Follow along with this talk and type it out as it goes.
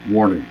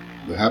Warning.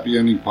 The Happy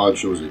Ending Pod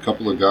Show is a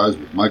couple of guys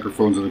with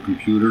microphones and a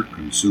computer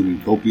consuming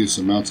copious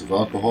amounts of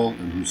alcohol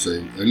and who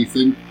say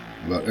anything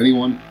about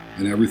anyone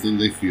and everything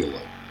they feel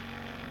like.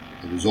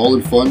 It is all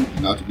in fun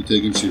and not to be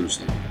taken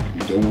seriously.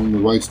 We don't own the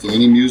rights to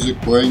any music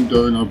playing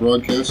during our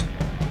broadcast.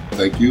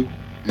 Thank you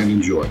and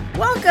enjoy.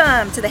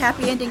 Welcome to the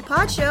Happy Ending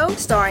Pod Show,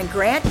 starring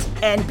Grant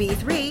and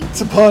B3. Once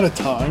upon a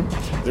time,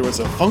 there was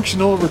a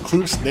functional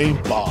recluse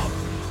named Bob,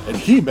 and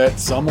he met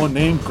someone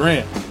named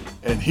Grant,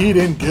 and he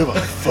didn't give a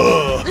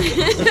fuck.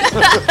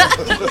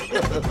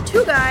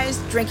 Two guys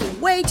drinking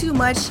way too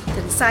much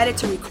decided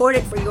to record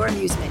it for your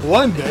amusement.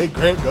 One day,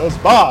 Grant goes,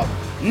 Bob,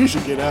 you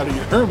should get out of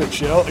your hermit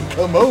shell and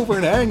come over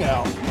and hang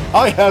out.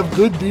 I have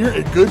good beer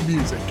and good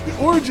music. The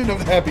origin of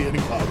the Happy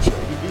Ending Pod Show.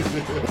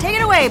 Take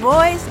it away,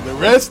 boys. The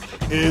rest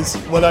is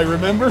what I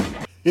remember,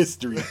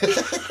 history.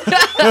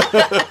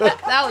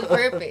 That was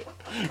perfect.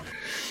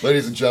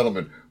 Ladies and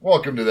gentlemen,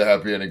 welcome to the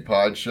Happy Ending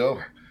Pod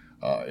Show.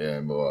 I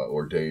am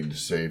ordained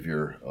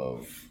savior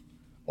of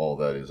all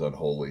that is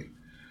unholy.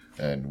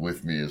 And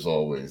with me, as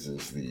always,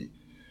 is the...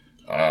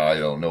 I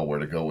don't know where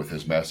to go with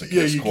his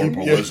masochist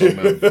corporalism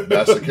and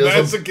masochism.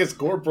 Masochist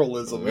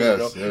corporalism.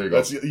 Yes, there you go.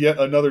 That's yet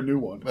another new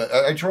one.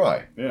 I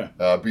try. Yeah.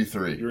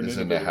 B3 is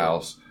in the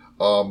house.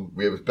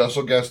 We have a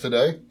special guest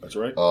today. That's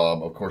right.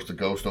 Of course, the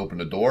ghost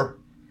opened the door.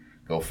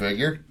 Go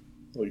figure.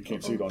 Well, you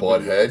can't see it on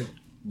Butthead.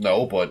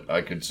 No, but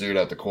I could see it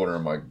at the corner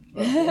of my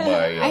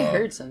I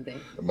heard something.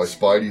 My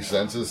spidey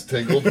senses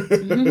tingled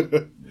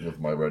with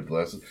my red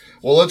glasses.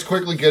 Well, let's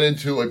quickly get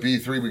into a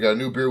B3. We got a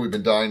new beer. We've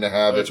been dying to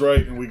have it. That's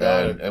right, and we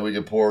got it. And we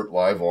can pour it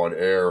live on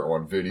air,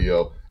 on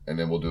video, and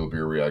then we'll do a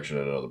beer reaction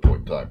at another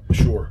point in time.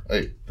 Sure.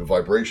 Hey, the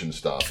vibration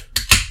stopped.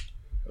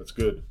 That's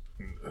good.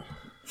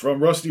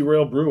 From Rusty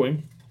Rail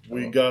Brewing,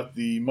 we got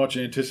the much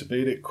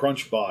anticipated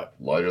Crunch Bot.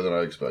 Lighter than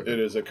I expected. It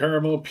is a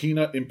caramel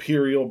peanut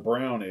imperial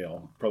brown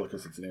ale. Probably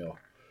because it's an ale.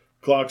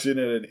 Clocks in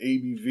at an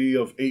ABV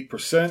of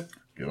 8%.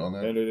 Get on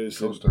that. And it is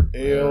coaster. an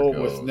ale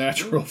with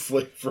natural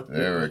flavor.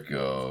 There it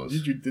goes.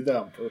 You did that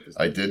on purpose.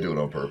 I did do it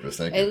on purpose.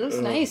 Thank you. It looks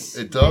nice.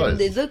 It does.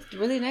 It looked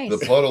really nice.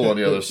 The puddle on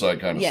the other side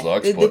kind of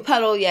sucks. The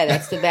puddle,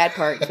 that's the bad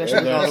part,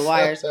 especially with all the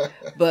wires.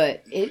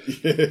 But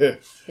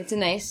it's a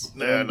nice.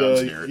 Nah,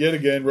 yet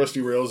again,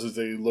 Rusty Rails is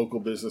a local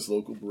business,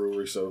 local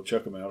brewery, so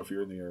check them out if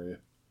you're in the area.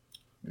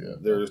 Yeah.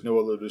 There is no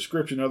other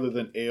description other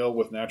than ale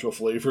with natural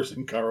flavors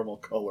and caramel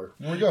color.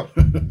 There we go.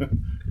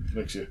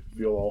 Makes you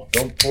feel all...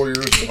 Don't pour yours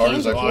as hard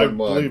as I poured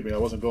mine. Believe me, I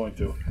wasn't going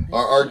to.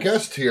 Our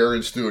guest here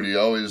in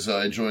studio is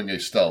enjoying a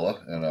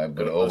Stella, and I'm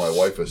going to owe my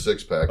wife a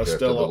six-pack after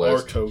Stella the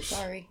last... Artos.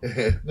 Sorry.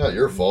 Not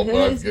your fault, but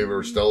I gave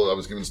her Stella. I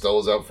was giving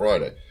Stellas out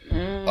Friday.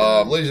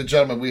 Ladies and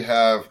gentlemen, we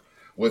have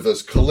with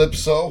us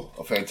Calypso,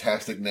 a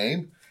fantastic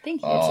name.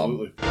 Thank you.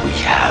 Absolutely. We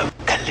have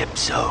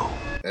Calypso.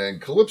 And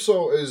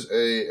Calypso is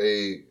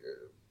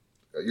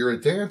you're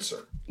a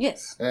dancer.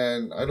 Yes.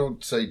 And I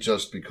don't say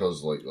just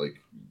because, like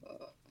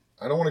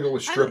I don't want to go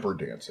with stripper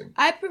dancing.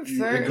 I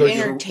prefer Because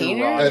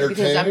entertainer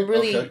because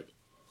Okay.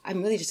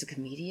 I'm really just a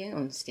comedian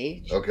on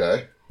stage.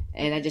 Okay.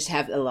 And I just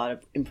have a lot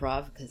of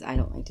improv because I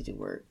don't like to do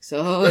work.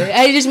 So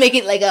I just make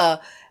it like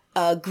a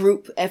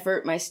group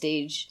effort, my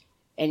stage,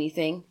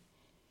 anything.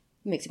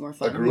 Makes it more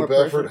fun. A group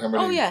more effort? How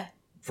many? Oh, yeah.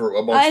 For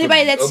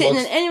amongst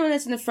anyone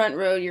that's in the front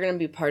row, you're going to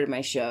be part of my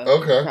show.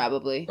 Okay.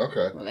 Probably.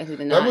 Okay. More likely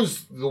than not. That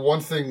was the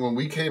one thing when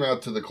we came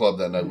out to the club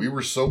that night. We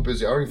were so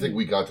busy. I don't even think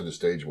we got to the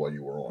stage while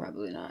you were on.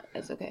 Probably not.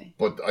 That's okay.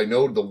 But I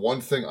know the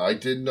one thing I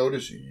did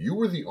notice, you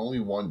were the only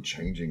one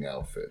changing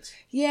outfits.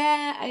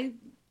 Yeah, I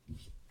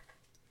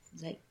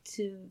like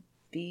to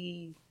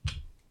be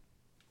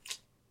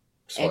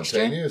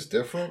Spontaneous,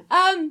 different?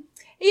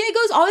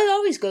 it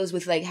always goes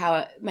with like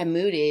how my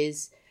mood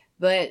is.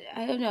 But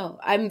I don't know.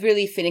 I'm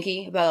really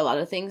finicky about a lot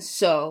of things.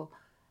 So,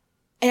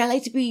 and I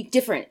like to be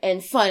different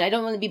and fun. I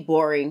don't want to be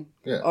boring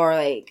or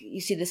like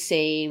you see the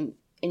same.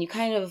 And you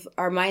kind of,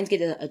 our minds get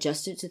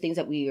adjusted to things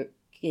that we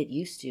get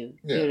used to,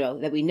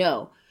 that we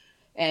know.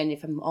 And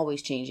if I'm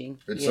always changing,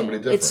 it's somebody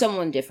different. It's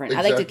someone different.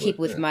 Exactly. I like to keep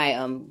with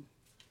my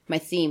my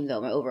theme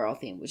though, my overall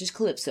theme, which is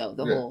Calypso,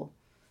 the whole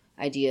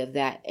idea of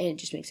that. And it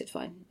just makes it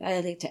fun. I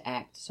like to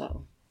act,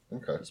 so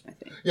that's my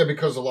thing. Yeah,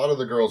 because a lot of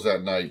the girls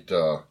that night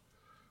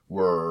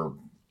were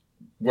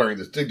wearing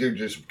this. They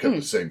just kept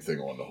the same thing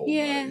on the whole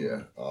night.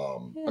 Yeah. I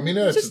mean,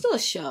 it's just still a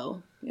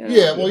show. You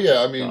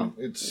know? I mean,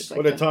 it's...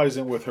 But it ties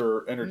in with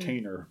her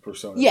entertainer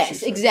persona.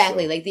 Yes,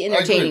 exactly. Like the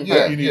entertaining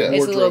part.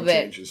 It's a little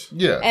bit. Changes.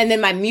 Yeah. And then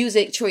my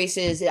music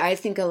choices, I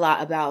think a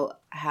lot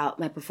about how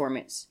my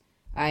performance.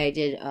 I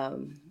did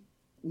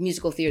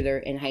musical theater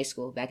in high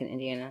school back in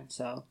Indiana,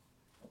 so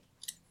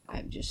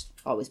I've just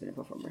always been a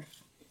performer.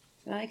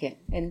 I like it.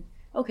 And,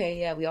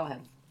 we all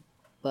have.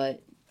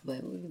 But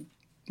we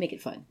make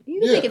it fun.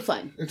 You can make it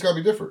fun. It's got to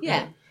be different.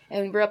 Yeah.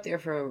 And we're up there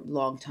for a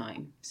long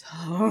time. So.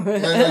 I'm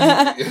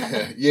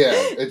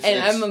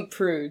a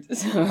prude.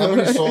 So. How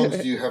many songs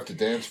do you have to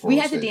dance for? We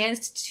had to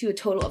dance to a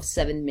total of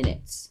 7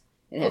 minutes.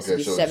 It has to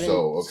be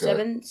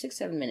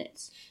 7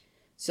 minutes.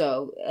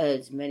 So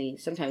as many.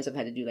 Sometimes I've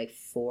had to do like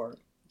 4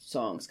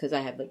 songs because I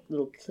have like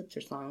little clips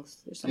or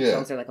songs. There's some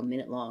songs that are like a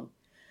minute long.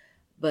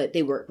 but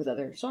they work with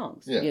other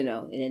songs. Yeah. You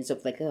know, it ends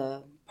up like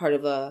a part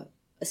of a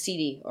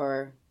CD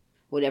or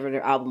whatever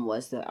their album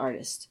was, the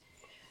artist.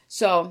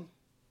 So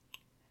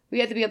we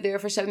have to be up there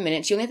for 7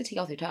 minutes. You only have to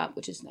take off your top,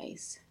 which is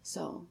nice.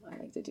 So I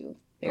like to do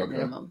bare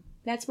minimum.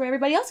 That's where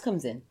everybody else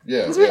comes in.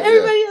 Yeah, That's where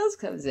everybody else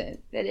comes in.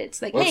 And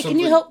it's like, Well, hey, can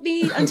you help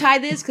me untie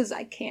this? Because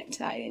I can't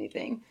tie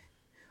anything.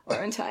 Or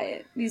untie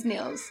it. These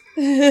nails.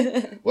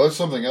 Well, that's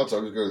something else I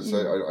was going to say.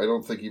 I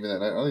don't think even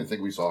that. I don't even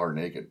think we saw her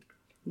naked.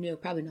 No,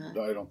 probably not.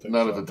 I don't think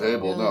Not so. at the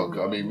table. No.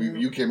 I mean,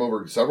 you came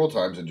over several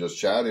times and just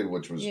chatted,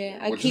 which was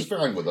is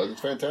fine with us.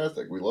 It's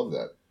fantastic. We love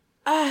that.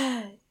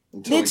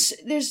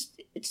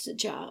 It's a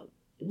job.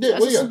 Yeah,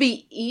 It's supposed to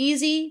be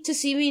easy to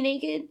see me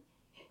naked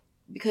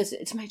because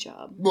it's my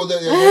job. Well,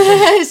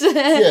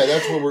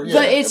 that's what we're. Yeah,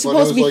 but it's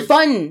supposed to be like,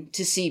 fun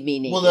to see me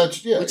naked. Well,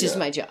 that's which is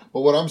my job.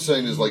 But what I'm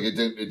saying is like it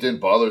didn't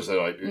bother us that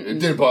it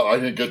didn't bother. I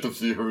didn't get to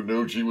see her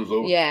nude. She was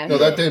over. Yeah, no,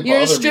 that didn't.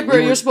 You're bother a stripper.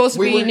 Me. You're supposed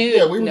to be nude.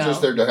 Yeah, we were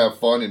just there to have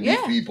fun and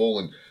meet people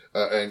and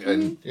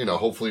Mm-hmm.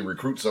 hopefully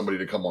recruit somebody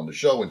to come on the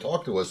show and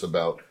talk to us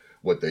about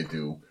what they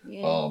do.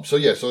 Yeah. So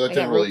that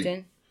didn't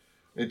really.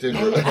 It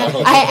didn't really.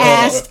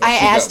 I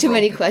asked too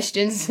many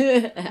questions. I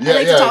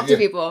like to talk to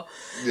people.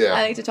 Yeah.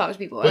 I like to talk to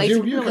people. But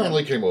you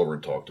kindly came over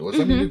and talked to us.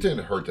 I mean, it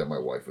didn't hurt that my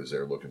wife was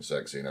there looking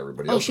sexy and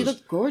everybody else. Oh, she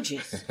looked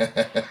gorgeous. I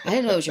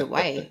didn't know it was your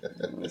wife.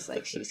 I was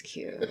like, she's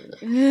cute.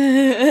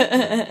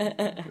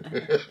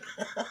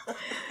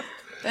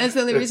 That's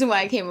the only reason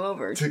why I came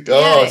over. See?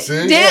 I was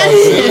tricked.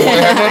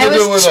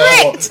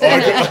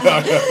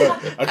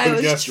 I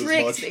was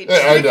tricked.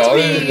 They I know.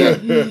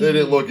 tricked me. They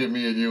didn't look at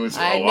me and you and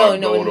say, I'm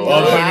going I'm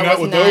over. hanging out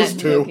with those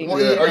two.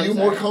 Are you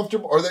more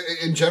comfortable? Are they,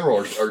 in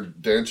general, are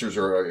dancers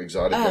or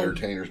exotic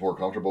entertainers more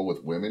comfortable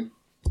with women?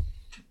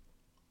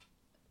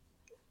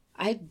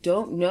 I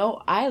don't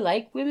know. I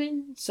like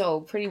women,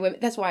 so pretty women.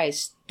 That's why I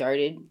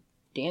started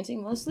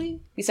dancing mostly.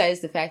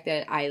 Besides the fact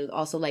that I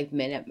also like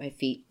men at my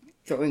feet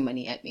throwing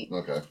money at me.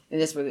 Okay.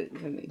 And that's where we're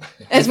gonna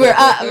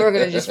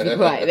just be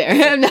quiet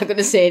there. I'm not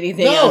gonna say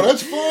anything. No, else.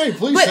 that's fine.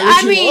 Please but say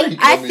what I mean, you like.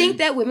 I think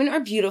that women are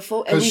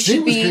beautiful and we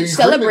should be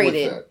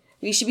celebrated.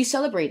 We should be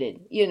celebrated.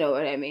 You know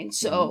what I mean?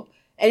 So,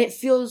 and it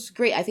feels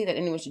great. I think that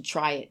anyone should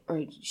try it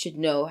or should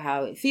know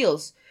how it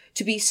feels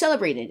to be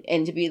celebrated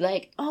and to be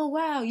like, oh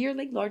wow, you're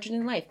like larger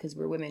than life because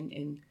we're women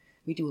and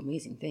we do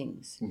amazing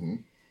things. Mm-hmm.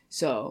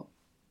 So.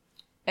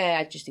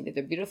 I just think that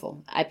they're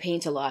beautiful. I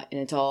paint a lot,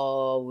 and it's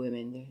all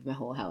women. My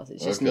whole house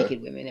is just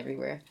naked women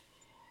everywhere.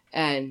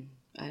 And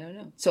I don't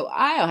know. So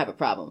I don't have a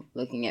problem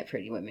looking at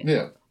pretty women.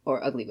 Yeah.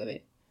 Or ugly women.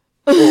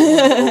 Or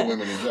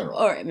women in general.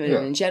 Or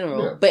women in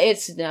general. Yeah. But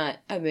it's not,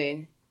 I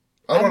mean...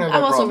 I don't have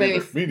a problem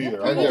either. Me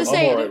neither. I'm all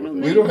right with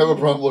it. We don't have a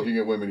problem looking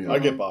at women either. I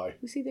get by.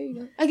 See, there you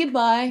go. I get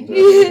by.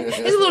 It's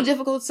a little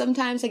difficult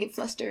sometimes. I get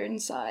flustered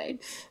inside.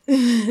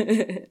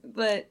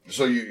 But...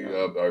 So you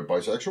are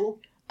bisexual?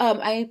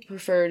 I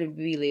prefer to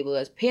be labeled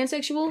as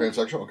pansexual.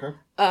 Pansexual, okay.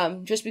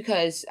 Just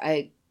because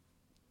I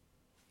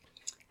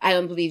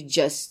don't believe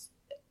just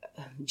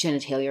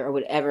genitalia or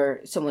whatever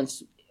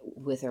someone's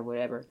with or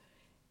whatever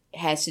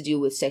has to do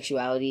with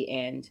sexuality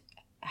and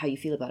how you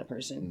feel about a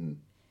person.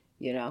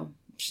 You know?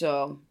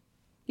 So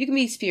you can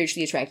be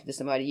spiritually attracted to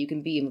somebody. You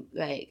can be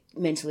like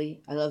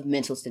mentally. I love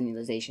mental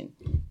stimulation.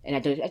 And I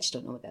just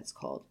don't know what that's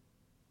called.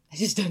 I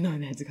just don't know what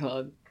that's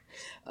called.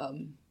 I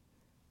don't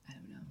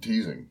know.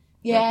 Teasing.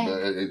 Yeah.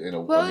 In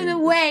a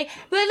way.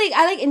 But like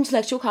I like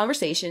intellectual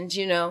conversations,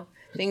 you know,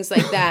 things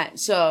like that.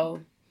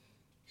 So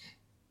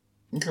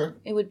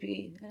it would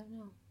be, I don't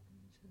know,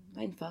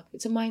 mind fuck.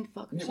 It's a mind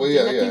fuck. Well,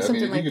 yeah. I mean,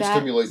 something if like you can that.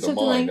 stimulate the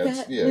Something mind, like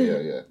that's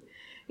that.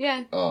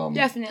 yeah. Yeah,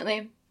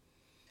 definitely.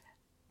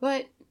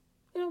 But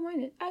I don't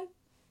mind it.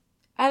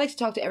 I like to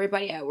talk to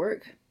everybody at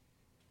work,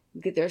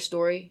 get their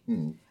story.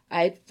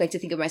 I like to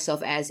think of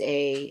myself as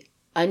a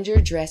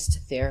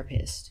underdressed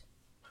therapist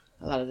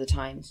a lot of the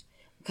times.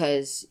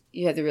 Because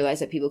you have to realize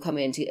that people come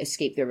in to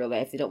escape their real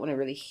life. They don't want to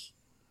really...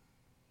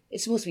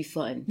 It's supposed to be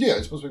fun. Yeah,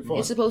 it's supposed to be fun.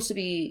 It's supposed to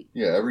be...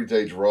 Yeah,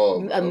 everyday draw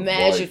a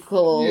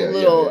magical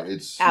little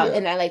out.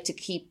 And I like to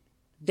keep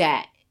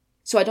that.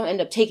 So I don't end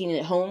up taking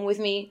it home with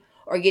me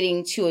or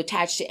getting too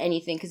attached to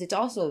anything. Because it's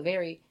also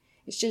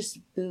it's just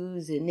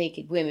booze and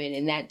naked women.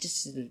 And that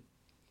just is a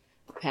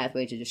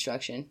pathway to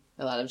destruction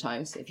a lot of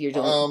times. If you're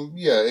doing...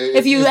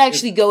 if you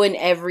actually go in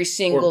every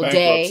single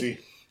day...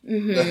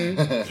 Mm-hmm.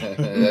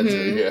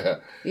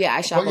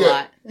 I shop a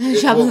lot.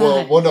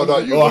 Well, no,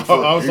 not you.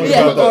 I was the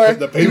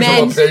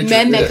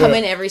men that come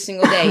in every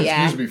single day.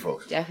 Yeah, excuse me,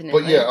 folks.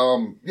 Definitely. But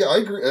I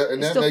agree,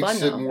 and that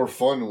makes it more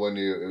fun when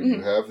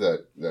you have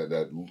that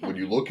when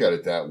you look at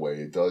it that way.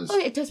 It does. Oh,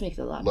 it does make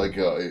it a lot. Like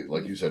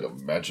you said, a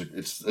magic.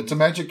 It's a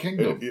magic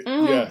kingdom.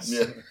 Yes.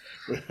 Yeah.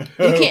 You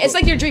can't. It's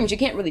like your dreams. You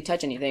can't really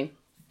touch anything.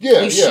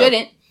 Yeah. You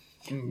shouldn't.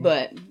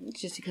 But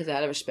just because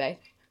out of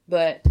respect.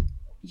 But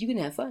you can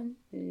have fun.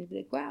 And you'd be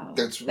like, wow.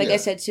 I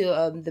said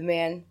to the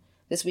man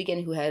this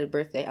weekend who had a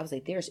birthday, I was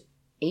like, there's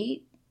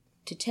 8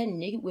 to 10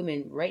 naked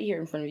women right here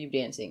in front of you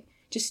dancing.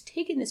 Just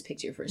taking this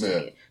picture for a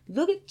second.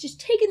 Just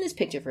taking this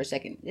picture for a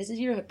second. This is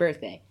your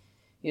birthday.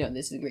 You know,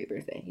 this is a great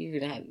birthday. You're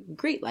going to have a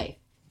great life.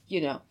 You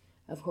know,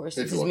 Of course,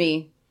 If this you is want.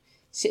 me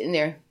sitting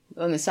there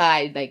on the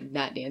side, like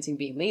not dancing,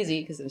 being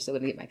lazy because I'm still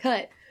going to get my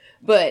cut.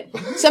 But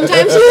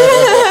sometimes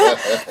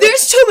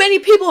there's too many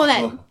people on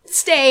that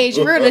stage.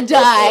 We're going to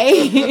die.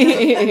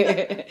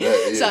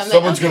 So I'm like,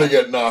 Someone's okay. gonna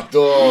get knocked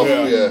off.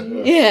 Yeah.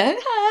 Yeah,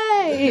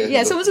 hi.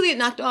 Yeah, someone's going to get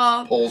knocked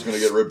off. Pole's gonna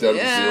get ripped out of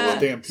the Yeah. ceiling.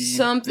 Stampede.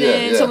 Something.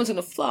 Yeah. Someone's going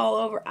to fall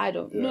over. I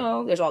don't Yeah.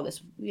 know. There's all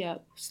this,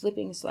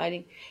 slipping,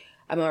 sliding.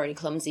 I'm already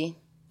clumsy.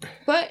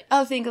 But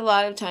I think a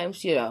lot of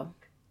times,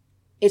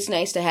 it's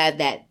nice to have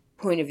that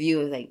point of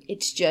view of like,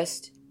 it's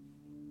just,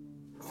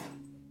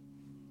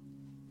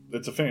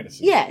 It's a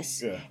fantasy.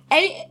 yes. Yeah.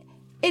 And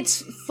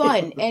it's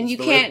fun. And It's you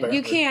the red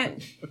can't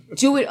banner.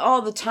 do it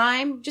all the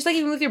time. Just like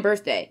even with your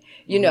birthday,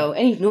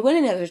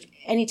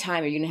 any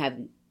time are you going to have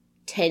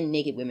 10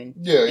 naked women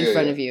in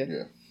front of you.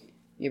 Yeah.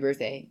 Your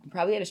birthday.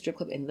 Probably at a strip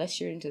club,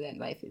 unless you're into that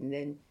life. And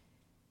then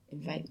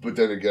invite But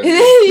then again,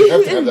 you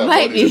have to have that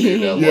Might money to be in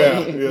be. that Yeah,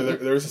 life. yeah.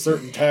 There's a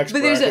certain tax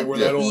But there's bracket a where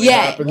that only yeah,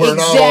 happens. We're not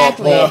all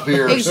exactly, Paul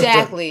Pierce.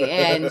 exactly,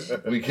 and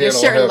We can't there's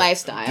all certain have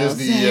lifestyles.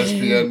 Disney,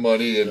 ESPN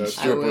money, and That's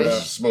strippers true.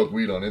 smoke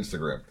weed on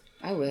Instagram.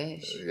 I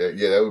wish.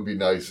 Yeah, that would be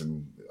nice.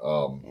 And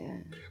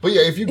but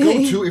yeah, if you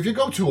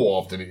go too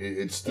often,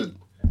 it's the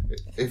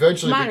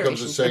eventually it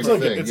becomes the same It's like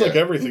thing. it's like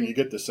everything you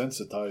get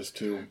desensitized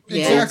to.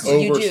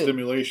 Exactly. You do.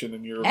 Overstimulation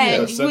and your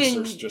And sensors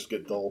when- just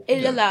get dull.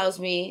 It allows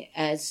me,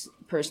 as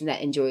a person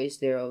that enjoys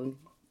their own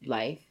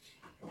life,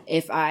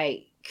 if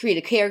I create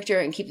a character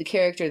and keep the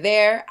character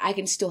there, I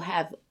can still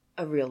have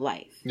a real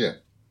life.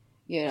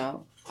 Yeah,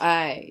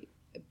 I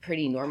a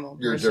pretty normal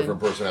you're person. a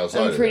different person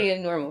outside. I'm a of pretty that.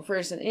 normal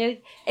person.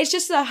 It's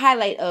just a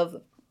highlight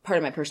of part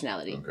of my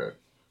personality. Okay.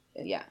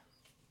 Yeah.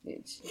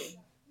 That's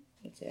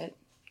it.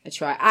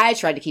 I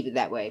tried to keep it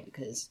that way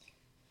because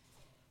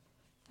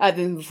I've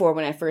been before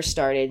when I first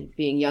started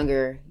being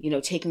younger,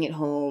 taking it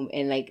home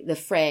and like the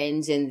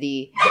friends and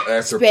the The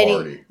after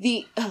spending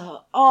party.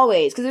 the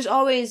always, because there's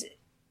always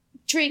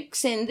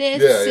drinks and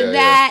this Yeah, and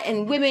that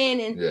and women,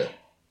 and Yeah,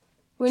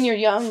 when you're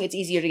young it's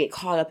easier to get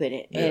caught up in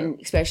it,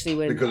 and especially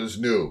when because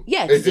it's new.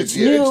 Yeah, 'cause it's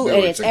new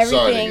and it's exciting.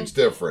 everything. It's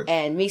different.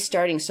 and me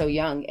starting so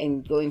young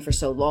and going for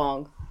so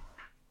long,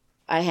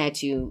 I had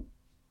to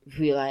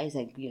realize,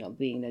 like,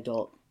 being an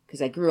adult,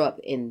 because I grew up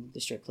in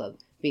the strip club.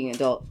 Being an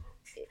adult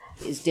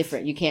is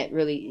different. You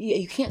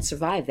can't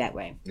survive that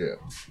way. Yeah,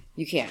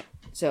 You can't.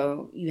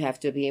 So you have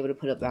to be able to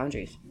put up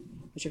boundaries,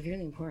 which are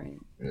really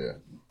important. yeah.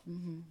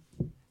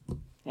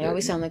 I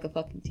always sound like a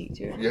fucking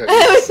teacher. Yeah.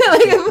 I always sound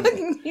like a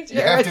fucking teacher You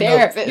or a have to know.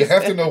 therapist. You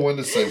have to know when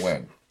to say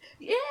when.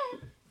 Yeah.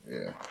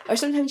 Yeah. Or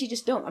sometimes you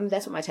just don't. I mean,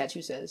 that's what my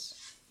tattoo says.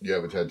 You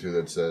have a tattoo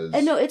that says.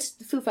 And no, it's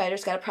the Foo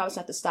Fighters. Got to promise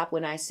not to stop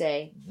when I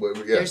say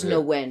there's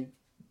no when.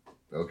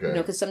 Okay.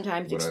 Because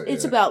sometimes When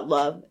it's about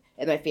love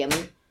and my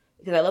family.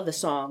 Because I love the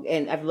song,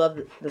 and I've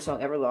loved the song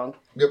Everlong.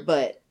 Yep.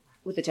 But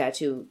with the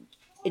tattoo,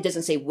 it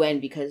doesn't say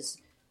when, because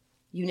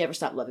you never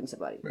stop loving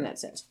somebody in that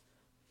sense.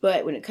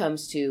 But when it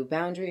comes to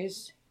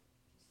boundaries,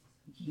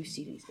 you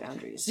see these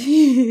boundaries.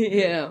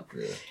 Yeah.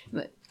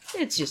 But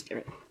it's just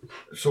different.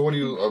 So what do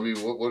you? I mean,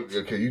 what?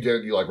 Okay,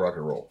 you like rock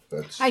and roll?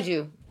 That's. I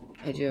do.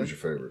 Who's your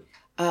favorite?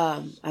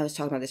 I was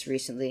talking about this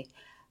recently.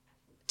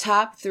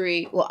 Top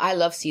 3. Well, I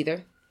love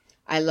Seether.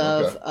 I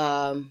love,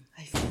 I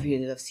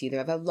really love Seether.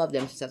 I've loved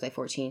them since I was like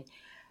 14.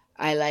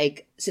 I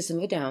like System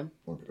of a Down.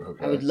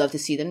 Okay. I would love to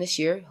see them this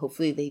year.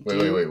 Hopefully they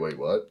do. Wait,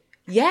 what?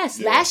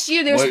 Yes, last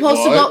year they were Wait,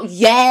 supposed to what? go.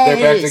 Yes.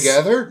 They're back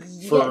together?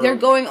 Yeah, they're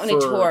going on a for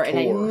tour, and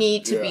I tour.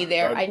 need to be Yeah,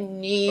 there. I I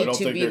need don't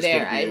to think be there's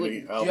there. gonna be I any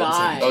would albums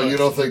die. Oh, you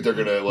don't think they're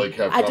gonna like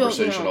have I don't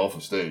conversation know. off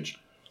of stage?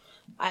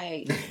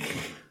 I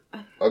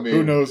I mean,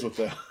 Who knows what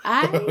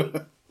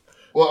that?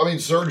 Well, I mean,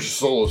 Surge's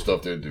solo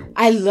stuff didn't do.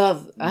 I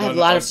have a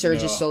lot of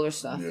Surge's no. solar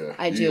stuff. Yeah,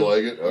 I do. do. You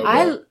like it?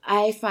 Okay.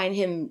 I find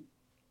him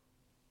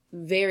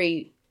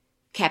very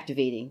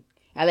captivating.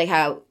 I like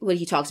when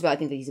he talks about. I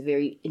think that he's a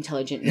very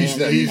intelligent man. He's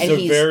He's and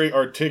a very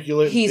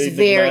articulate,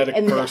 enigmatic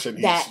and person.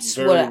 He's that's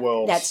very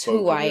well That's spoken,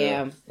 who I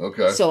yeah. am.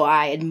 Okay. So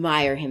I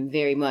admire him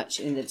very much,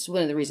 and it's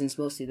one of the reasons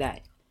mostly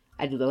that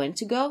I'd went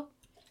to go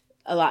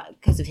a lot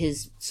because of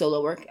his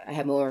solo work. I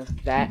have more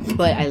of that,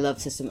 but I love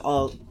System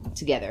all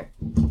together.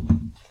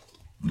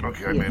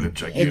 Okay, I made a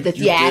check. And the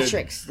you did.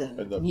 theatrics, the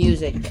And the-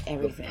 music,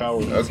 everything.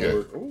 Power. Okay.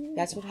 Ooh.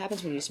 That's what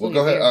happens when you spill Well,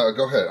 your go ahead. beer.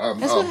 Go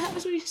ahead. That's what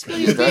happens when you spill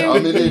your beer.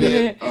 I'm an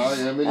idiot. I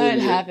am an That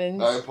idiot.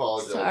 happens. I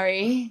apologize.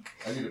 Sorry.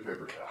 I need a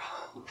paper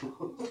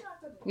towel.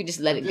 We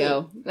just let it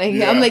go. Like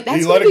Yeah, I'm like, that's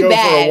he gonna let it be go for a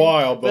bad.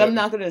 while, but but- I'm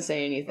not gonna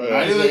say anything.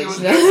 I didn't think it was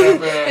It's that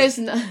bad. It's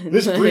not.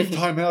 This brief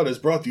timeout is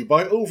brought to you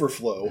by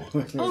Overflow.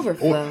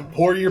 Overflow.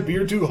 Pour your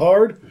beer too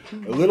hard?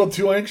 A little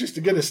too anxious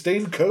to get a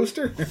stained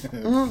coaster?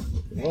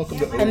 Welcome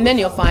to Overflow. And then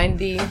you'll find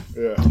the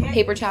Yeah.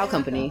 paper towel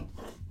company.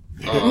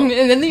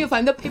 And then you'll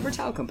find the paper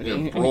towel company.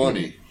 Yeah,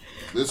 Brawny.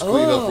 This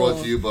cleanup Oh.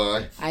 brought to you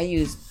by. I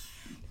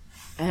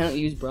don't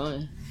use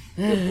Brona.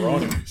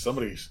 Brawny.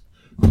 Somebody's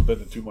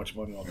spending too much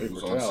money on It paper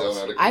was on sale towels.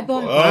 at a I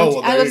bought coupon. Bounty.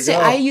 well, I there would you say go.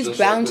 I use Just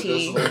like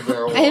Bounty. medicinal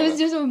marijuana. I was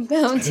just on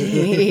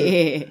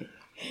Bounty.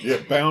 Yeah,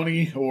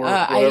 Bounty or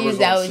I whatever's use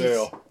that on one.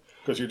 sale.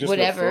 Because you're just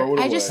whatever. Gonna throw it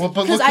I away. just Well,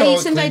 but because look how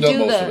since I cleaned up do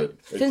most of the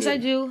it. since I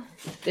did.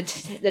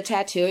 do the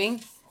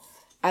tattooing,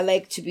 I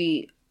like to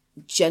be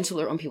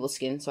gentler on people's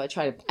skin. So I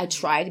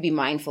try to be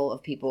mindful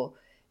of people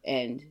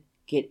and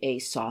get a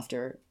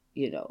softer,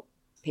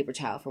 paper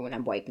towel for when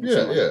I'm wiping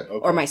someone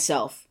or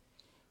myself,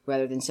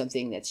 rather than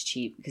something that's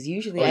cheap. Because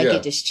usually I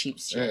get just cheap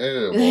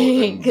shit.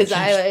 Because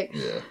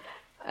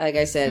like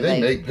I said, do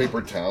they make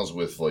paper towels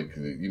with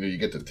you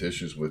get the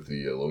tissues with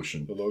the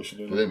lotion? The lotion.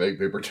 Do they make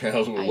paper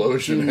towels with I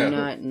lotion? do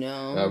not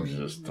know. I'm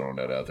just throwing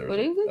that out there. But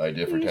As it would- an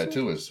idea for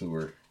tattooists who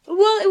were.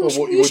 Well, what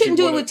you you shouldn't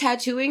do it wanna- with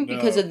tattooing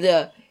because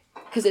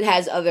it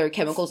has other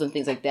chemicals and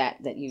things like that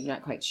you're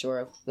not quite sure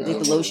of. But like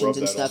the lotions rub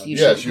and that stuff, on. you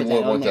Yes, should you put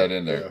won't that on want there. that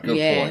in there. Yeah. Good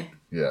Yeah. point.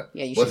 Yeah.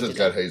 Yeah, you What's should it's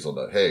do got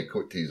hazelnut? Hey,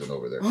 quit teasing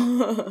over there.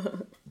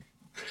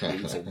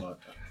 Hazelnut.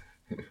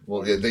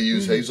 Well, yeah, they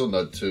use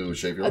hazelnut to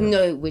shave your head.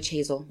 No, witch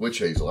hazel. Witch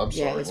hazel. I'm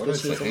Yeah, sorry. it's What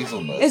did I witch say? hazel.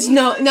 Hazelnut. It's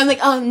no. I'm like,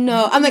 oh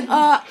no. I'm like,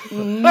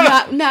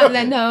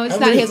 no, it's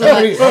not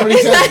hazelnut. How many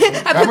I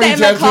put that in my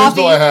tattoos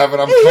coffee. do I have?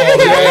 And I'm calling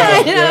I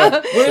it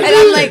know. And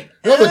I'm like,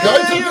 No, the guy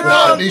took it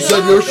out and he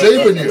said you're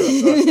shaving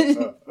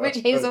you. witch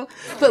hazel.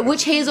 But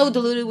witch hazel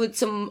diluted with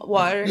some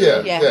water.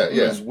 Yeah.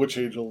 Because witch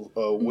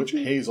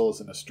hazel is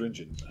an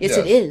astringent. Yes, Yes.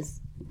 it is.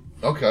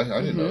 Okay,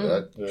 I didn't know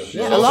that. Yeah. She's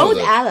Yeah, also along with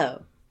the-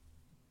 aloe.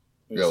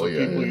 And Yeah, some well,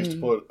 yeah. people used to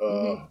put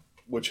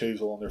witch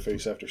hazel on their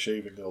face after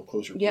shaving. They'll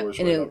close your Yep, pores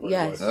and right it- up. Right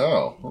yes. away.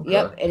 Oh, okay.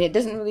 Yep, and it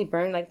doesn't really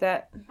burn like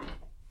that.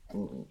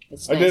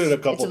 It's I nice. did it a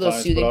It's couple little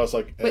times, soothing. but I was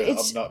like, But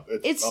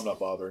I'm not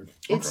bothering.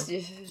 It's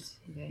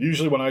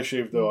Usually when I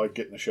shave, though, I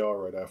get in the shower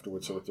right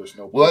afterwards, so if there's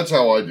no... Well, that's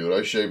how I do it.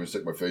 I shave and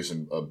stick my face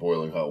in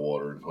boiling hot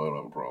water, and I don't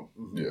have a problem.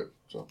 Yeah.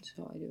 So. That's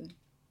how I do it.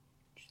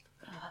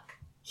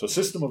 So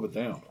System of a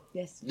Down.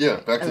 Yes. Yeah,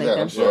 back to I like that. them.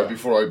 I'm sorry.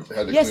 Before I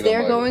had to Yes, clean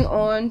they're up my going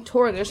on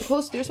tour. They're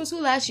supposed to go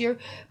last year,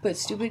 but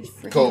stupid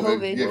freaking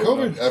COVID. Yeah,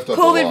 COVID effed up a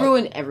COVID lot.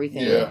 ruined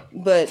everything. Yeah.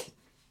 But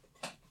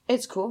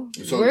it's cool.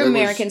 So We're there was-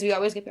 Americans. We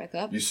always get back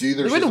up. You see,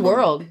 there's We're the System of-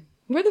 world.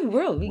 We're the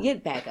world. We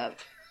get back up.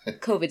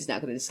 COVID's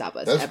not going to stop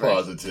us. That's ever.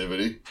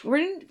 positivity. We're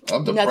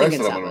I'm nothing depressed can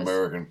that stop I'm an us.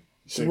 American.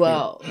 Same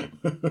Well,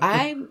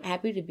 I'm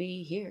happy to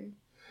be here.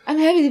 I'm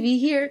happy to be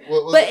here,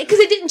 Well, but because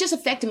it didn't just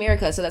affect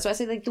America, so that's why I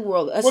say like the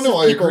world. Us Well, no,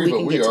 as I people, agree, we but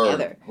can we get are.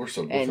 together. We're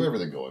so with And-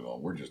 everything going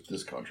on. We're just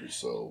this country's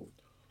so.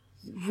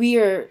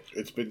 We're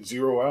It's been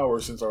 0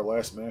 hours since our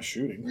last mass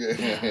shooting.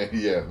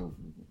 Yeah.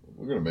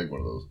 We're gonna make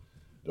one of those.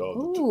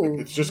 Ooh.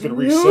 It's just going to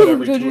reset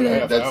every Don't do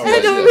 2.5 that. hours. That's-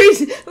 I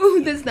don't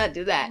Ooh, let's not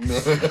do that.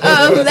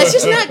 Let's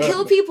just not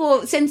kill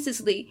people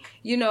senselessly.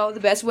 The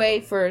best way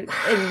in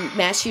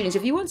mass shootings.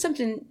 If you have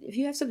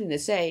something to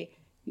say,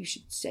 you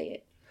should say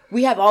it.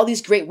 We have all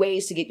these great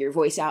ways to get your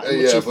voice out and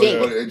what you think.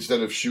 But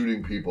instead of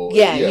shooting people,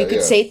 You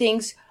could say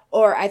things,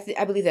 or I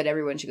believe that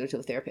everyone should go to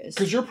a therapist.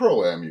 because you're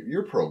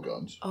pro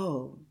guns.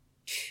 Oh,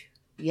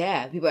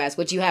 yeah. People ask,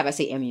 what do you have? I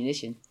say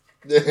ammunition.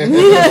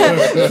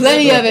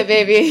 Plenty of it,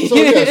 baby.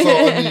 Plenty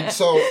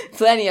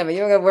of it. You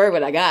don't got to worry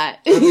what I got.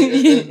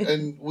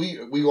 and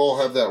we all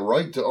have that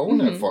right to own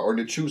that firearm, or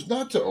to choose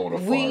not to own a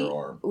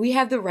firearm. We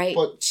have the right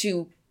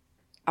to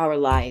our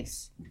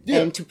lives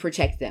and to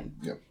protect them.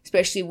 Yeah.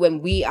 Especially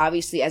when we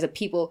obviously as a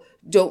people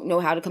don't know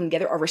how to come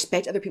together or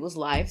respect other people's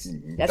lives.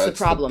 That's the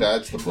problem.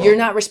 That's the problem. You're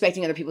not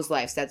respecting other people's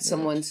lives. That's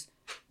someone's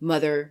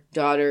mother,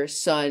 daughter,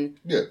 son,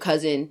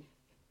 cousin.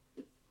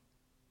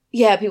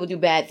 Yeah, people do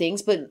bad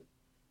things, but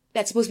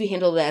that's supposed to be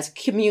handled as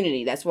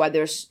community. That's why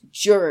there's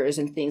jurors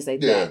and things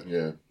like that.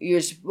 Yeah.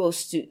 There's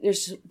supposed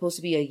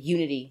to be a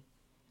unity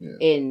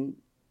in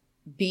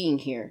being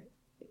here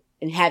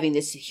and having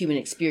this human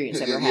experience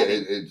that we're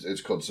having. It's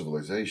called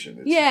civilization.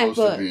 It's Yeah, supposed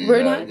but to be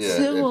we're that, not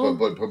civil.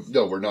 But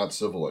no, we're not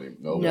civil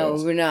anymore. No,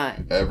 we're not.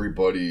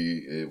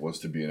 Everybody wants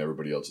to be in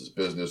everybody else's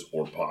business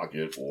or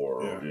pocket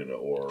or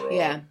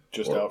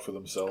Just out for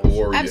themselves.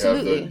 Or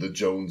Absolutely. you have the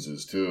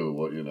Joneses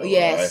too.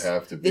 Yes. I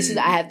have to be.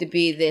 I have to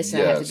be this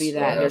and I have to be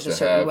that. There's a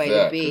certain way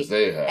to be.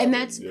 And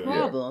that's a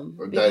problem.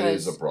 That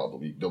is a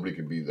problem. Nobody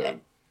can be that.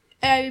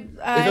 If If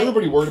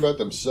everybody worried about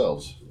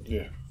themselves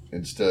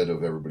instead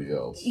of everybody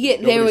else. Yeah,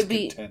 there would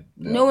be content.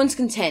 no one's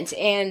content.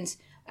 And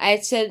I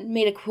had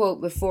made a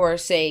quote before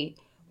saying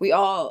we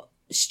all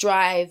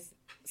strive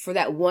for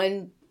that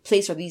one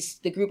place or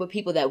the group of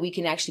people that we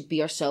can actually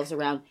be ourselves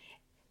around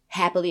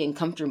happily and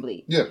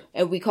comfortably. Yeah.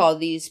 And we call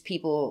these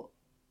people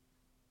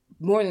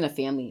more than a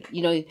family.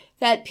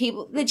 That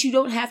people that you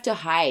don't have to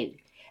hide.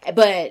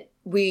 But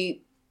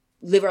we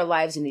live our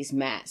lives in these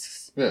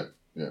masks. Yeah.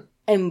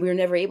 And we're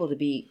never able to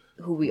be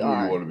who we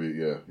are. You want to be,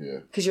 yeah.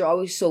 Because you're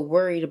always so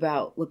worried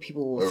about what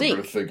people will think.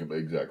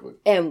 Exactly.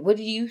 And what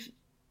do you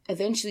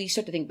eventually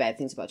start to think bad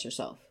things about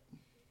yourself?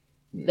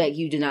 Like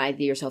you denied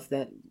yourself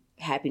the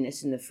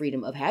happiness and the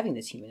freedom of having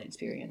this human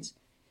experience.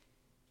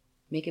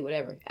 Make it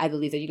whatever. I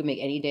believe that you can make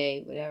any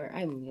day, whatever.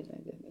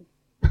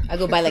 I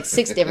go by like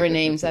 6 different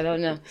names. I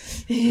don't know.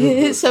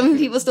 Some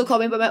people still call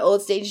me by my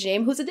old stage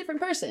name, who's a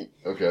different person.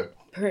 Okay.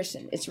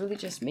 It's really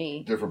just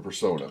me. Different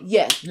persona.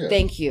 Yeah. Yeah.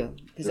 Thank you.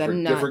 Because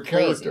I'm not different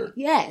crazy. character.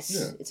 Yes.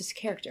 Yeah. It's a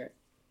character.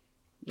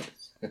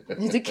 Yes.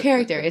 It's a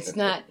character. It's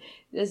not,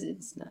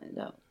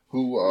 no.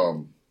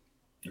 Who,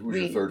 Who was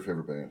your third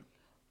favorite band?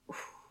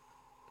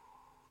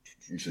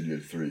 You said you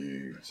had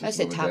three. I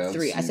said top Down,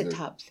 three. I said Seether.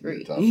 top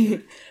three. Top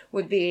three.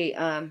 Would be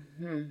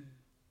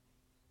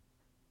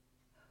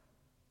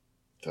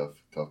Tough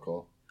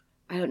call.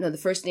 I don't know the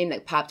first name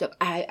that popped up.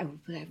 I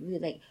really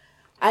like.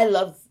 I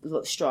love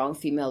strong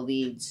female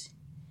leads.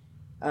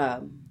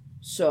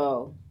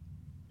 So,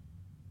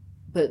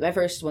 but my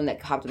first one that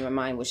popped in my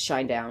mind was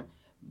Shinedown.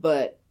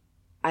 But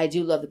I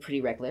do love the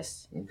Pretty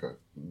Reckless. Okay.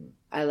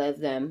 I love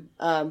them.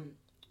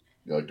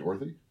 You like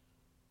Dorothy?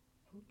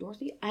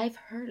 Dorothy, I've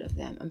heard of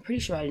them. I'm pretty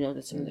sure I know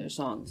some of their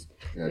songs.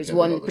 Yeah, There's I can't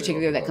one in remember the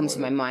particular name that off comes the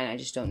to top my of mind. I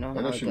just don't know I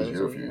how know it she was goes.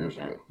 here a or few anything years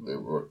like ago. that. They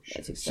were.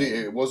 That's See,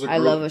 exciting. it was a group. I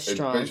love a and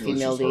strong basically it's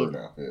female just her lead.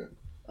 now.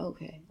 Yeah.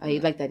 Okay, I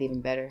like that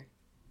even better.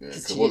 Yeah,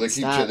 'cause, She well, they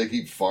didn't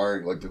keep stop.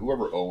 firing, like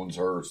whoever owns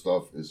her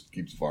stuff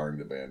keeps firing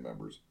the band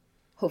members.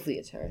 Hopefully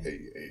it's her. For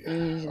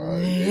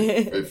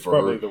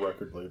Probably her, the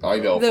record label. I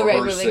know The for her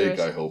regular sake, labels.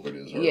 I hope it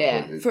is her.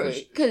 Yeah, but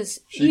because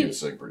she can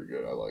sing pretty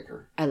good. I like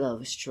her. I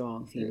love a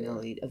strong female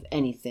lead of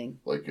anything.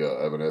 Like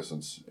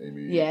Evanescence,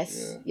 Amy.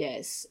 Yes, Yeah.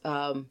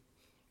 yes.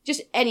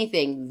 Just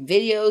anything,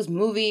 videos,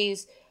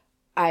 movies.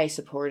 I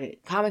support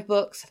it. Comic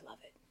books, I love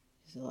it.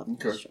 Just love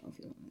Okay. strong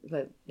female.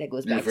 But that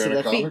goes You a back fan to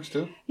of the comics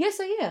too? Yes,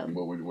 I am.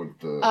 What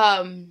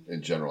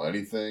in general,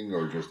 anything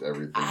or just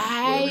everything?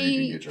 Wherever you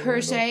can I get your per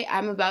hand se,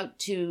 I'm about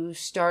to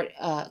start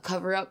a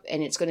cover up,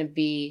 and it's going to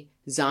be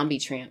Zombie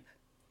Tramp.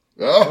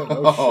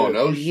 Oh,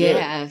 no shit.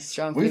 Yeah,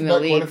 strong We've female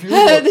met quite lead. a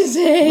few of The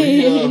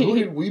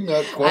same. we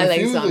met quite I a like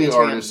few of Zombie the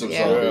Tramp, artists of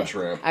yeah. Zombie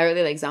Tramp. I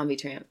really like Zombie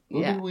Tramp. Who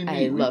Yeah, did we meet?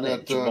 I love met,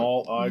 it.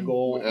 Jamal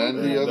Igle and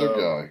the other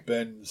guy.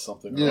 Ben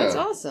something. Yeah. That's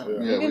awesome. Yeah.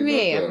 Look Yeah, at we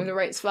me. met I'm them. in the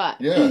right spot.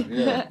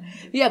 Yeah.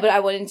 Yeah, but I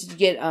wanted to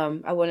get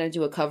I want to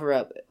do a cover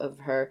up of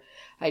her.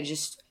 I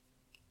just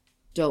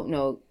don't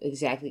know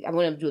exactly. I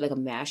want to do like a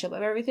mashup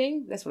of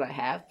everything. That's what I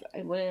have. I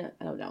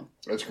don't know.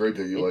 That's great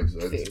that you It's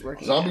like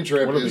working Zombie out.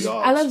 Tramp What are is the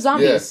odds? I love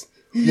zombies.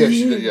 Yeah,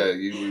 she did. Yeah,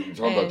 we were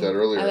talking about that And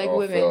earlier I like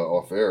women.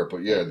 off air.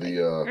 But yeah,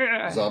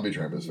 the Zombie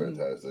Tramp is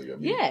fantastic. I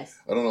mean, Yes.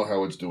 I don't know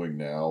how it's doing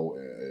now.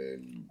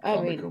 And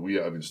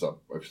I've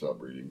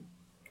stopped reading.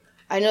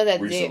 I know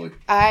that Recently.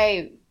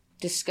 I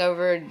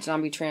discovered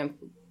Zombie Tramp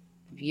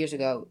years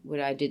ago when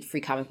I did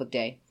Free Comic Book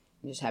Day.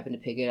 I just happened to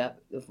pick it up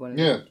with one of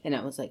Yeah. them, and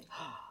I was like,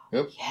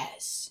 Yep.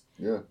 yes.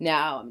 Yeah.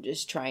 Now I'm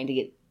just trying to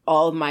get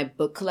all of my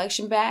book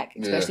collection back,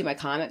 especially my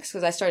comics,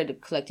 because I started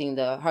collecting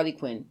the Harley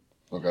Quinn,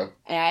 Okay.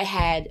 and I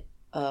had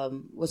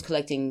was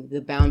collecting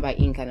the Bound by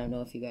Ink. I don't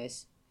know if you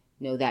guys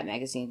know that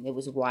magazine. It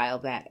was a while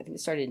back. I think it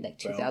started in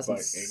like Bound by Ink.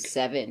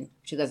 2007,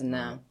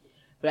 2009.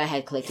 But I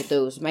had collected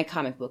those, my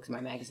comic books, my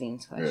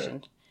magazines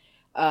collection.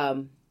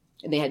 And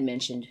they had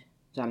mentioned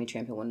Zombie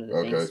Tramp in one of the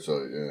Okay. things.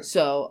 So yeah.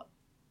 So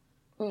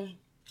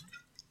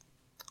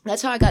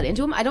that's how I got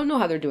into them. I don't know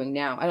how they're doing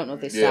now. I don't know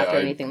if they stopped or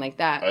anything like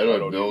that. I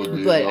don't know.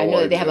 But I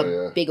know that they have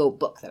idea, a big old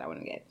book that I want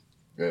to get.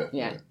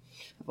 Yeah.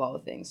 Of all the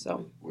things.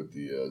 So With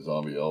the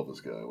zombie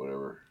Elvis guy,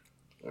 whatever.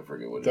 I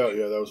forget what. That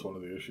was one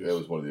of the issues. That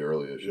was one of the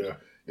early issues. Yeah.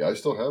 Yeah, I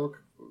still have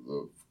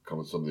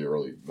some of the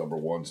early number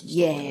ones and stuff.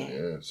 Yeah. Like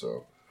that. Yeah.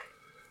 So.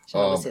 I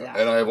will say that.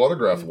 And I have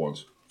autographed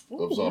ones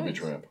of Ooh, Zombie nice.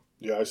 Tramp.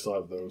 Yeah, I still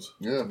have those.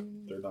 Yeah.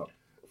 They're not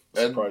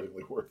And-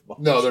 surprisingly worth much.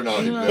 No, they're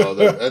not. No, and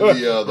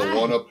the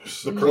one up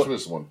the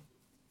Christmas one.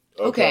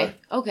 Okay.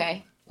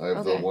 I have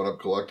Okay. the one up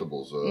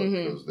collectibles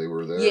because they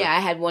were there. Yeah, I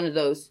had one of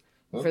those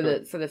for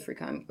Okay. the Free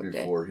Comic Book Day.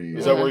 Before he.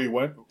 Is that where you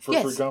went for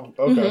Yes. free comic?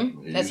 Okay.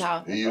 Mhm. He That's used,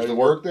 how- he used to I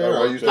work worked- I there. I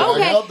worked used to there. hang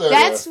Okay, out there.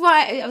 that's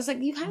why I was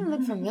like, you kind of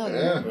look familiar.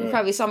 Yeah. You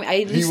probably saw me. I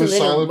used He to was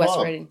live in Silent West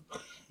Bob. Reading.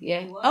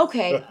 Yeah.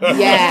 Okay.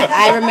 Yeah,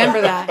 I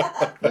remember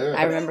that. Yeah.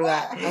 I remember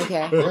that.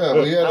 Okay. Yeah,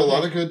 we had a Okay.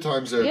 lot of good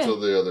times there Yeah. until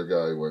the other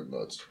guy went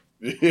nuts.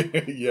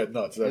 Yeah,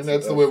 nuts. And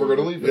that's the way we're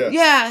gonna leave it.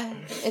 Yeah,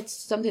 it's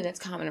something that's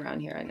common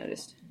around here. I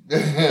noticed.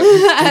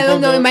 I I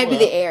don't know. It might be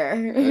the air.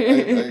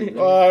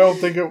 I don't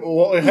think it.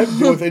 Well, it had to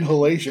do with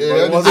inhalation, Yeah, but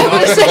it I wasn't.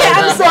 I was saying,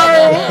 I'm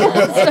sorry.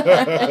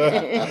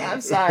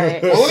 I'm sorry.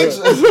 Well, it's,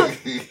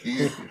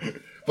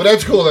 but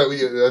that's cool.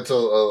 That's a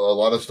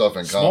lot of stuff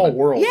in Small common.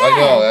 world. Yeah. I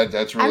know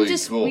that's really I'm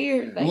just cool.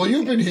 weird. Like- Well,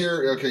 you've been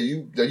here. Okay,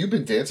 you've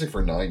been dancing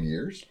for 9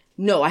 years.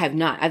 No, I have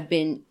not. I've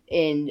been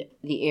in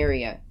the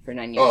area for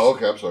 9 years. Oh,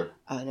 okay. I'm sorry.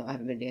 No, I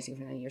haven't been dancing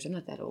for 9 years. I'm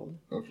not that old.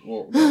 Okay,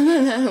 well,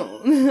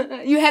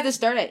 You had to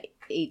start at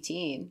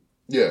 18.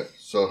 yeah.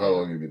 So how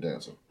long have you been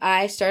dancing?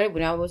 I started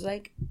when I was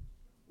like,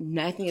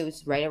 I think it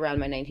was right around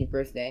my 19th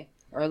birthday,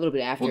 or a little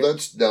bit after. Well,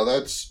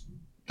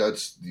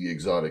 that's the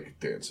exotic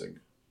dancing.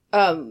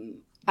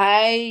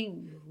 I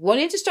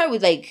wanted to start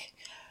with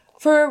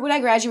for when I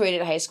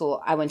graduated high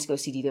school, I went to go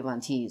see Dita Von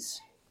Teese.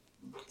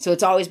 So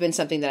it's always been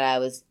something that I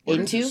was Where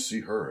into. did you see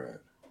her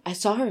at? I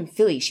saw her in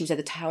Philly. She was at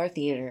the Tower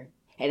Theater,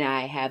 and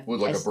I have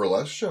With like a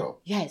burlesque show.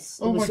 Yes,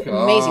 it Oh was my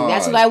God. amazing.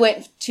 That's what I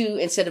went to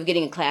instead of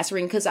getting a class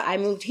ring because I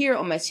moved here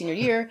on my senior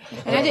year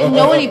and I didn't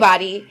know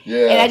anybody.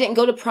 Yeah. And I didn't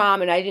go to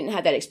prom and I didn't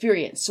have that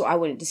experience. So I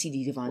wanted to see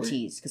Dita Von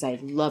Teese because I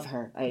love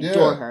her. I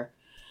adore her.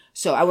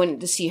 So I wanted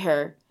to see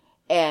her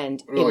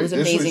and it was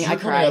amazing. You're I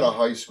coming out cried. of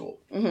high school.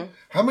 Mm-hmm.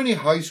 How many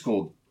high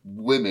school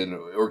women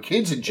or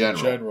kids in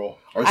general,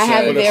 are I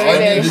have saying, very, I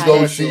very need to high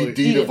go see expectations.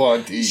 Dita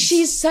Von Teese.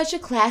 She's such a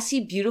classy,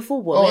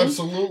 beautiful woman. Oh,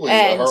 absolutely.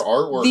 And Her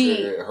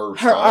artwork, her her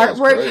style is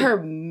artwork, great.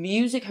 her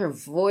music, her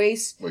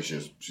voice. Wait, she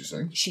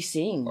sings? She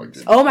sings. I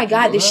didn't- Oh my did you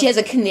know God! She that? has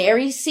a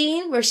canary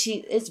scene where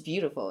it's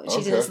beautiful. She's in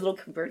Okay. this little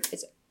convert.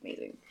 It's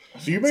amazing.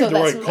 So you made So the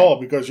that's right what call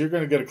because you're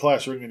going to get a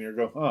class ring and you're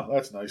going, oh,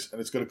 that's nice,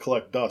 and it's going to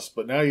collect dust.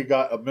 But now you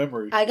got a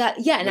memory. I got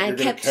and that I you're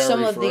gonna kept some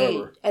carry of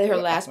forever. the. At her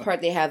last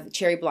part, they have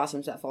cherry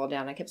blossoms that fall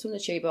down. I kept some of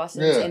the cherry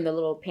blossoms Yeah. in the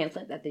little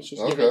pamphlet that she's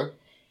Okay. given,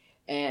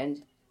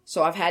 and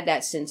so I've had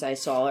that since I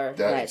saw her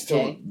That that still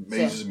day.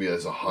 amazes me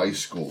as a high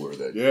schooler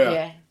that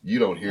Yeah. you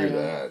don't hear I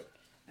know. that.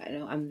 I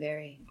know. I'm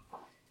very.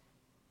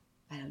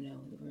 I don't know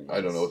what the word is. I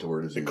don't know what the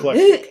word is. either.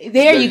 Eclectic.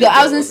 There you go.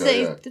 I was gonna Okay,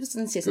 say, yeah. I was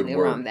gonna say Good something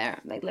word. around there.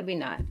 Like, let me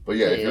not. But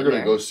yeah, put if it you're in going to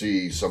there. go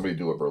see somebody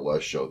do a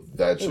burlesque show,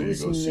 that's It who you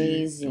was go see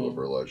amazing. do a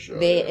burlesque show.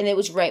 They yeah. and it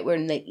was right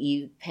when the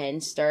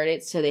e-pen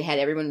started, so they had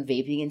everyone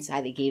vaping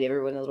inside. They gave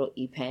everyone a little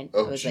e-pen.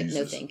 Oh, I was like, no,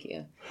 Jesus. thank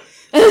you.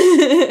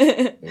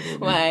 don't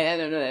Why? I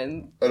don't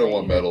know. I don't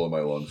want metal in my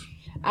lungs.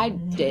 I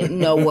didn't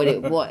know what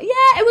it was.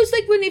 Yeah, it was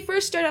like when they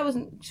first started. I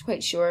wasn't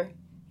quite sure.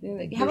 They're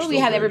like, how They're about we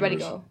still have everybody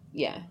dangerous. go?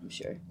 Yeah, I'm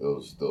sure.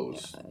 Those.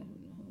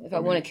 If I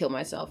want to kill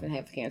myself and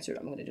have cancer,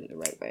 I'm going to do it the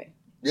right way.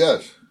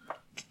 Yes.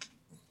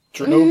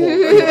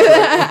 Chernobyl.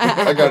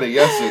 I got a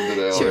yes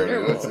into that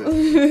already. That's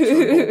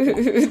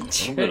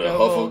it. I'm going to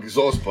huff an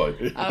exhaust pipe.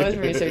 I was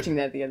researching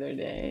that the other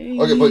day.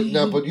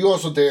 Okay, but you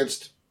also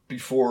danced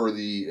before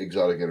the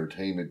exotic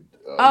entertainment.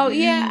 Oh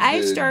you yeah,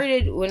 I did-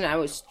 started when I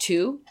was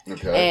 2,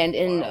 Okay.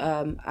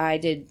 and I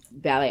did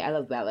ballet. I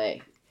love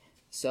ballet,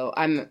 so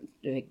I'm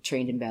like,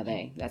 trained in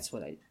ballet. That's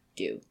what I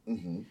do.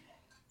 Mm-hmm.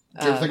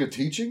 Did you ever think of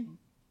teaching?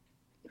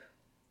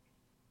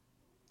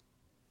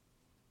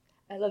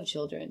 I love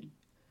children,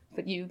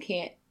 but you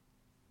can't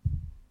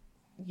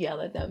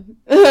yell at them.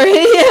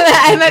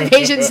 I have my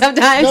patience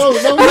sometimes. No,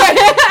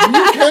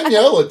 you can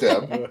yell at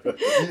them.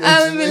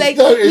 I would be like,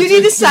 you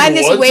need to sign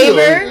this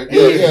waiver.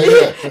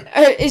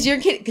 Yeah. Or is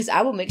your kid? Because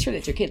I will make sure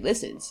that your kid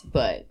listens,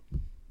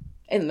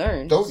 and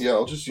learns. Don't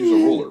yell. Just use a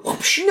ruler.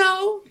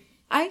 No,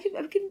 I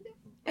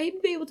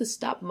can be able to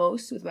stop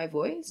most with my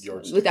voice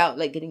without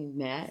like getting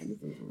mad.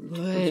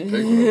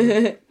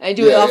 But I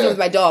do it often with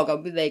my dog. I'll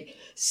be like,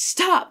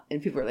 stop,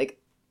 and people are like,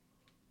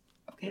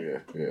 okay.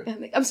 Yeah.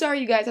 I'm like, I'm sorry,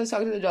 you guys. I was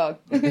talking to the dog.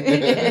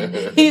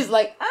 He's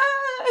like,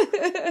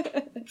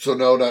 ah. So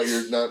no, not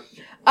your.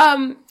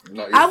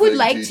 I would thing,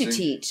 like teaching? to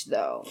teach,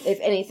 though. If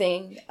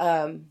anything,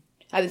 I've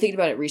been thinking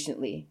about it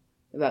recently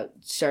about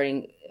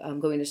starting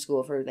going to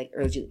school for like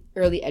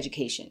early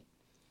education,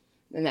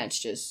 and that's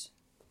just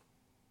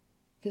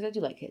because I do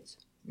like kids,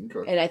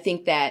 Okay. and I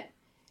think that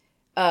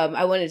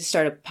I wanted to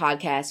start a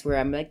podcast where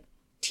I'm like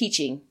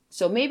teaching.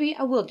 So maybe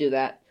I will do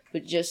that,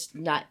 but just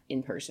not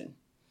in person.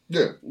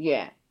 Yeah.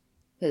 Yeah,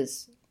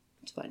 because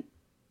it's fun,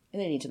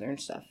 and they need to learn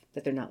stuff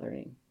that they're not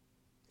learning.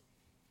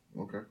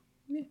 Okay.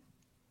 Yeah.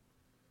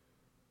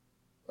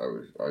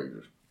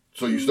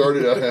 So you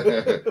started.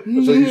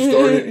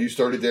 You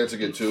started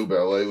dancing at 2.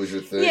 Ballet was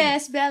your thing.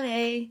 Yes,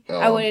 ballet.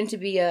 I wanted to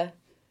be a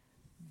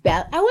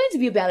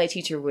ballet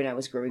teacher when I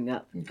was growing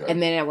up, Okay.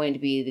 and then I wanted to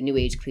be the New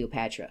Age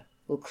Cleopatra.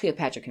 Well,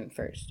 Cleopatra came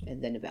first,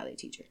 and then a ballet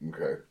teacher.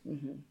 Okay.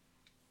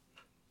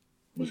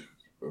 Mm-hmm.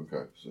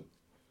 Okay. So,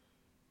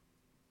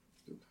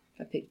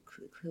 I picked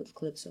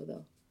Calypso though.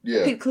 I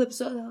yeah. picked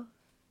Calypso though.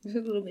 It's a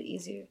little bit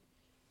easier.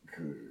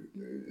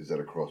 Is that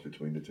a cross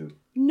between the two?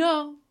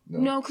 No,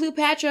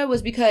 Cleopatra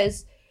was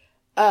because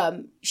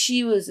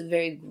she was a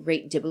very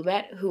great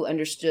diplomat who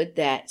understood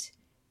that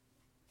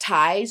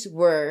ties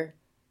were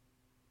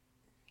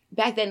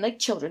back then like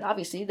children,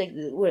 obviously, like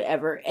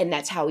whatever, and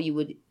that's how you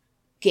would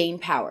gain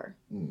power.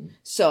 Mm.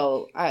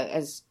 So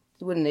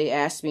when they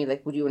asked me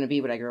like, "What do you want to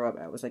be when I grow up?"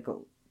 I was like,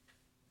 "Oh,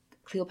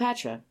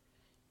 Cleopatra."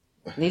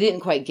 And they didn't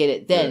quite get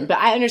it then, Yeah. but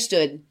I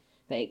understood.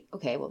 Like,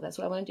 okay, well, that's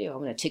what I want to do. I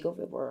want to take over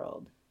the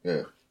world.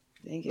 Yeah.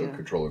 Thank The you.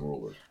 controlling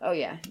rulers. Oh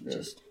yeah, Yeah.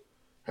 just.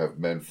 Have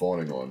men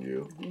fawning on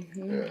you.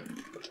 Mm-hmm. Yeah.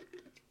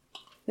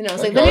 You know,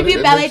 it's I like, got let me it. be a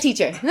It ballet makes-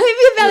 teacher. Let me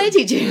be a ballet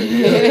teacher.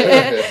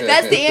 Yeah.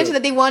 That's the answer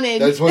that they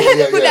wanted. That's what.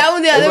 But that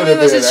one, the other would one have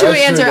was been a an true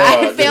answer. I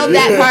astronaut. failed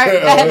that part.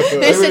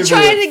 They said, would've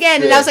try been it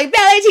again. And yeah. I was like,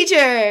 ballet teacher.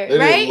 They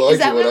Right? didn't like Is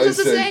that it what when I'm I supposed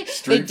to said say?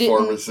 street They didn't.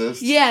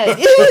 pharmacist. Yeah.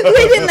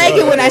 They didn't like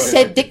it when I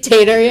said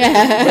dictator.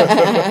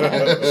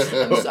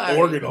 Yeah. I'm sorry.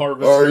 Organ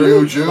harvester. Are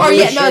you Jewish? Or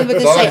yeah, no, but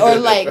they say, or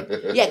like,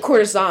 yeah,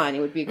 courtesan. It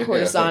would be a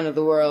courtesan of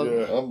the world.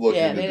 Yeah. I'm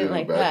looking Yeah, to they do didn't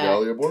like back that.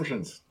 alley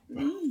abortions.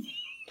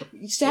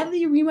 Sadly,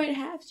 you might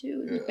have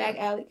to Yeah. back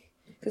alley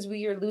because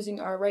we are losing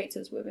our rights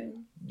as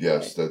women.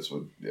 Yes, that's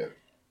what. Yeah.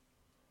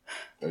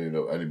 I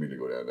didn't mean to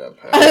go down that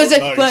path. I was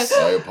like, Nice. but,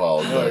 I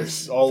apologize.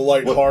 Nice. All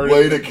lighthearted.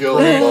 Way to kill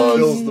the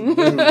Kills the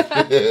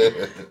buzz.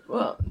 mood.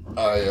 well,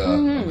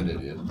 I'm an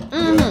idiot.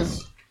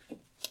 Mm-hmm.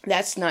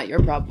 that's not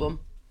your problem.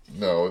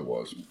 No, it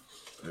was.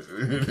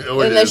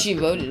 Unless you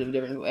voted a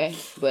different way.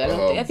 But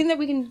Uh-huh. I think that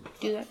we can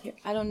do that here.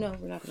 I don't know.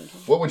 We're not going to.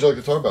 What would you like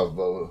to talk about?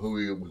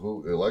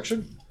 Who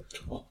election?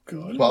 Oh,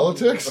 God.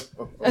 Politics?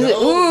 I was like,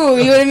 ooh,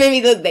 you would have made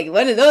me look like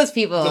one of those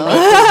people.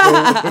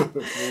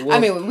 I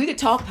mean, we could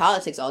talk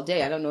politics all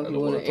day. I don't know if you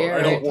want to air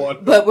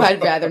it, but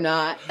I'd rather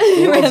not.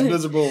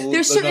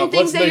 There's certain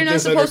things that you're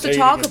not supposed to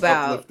talk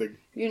about. Uplifting.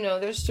 You know,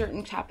 there's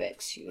certain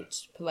topics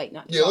it's polite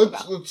not to Yeah, talk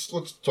about. let's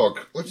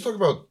talk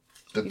about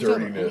the You can talk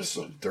about dirtiness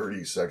anything. of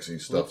dirty, sexy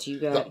stuff. What you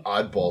The got?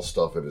 oddball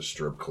stuff at a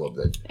strip club.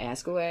 That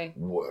Ask away.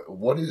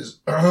 what is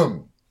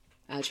I'll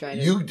try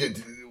to. you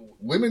did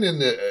women in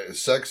the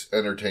sex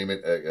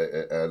entertainment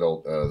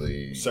adult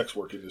the Sex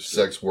work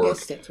industry. sex work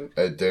Yes, sex work.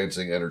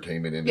 dancing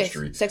entertainment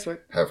industry Yes, sex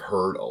work. have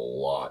heard a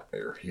lot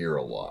or hear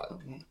a lot.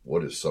 Okay.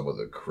 What is some of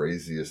the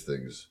craziest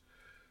things?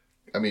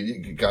 I mean,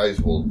 you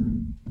guys will.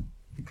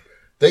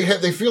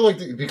 They feel like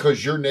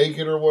because you're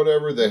naked or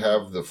whatever, they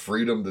have the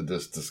freedom to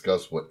just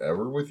discuss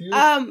whatever with you.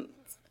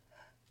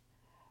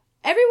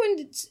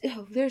 Everyone,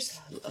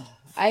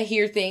 I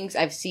hear things,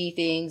 I see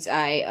things,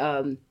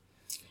 I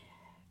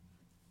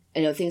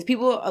know things.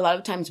 People a lot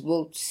of times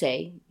will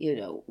say, you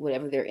know,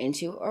 whatever they're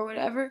into or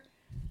whatever.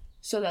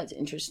 So that's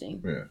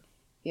interesting. Yeah.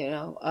 You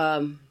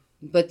know,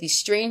 but the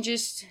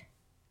strangest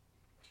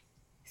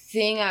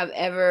thing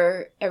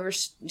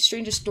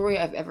strangest story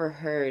I've ever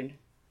heard.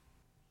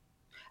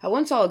 I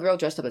once saw a girl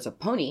dressed up as a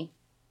pony.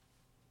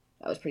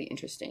 That was pretty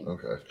interesting.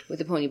 Okay. With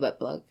the pony butt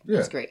plug. Yeah.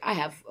 It's great. I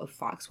have a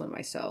fox one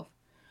myself.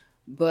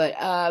 But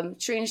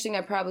strangest thing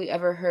I probably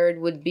ever heard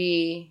would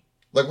be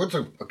Like what's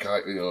a guy,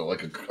 you know,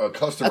 like a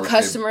customer? a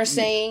customer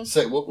saying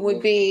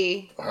would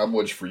be, how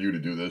much for you to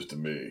do this to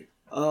me?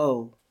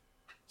 oh.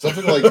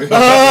 Something like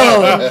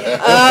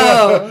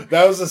Oh.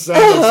 That was the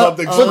sound of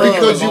something.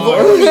 because you've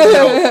already, you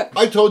know,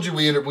 I told you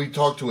we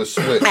talked to a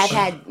switch.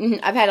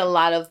 I've had a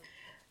lot of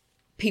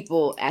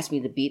people ask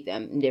me to beat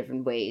them in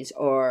different ways,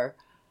 or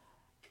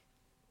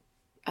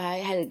I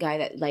had a guy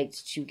that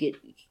liked to get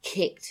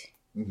kicked,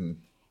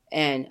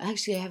 and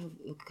actually I have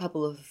a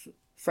couple of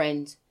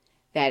friends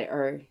that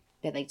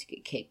like to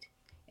get kicked,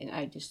 and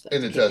I just like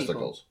In to the kick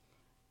testicles,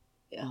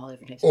 people. All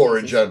different types, or of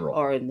in places, general,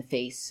 or in the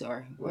face,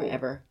 or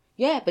wherever.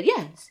 Yeah, but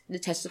yes, the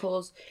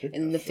testicles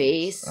in the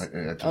face.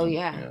 Oh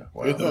yeah.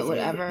 Wow. But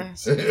whatever,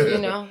 you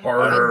know,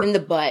 Harder. in the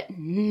butt.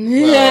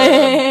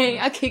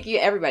 I'll kick you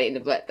everybody in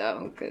the butt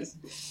though, because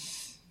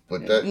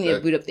But you that need to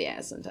boot up the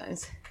ass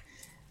sometimes.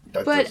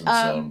 but, but, doesn't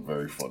sound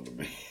very fun to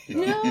me.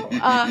 No,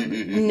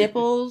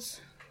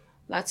 nipples,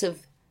 lots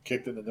of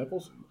Kicked in the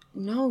nipples?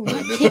 no,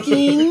 not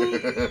kicking.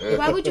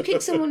 Why would you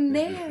kick someone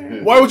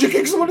there? Why would you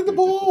kick someone in the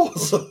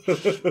balls?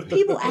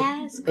 People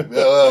ask.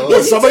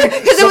 Somebody,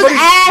 Because it was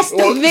asked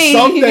of me.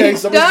 Someday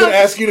someone's going to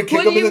ask you to kick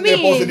What them do in the you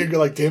nipples, mean? and you're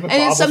like, damn it, And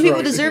then Bob some was people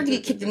right. deserve to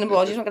get kicked in the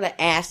balls. You're not going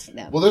to ask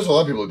them. Well, there's a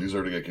lot of people who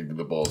deserve to get kicked in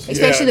the balls.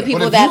 Especially the But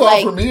people if that you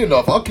like. offer me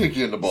enough, I'll kick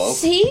you in the balls.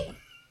 See?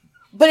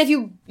 But if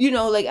you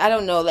know, like, I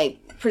don't know,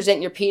 like,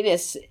 present your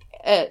penis,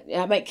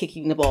 I might kick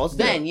you in the balls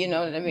then, you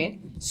know what I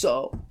mean?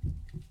 So,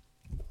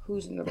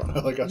 who's in the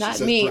balls? like how she Not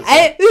said me.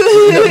 present.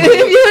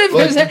 If you want to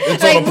Like, present,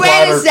 it's on like, a wait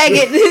platter. a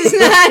second. It's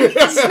not what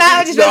you're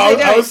supposed No, to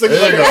be I was doing.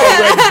 thinking like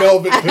a red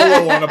velvet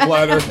pillow on a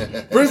platter.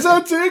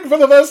 Presenting for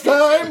the first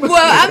time.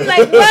 Well, I'm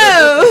like,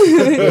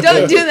 whoa,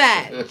 don't do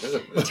that.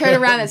 Turn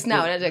around, that's not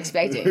what I was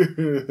expecting.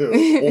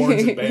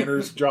 Orange and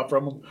banners drop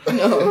from them.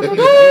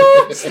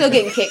 No. Still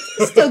getting kicked.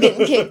 Still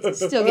getting kicked.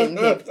 Still getting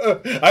kicked.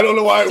 I don't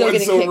know why it Still went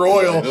getting so kicked.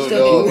 royal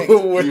Still getting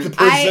kicked. with the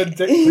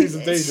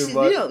presentation,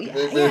 but You know,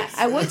 yeah,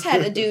 I once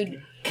had a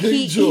dude.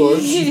 King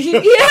George. Yeah.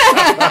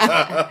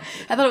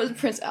 I thought it was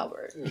Prince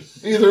Albert.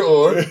 Either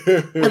or.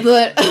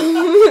 But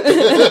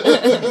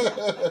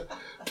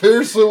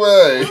Pierce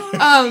away.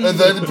 And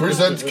then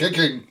presents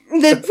kicking.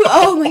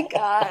 oh my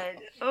god.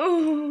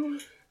 Oh.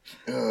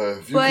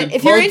 If you But can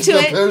if you're punch into the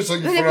it,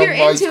 piercing but if from you're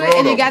my into it and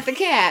scrotum. you got the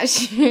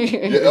cash,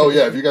 Yeah, oh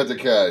yeah, if you got the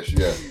cash,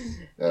 yeah.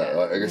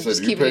 Like I said,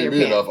 Just if you keep it in pay your me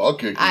pants. enough, I'll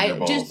kick you in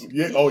the balls.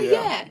 yeah, oh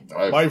yeah.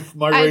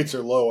 My rates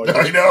are low.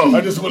 I know.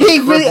 I just want He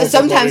to really,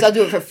 sometimes I'll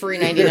do it for free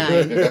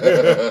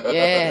 $99.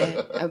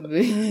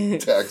 Yeah,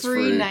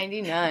 Tax-free. free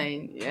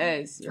 $99.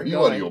 Yes, Are you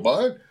out of your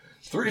mind?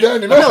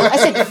 $3.99. No, I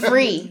said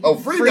free. Oh,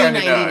 free Free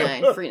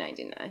 $99. $99. Free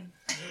 $99.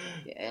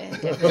 Yeah,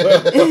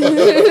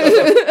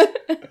 definitely.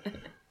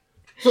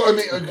 So I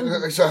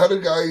mean, so how do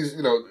guys,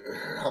 you know,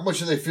 how much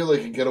do they feel they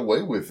can get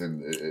away with,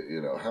 and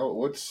you know,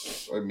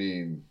 I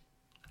mean,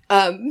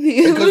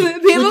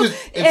 People,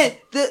 it's-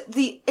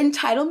 the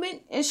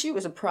entitlement issue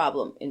is a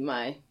problem in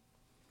my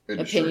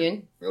industry.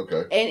 opinion.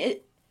 Okay. And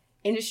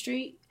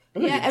industry,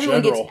 think yeah, in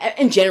everyone general. gets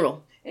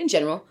in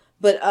general.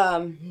 But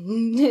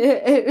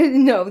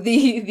no,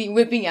 the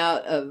whipping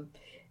out of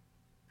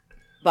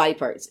body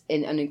parts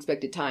in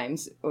unexpected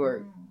times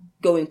or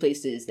going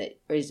places that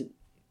is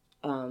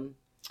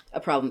a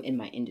problem in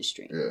my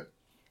industry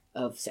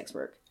of sex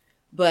work.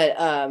 But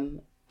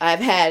I've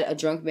had a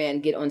drunk man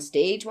get on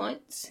stage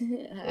once.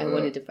 I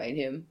wanted to fight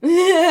him.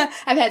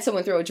 I've had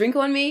someone throw a drink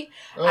on me.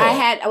 Oh.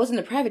 I was in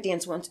a private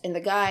dance once, and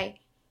the guy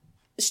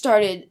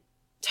started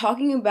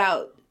talking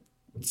about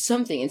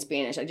something in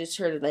Spanish. I just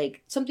heard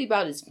like something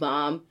about his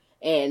mom,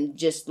 and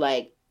just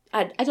like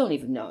I don't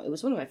even know. It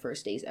was one of my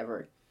first days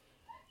ever,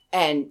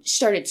 and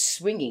started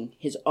swinging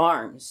his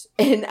arms.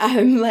 And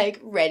I'm like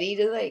ready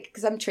to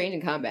because I'm trained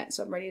in combat,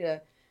 so I'm ready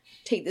to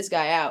take this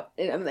guy out.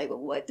 And I'm like, well,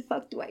 what the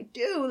fuck do I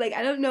do? Like,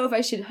 I don't know if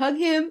I should hug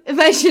him, if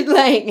I should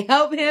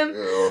help him.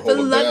 Or hold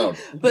him down.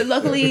 But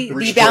luckily the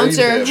Restrain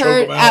bouncer him, heard.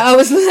 choke him out. I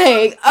was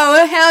like,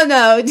 oh hell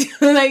no.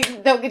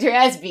 Don't get your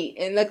ass beat.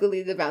 And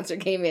luckily the bouncer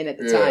came in at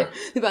the time.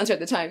 The bouncer at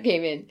the time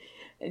came in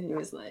and he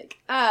was like,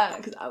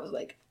 because I was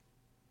like,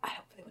 I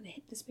don't really want to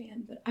hit this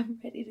man, but I'm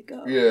ready to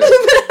go. Yeah.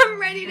 I'm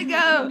ready to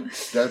go.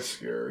 That's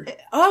scary.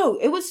 Oh,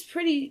 it was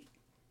pretty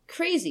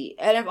crazy.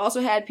 And I've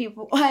also had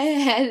people, I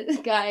had a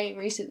guy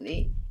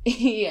recently,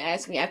 he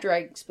asked me after I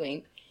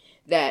explained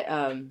that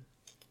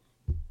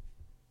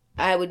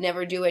I would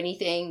never do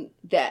anything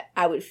that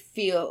I would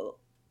feel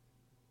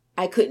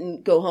I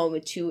couldn't go home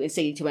and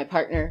say to my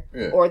partner,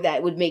 or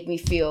that would make me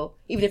feel,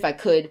 even if I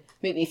could,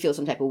 make me feel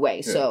some type of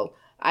way. Yeah. So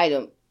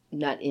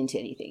not into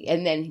anything.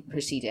 And then he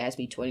proceeded to ask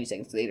me 20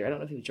 seconds later, I don't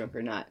know if he was drunk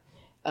or not,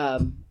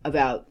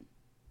 about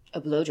a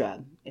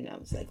blowjob. And I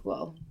was like,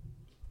 well,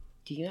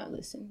 do you not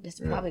listen? That's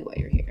probably why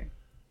you're here.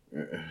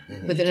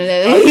 But then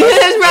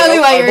that's probably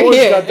why you're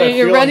here. And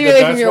you're running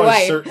away from your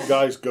wife. Certain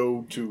guys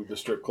go to the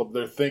strip club.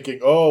 They're thinking,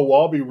 "Oh,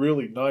 well, I'll be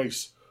really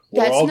nice,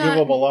 or I'll give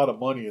them a lot of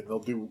money, and they'll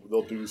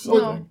do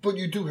something." No, but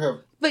you do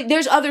have. But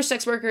there's other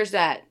sex workers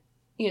that,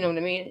 you know what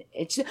I mean.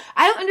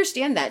 I don't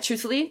understand that,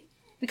 truthfully,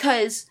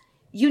 because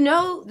you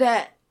know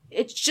that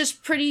it's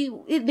just pretty.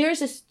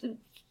 There's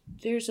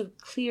a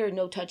clear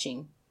no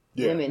touching.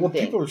 Women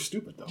thing. People are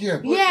stupid though.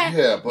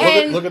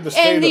 But look at the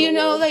state of the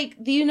world.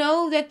 Do you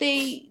know that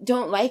they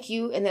don't like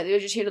you and that they're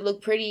just here to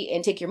look pretty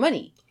and take your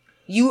money?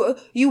 You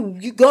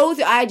go with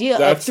the idea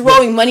of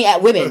throwing money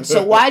at women.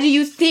 So why do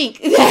you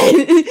think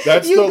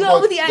that you go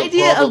with the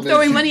idea of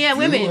throwing money at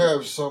women? You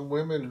have some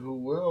women who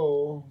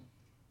will.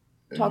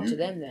 Talk to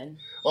them then.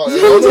 No,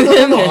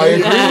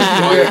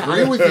 I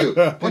agree with you.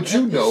 But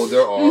you know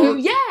there are.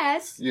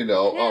 Yes. You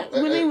know.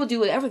 Women will do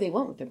whatever they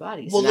want with their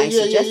bodies. Well, and I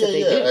suggest that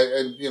they do.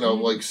 And you know,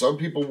 like some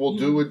people will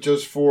do it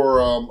just for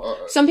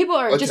some people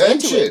are attention.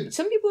 just into it.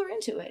 Some people are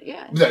into it,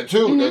 yeah. That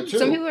too, that too.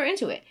 Some people are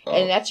into it.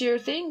 And that's your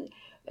thing.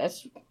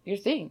 That's your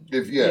thing.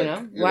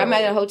 Why am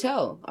I at a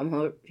hotel?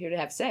 I'm here to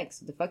have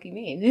sex. What the fuck you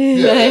mean?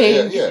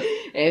 Yeah.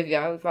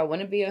 If I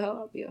want to be a hoe,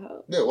 I'll be a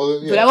hoe. Yeah,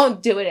 well, but I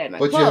won't do it at my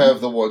club. But you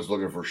have the ones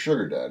looking for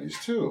sugar daddies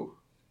too.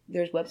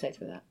 There's websites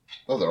for that.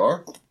 Oh, there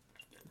are.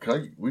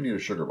 We need a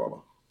sugar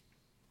mama.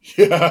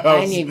 Yeah,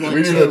 I need one.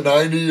 We need a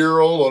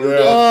 90-year-old on her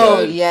deathbed. Oh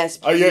yes,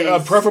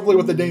 preferably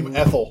with the name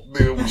Ethel.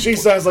 She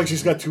sounds like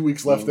she's got 2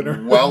 weeks left in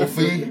her.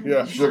 Wealthy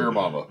sugar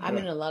mama. I'm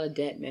in a lot of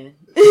debt, man.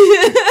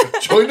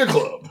 Join the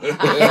club.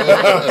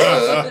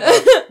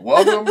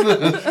 Welcome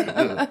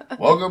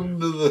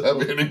to the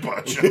Happy Ending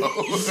Pod Show.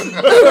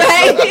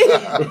 Right?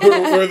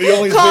 We're the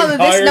only Call thing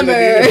this higher number.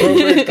 than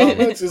the inappropriate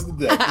comments is the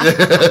debt.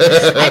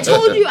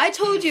 I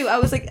told you. I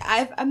was like,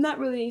 I'm not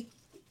really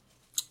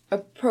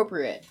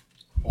appropriate.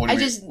 What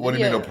do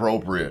you mean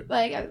appropriate?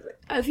 Like,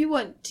 if you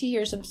want to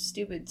hear some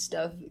stupid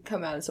stuff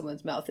come out of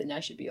someone's mouth, then I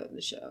should be on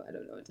the show. I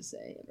don't know what to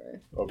say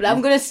ever. Okay. But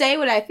I'm going to say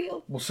what I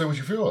feel. Well, say what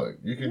you feel like.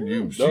 You can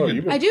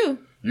I do.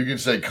 You can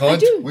say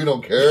cunt. We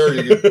don't care.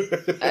 You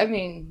can, I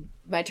mean,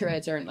 my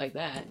Tourette's aren't like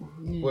that.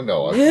 Well,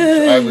 no.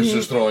 I was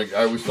just throwing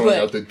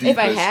out the deepest, if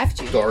I have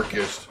to.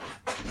 darkest.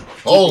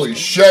 Holy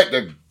shit.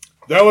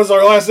 That was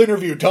our last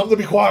interview. Tell him to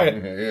be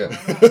quiet. Yeah.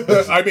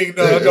 I mean,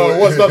 no,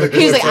 it was nothing.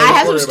 He's like, I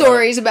have some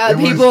stories about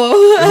people.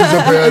 It was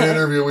a bad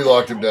interview. We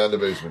locked him down in the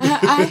basement.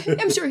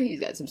 I'm sure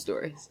he's got some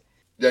stories.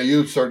 Yeah,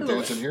 you started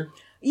dancing here?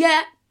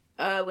 Yeah.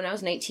 When I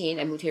was 19.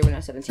 I moved here when I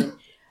was 17.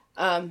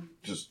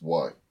 Just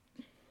why?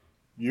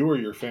 You or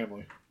your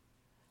family?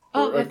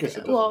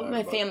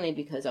 My family,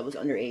 because I was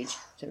underage,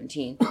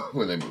 17.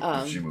 When they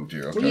moved, she moved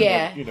here. Okay.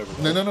 Yeah.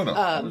 No.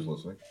 I was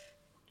listening.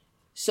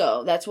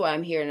 So that's why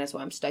I'm here, and that's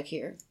why I'm stuck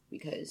here,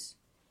 because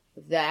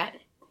of that.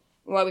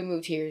 Why we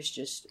moved here is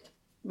just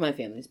my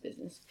family's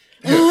business.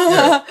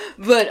 Yeah.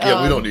 But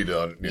we don't need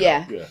to.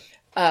 Yeah.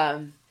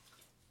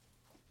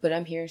 But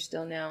I'm here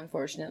still now,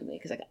 unfortunately,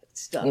 because I got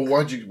stuck. Well,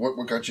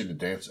 what got you into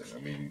dancing? I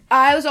mean,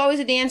 I was always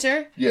a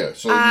dancer. Yeah.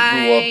 So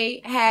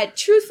you grew up.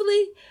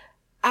 Truthfully,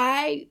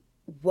 I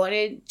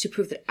wanted to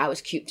prove that I was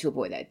cute to a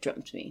boy that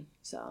drumped me.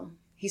 So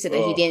he said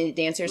that he dated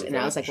dancers, and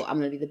I was like, well, I'm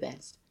going to be the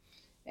best.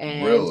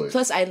 And really?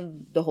 Plus,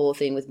 the whole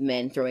thing with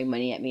men throwing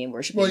money at me and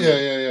worshiping. Well,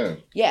 yeah.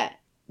 Yeah,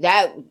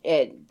 that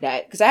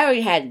because I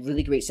already had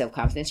really great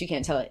self-confidence. You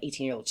can't tell an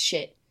 18-year-old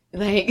shit.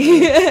 Like,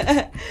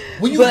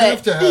 well, you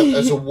have to have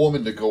as a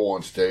woman to go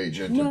on stage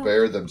and to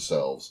bear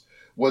themselves,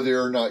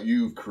 whether or not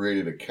you've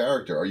created a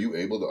character. Are you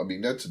able to? I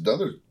mean, that's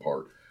another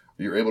part.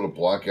 You're able to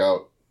block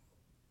out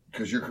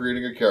because you're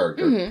creating a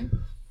character. Mm-hmm.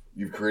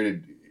 You've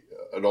created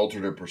an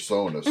alternate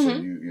persona, so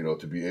you know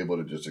to be able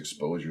to just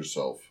expose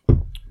yourself.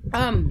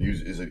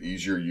 Is it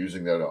easier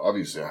using that?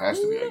 Obviously, it has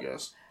to be. I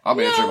guess I'm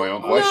answering my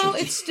own questions. No,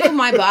 it's still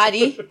my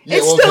body.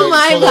 Still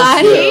my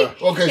body. Yeah.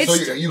 Okay,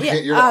 so you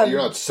can't. You're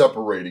not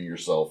separating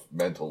yourself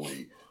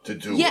mentally to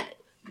do it. Yeah,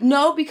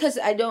 no, because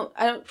I don't.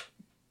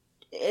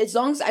 As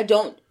long as I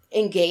don't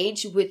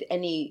engage with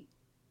any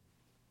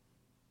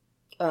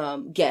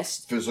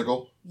guest.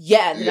 Physical?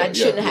 Yeah, then I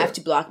shouldn't have yeah.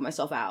 to block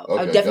myself out.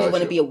 Okay, I definitely want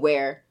gotcha. to be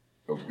aware.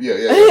 Yeah.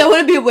 I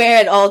want to be aware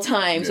at all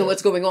times Yeah. of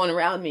what's going on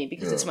around me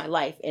because Yeah. it's my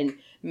life. And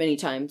many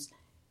times,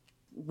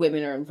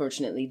 women are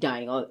unfortunately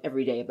dying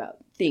every day about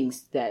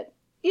things that,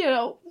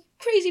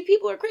 crazy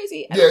people are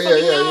crazy. I don't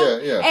fucking know.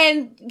 Yeah.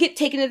 And get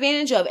taken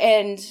advantage of.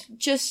 And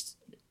just,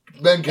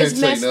 Men can't It's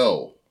say messed-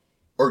 no.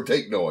 Or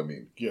take no, I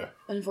mean. Yeah.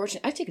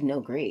 unfortunately, I take a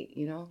no great,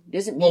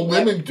 Doesn't mean Well,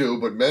 women do,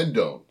 but men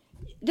don't.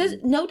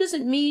 no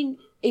doesn't mean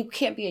it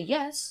can't be a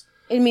yes.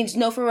 It means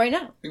no for right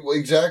now. Well,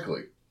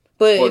 exactly.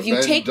 But But if you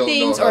men take don't know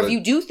things how or to- if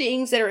you do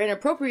things that are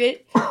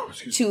inappropriate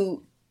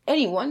to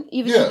anyone,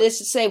 even Yeah. if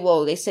this say,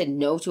 well, they said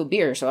no to a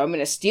beer, so I'm going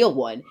to steal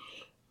one,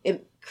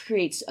 it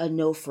creates a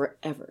no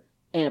forever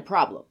and a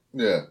problem.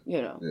 Yeah.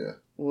 Yeah. Yeah.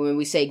 When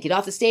we say, get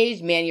off the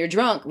stage, man, you're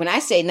drunk. When I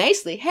say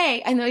nicely,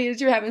 hey, I know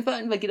you're having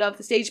fun, but get off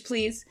the stage,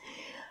 please.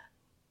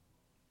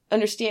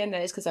 Understand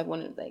that it's because I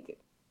wanted,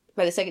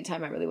 by the second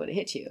time, I really want to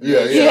hit you.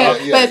 Yeah.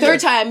 By the third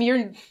time,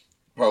 you're...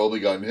 Probably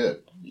gotten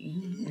hit.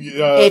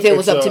 if it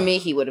was up to me,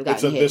 he would have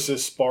It's gotten a hit. This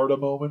Is Sparta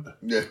moment.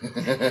 Yeah.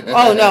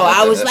 Oh, no,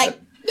 I was like,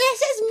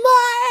 this is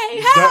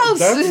my house!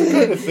 That's the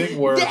kind of thing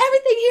where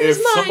everything here is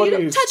if mine. You somebody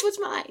don't is- touch what's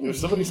mine. if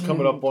somebody's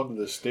coming up onto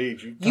the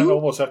stage, you kind of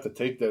almost have to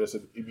take that as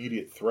an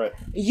immediate threat.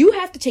 You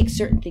have to take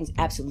certain things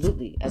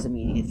absolutely as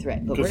immediate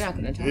threat, but we're not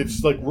going to talk.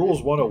 It's like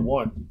rules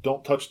 101.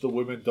 Don't touch the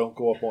women. Don't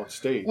go up on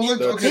stage. Well,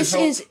 that's-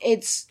 That's- okay.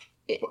 This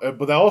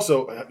But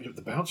also,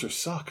 the bouncers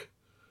suck.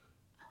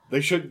 They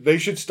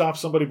should stop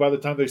somebody by the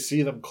time they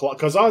see them.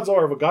 Because odds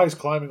are, if a guy's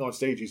climbing on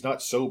stage, he's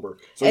not sober.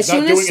 So as he's not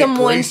soon doing as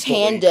someone's it gracefully.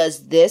 hand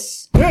does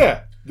this,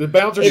 Yeah, the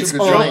bouncer It's should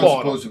Because on. you're jump not on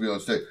supposed him. to be on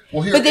stage.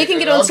 Well, here, but they can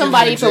get I'll on give you an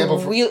somebody example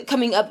for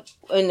coming up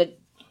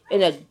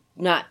in a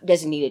not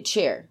designated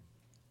chair,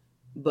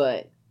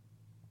 but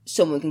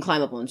someone can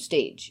climb up on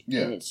stage.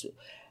 Yeah. And it's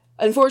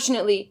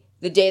unfortunately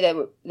the day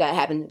that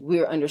happened, we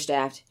were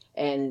understaffed,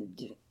 and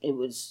it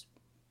was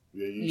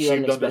Yeah, you You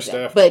seemed don't expect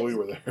understaffed that. when we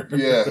were there.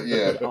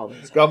 Yeah.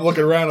 always. I'm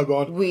looking around and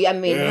going, I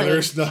mean, yeah, honey,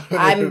 there's nothing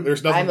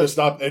I'm to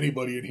stop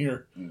anybody in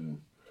here.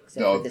 except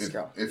No, for this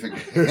girl. if it,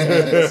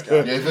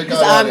 if it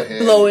got out I'm of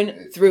hand,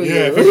 blowing through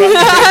Yeah, you.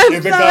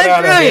 if it got out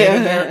of Blowing through hand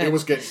in you. there, it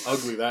was getting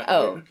ugly that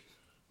Oh.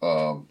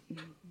 Um,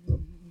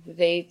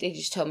 They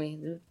just tell me,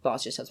 the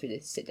boss just tells me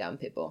to sit down,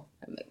 Pitbull.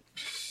 I'm like,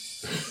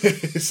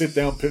 night. Sit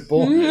down,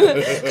 Pitbull.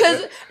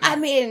 because I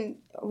mean,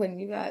 when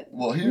you got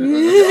well, here, I'll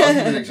give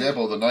you an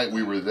example. The night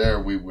we were there,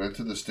 we went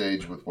to the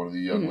stage with one of the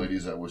young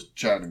ladies that was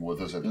chatting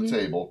with us at the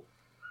table,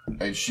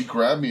 and she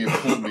grabbed me and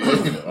pulled me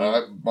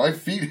in. My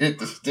feet hit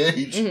the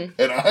stage, and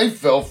I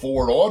fell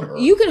forward on her.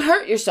 you can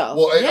hurt yourself.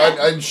 Well,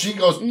 yeah. and she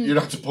goes, "You're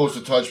not supposed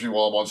to touch me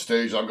while I'm on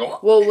stage." I'm going,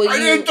 Well, I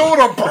didn't do it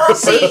on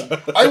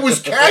purpose. I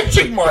was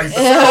catching myself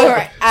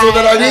Alright, so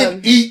that I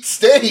didn't eat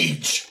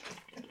stage.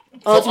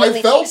 So I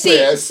ultimately- felt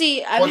bad.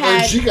 See, I've but then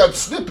had she got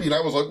snippy, and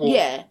I was like, "Well,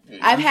 yeah,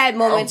 I've had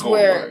moments I'll go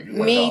where away.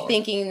 me Wow.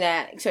 thinking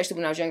that, especially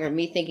when I was younger,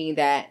 me thinking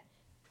that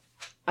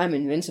I'm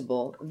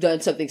invincible, I've done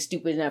something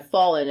stupid and I've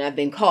fallen and I've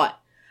been caught.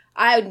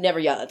 I would never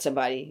yell at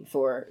somebody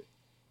for,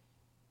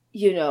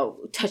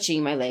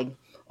 touching my leg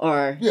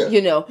or,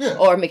 Yeah.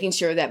 or making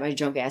sure that my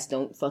drunk ass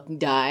don't fucking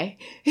die.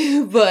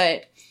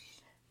 But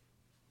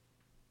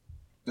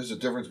There's a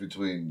difference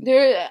between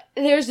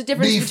there's a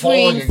difference me between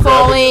falling and grabbing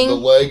falling the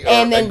leg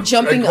and then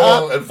jumping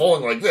falling, up. and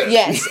falling like this.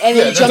 Yes, and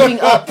Yeah, then there's jumping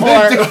a up, big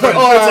or difference. It's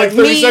like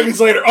 30 me, seconds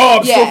later. Oh,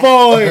 I'm Yeah. still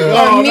falling. Or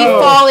Oh, or me no.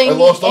 I falling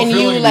lost all and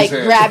feeling you in like his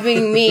hand.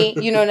 grabbing me,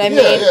 you know what I mean?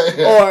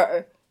 Yeah.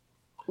 Or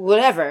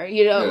whatever,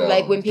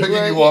 like when people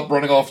picking are you up,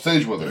 running off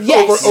stage with her.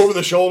 Yes. Over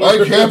the shoulder. I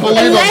can't believe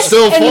I'm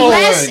still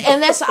falling.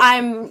 unless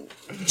I'm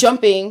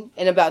jumping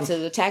and about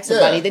to attack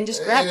somebody, then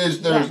just grab it is,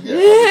 me. there's-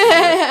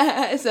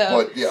 Yeah.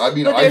 So, But yeah, I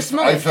mean, But I they're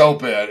smart.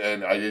 felt bad,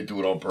 and I didn't do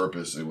it on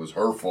purpose. It was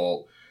her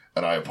fault,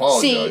 and I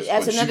apologize. See,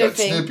 that's but another she got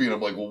thing. snippy, and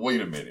I'm like, well,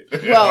 wait a minute.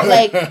 well,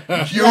 like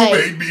you like-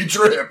 made me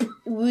trip.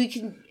 we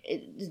can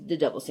the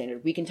double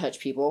standard. We can touch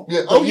people.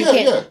 Yeah. but Oh, you yeah,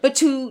 can't, yeah. But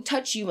to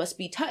touch, you must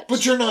be touched.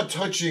 But you're not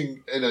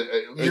touching, you're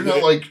It-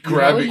 not like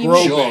grabbing what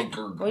do you junk.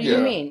 Or, What do yeah.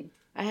 you mean?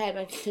 I had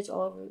my tits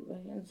all over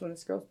my hands when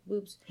this girl's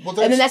boobs. Well,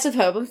 And then that's the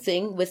problem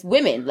thing with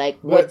women. Like,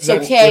 What- what's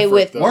that's okay different,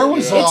 with... though. Where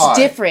was Yeah. I? It's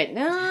different.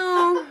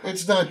 No.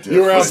 It's not different.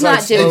 You were It's not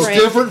outside different.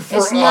 It's different for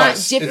It's not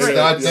us. different. It's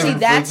not See, different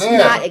that's for them.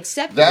 not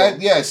acceptable.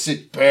 Yes,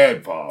 it's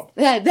bad, Bob.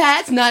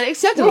 That's not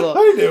acceptable.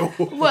 I knew.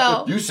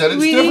 Well, You said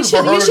it's we different should,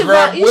 for her you to should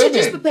grab not, you should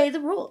just women. obey the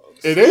rules.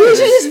 It You is.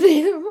 should just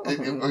obey the rules. It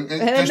And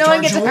then just no one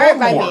turns gets you hurt on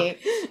by more.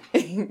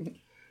 me.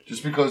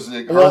 Just because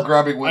her Well,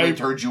 grabbing women I-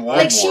 turns you on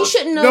Like, more. she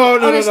shouldn't have,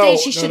 No, on a stage,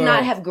 she no, should no.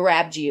 not have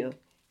grabbed you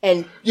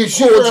and Yeah,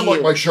 she pulled grabbed like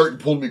you. my shirt and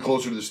pulled me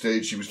closer to the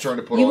stage. She was trying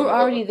to put You on. were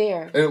already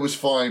there. and it was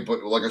fine.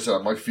 But like I said,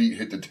 my feet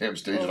hit the damn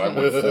stage, and I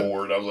went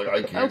forward. I was like,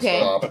 I can't Okay.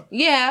 stop.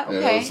 Yeah, And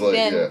okay. it was like,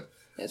 then yeah.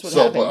 that's what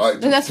So, happens. but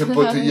And that's what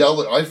to happens.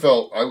 yell, I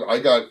felt I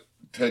got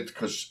ticked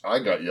because I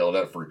got yelled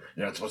at for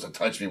you're not supposed to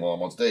touch me while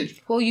I'm on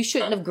stage. Well, you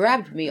shouldn't have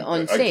grabbed me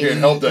on I stage. can't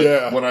help that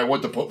Yeah. when I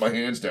went to put my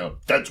hands down,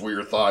 that's where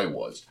your thigh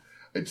was.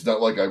 It's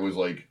not like I was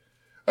like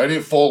I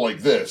didn't fall like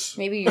this.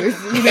 Maybe you're.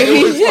 What did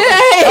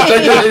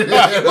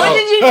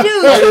you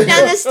do? Sit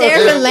down the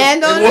stairs and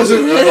land on it?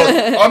 Wasn't.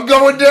 I'm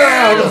going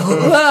down.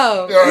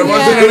 Whoa! It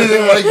wasn't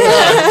anything like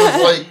that.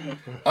 It was like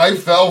I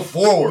fell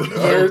forward.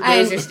 I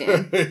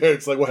understand.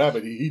 It's like what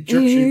happened? He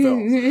tripped, she fell.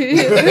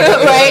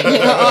 Right?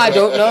 Oh, I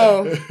don't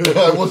know.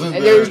 I wasn't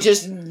And there. there was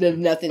just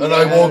nothing. And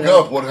there. I woke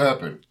up. What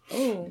happened?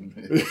 Oh.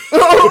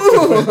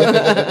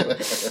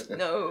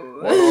 No.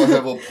 Why do I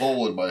have a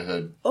pole in my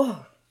head?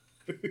 Oh.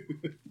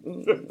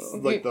 It's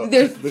like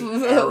There's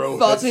the arrow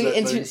faulty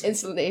headset things.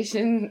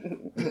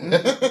 installation.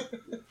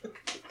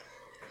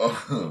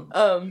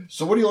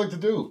 So what do you like to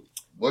do?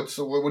 What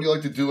do you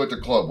like to do at the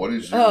club? What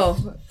is your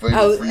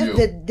favorite for you?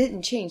 That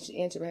didn't change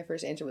the answer. My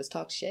first answer was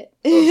talk shit.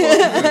 What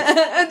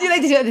do you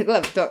like to do at the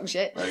club? Talk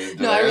shit. Did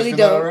No, I I ask really her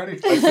don't. that already? I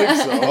think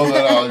so. Well,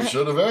 then I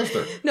should have asked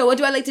her. No, what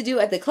do I like to do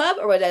at the club,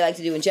 or what do I like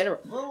to do in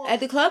general? At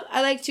the club,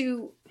 I like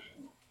to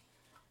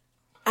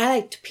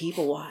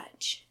people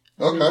watch.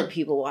 I'm into Okay.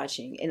 people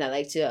watching, and I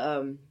like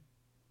to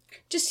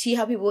just see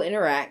how people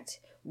interact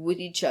with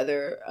each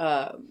other.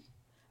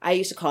 I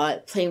used to call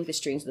it playing with the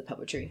strings of the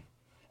puppetry,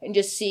 and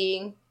just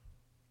seeing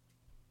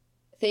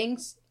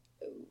things.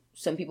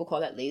 Some people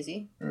call that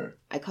lazy. Yeah.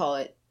 I call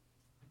it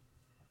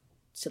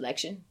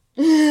selection.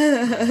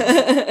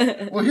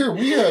 Well, here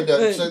we had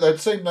that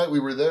same night we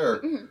were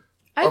there.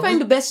 I find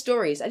the best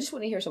stories. I just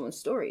want to hear someone's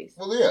stories.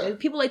 Well, yeah. And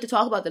people like to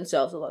talk about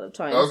themselves a lot of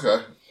times.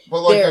 Okay.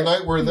 But like There. the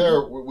night we're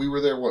there, we were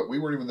there. What? We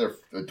weren't even there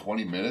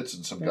 20 minutes,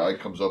 and some guy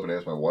comes up and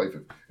asks my wife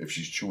if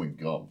she's chewing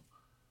gum.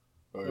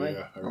 Oh Right.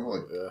 yeah, I I'm remember,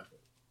 like- yeah.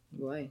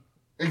 Why?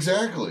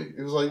 Exactly.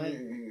 It was like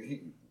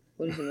Right.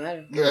 What does it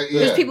matter? yeah.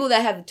 There's people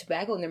that have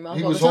tobacco in their mouth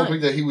He all was the time.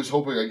 hoping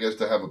I guess,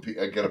 to have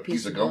get a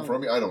piece of gum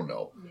from me. I don't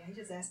know. Yeah, he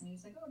just asked me.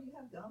 He's like, "Oh, do you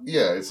have gum?"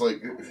 Yeah, it's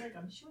like. I was like,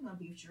 "I'm chewing on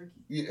beef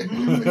jerky."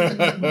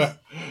 Yeah.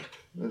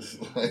 It's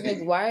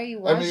Like, why are you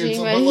watching? I mean, it's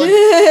my- but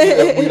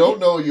like, we don't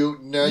know you.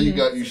 Now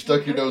you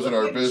stuck your nose in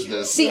our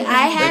business. See,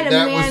 I had and a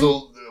that man, was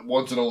the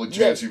once and only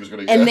chance he was going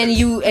to get. and then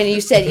you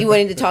said you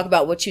wanted to talk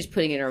about what she was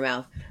putting in her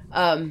mouth.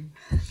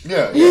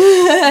 Yeah.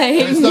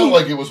 And it's not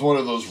like it was one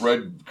of those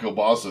red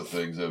kielbasa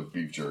things of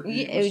beef jerky.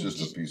 Yeah, It was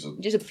just a piece of.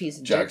 just a piece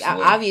of Jack's jerky.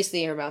 leg.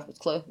 Obviously, her mouth was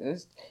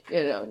closed.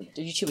 You know,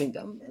 did you chewing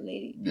gum,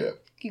 lady? Yeah.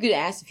 You could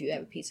ask if you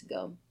have a piece of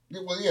gum.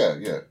 Well,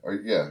 yeah. Or,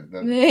 yeah.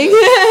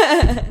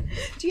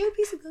 Do you have a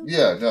piece of gum?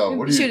 Yeah, no.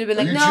 What do you? Should have been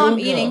are like, you no, I'm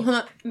chewing? eating. No.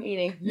 Huh, I'm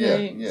eating.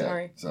 Yeah.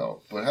 Sorry.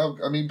 So, but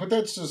but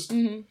that's just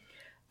Mhm.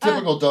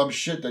 typical dumb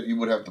shit that you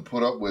would have to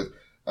put up with.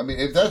 I mean,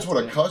 if that's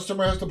what a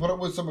customer has to put up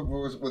with,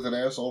 with an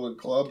asshole in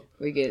club,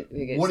 We get.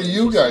 what do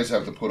you guys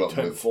have to put up with?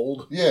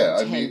 Tenfold. Yeah,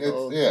 I mean,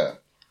 Tenfold. yeah.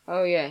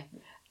 Oh yeah.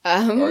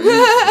 Are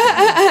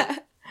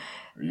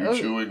you Oh,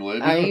 chewing,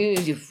 lady? Are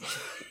you?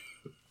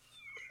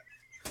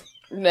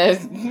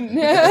 That's what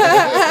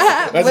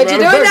you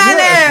doing matter of down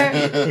fact,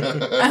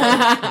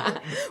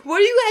 there?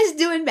 What are you guys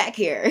doing back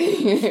here?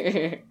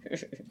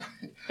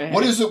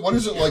 What is it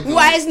like?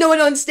 Why is no one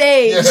on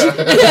stage?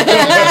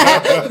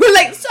 Yeah. We're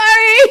like,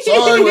 sorry.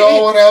 Sorry, we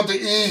all went out to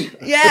eat.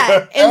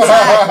 Yeah,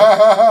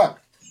 inside.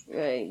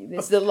 Right.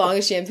 It's the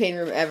longest champagne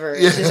room ever.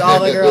 It's just all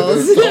the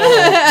girls.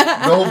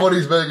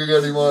 Nobody's making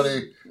any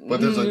money, but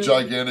there's a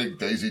gigantic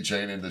daisy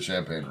chain in the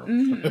champagne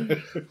room.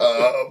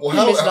 Well,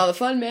 You're missing all the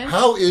fun, man.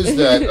 how is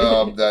that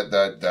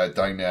that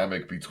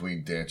dynamic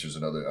between dancers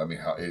and other? I mean,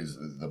 how is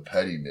the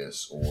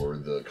pettiness or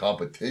the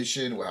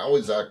competition? How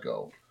does that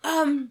go?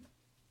 I'm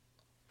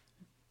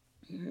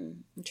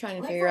trying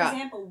to Like, figure for out.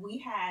 example, we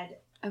had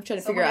I'm trying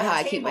to figure out how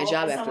I keep my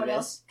job after someone this.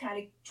 else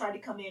kind of tried to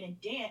come in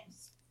and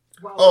dance.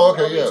 While Oh,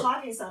 we okay, were yeah.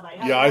 talking to somebody.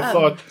 Yeah, I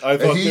thought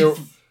he-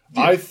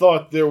 I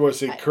thought there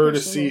was a I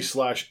courtesy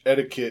personally- /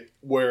 etiquette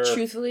where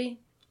Truthfully,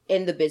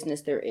 in the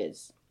business, there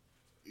is.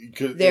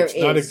 because there it's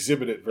not is.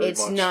 exhibited very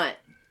It's much. not.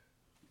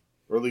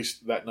 Or at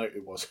least that night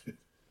it wasn't.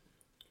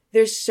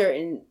 There's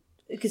certain,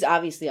 because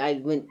obviously I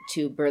went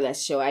to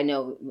burlesque show. I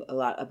know a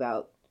lot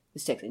about the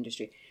sex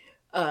industry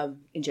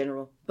in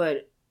general,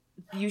 but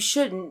you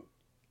shouldn't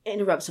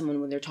interrupt someone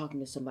when they're talking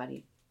to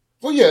somebody.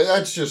 Well, yeah,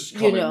 that's just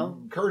You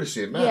know.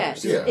 courtesy and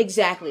manners. Yes, Yeah,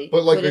 exactly.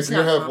 But like, it's if you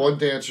not have common. one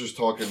dancer's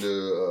talking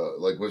to,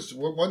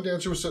 one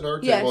dancer was sitting at our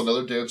table, Yes.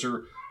 another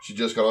dancer, she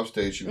just got off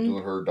stage, she was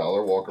doing her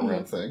dollar walk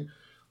around thing.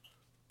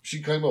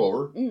 She came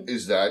over.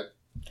 Is that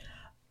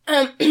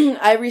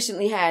I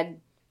recently had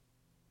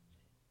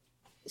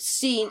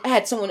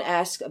someone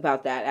ask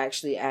about that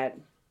actually at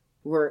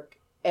work,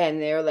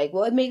 and they were like,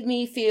 well, it made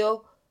me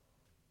feel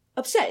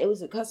upset. It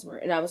was a customer.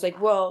 And I was like,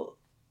 well,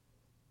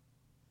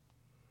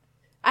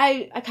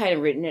 I kind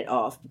of written it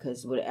off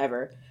because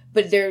whatever,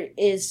 but there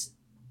is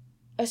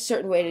a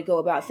certain way to go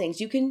about things.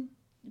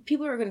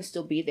 People are going to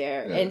still be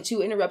there, Yeah. and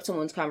to interrupt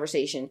someone's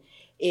conversation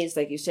is,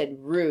 like you said,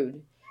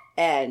 rude.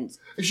 And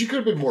she could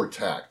have been more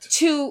tact?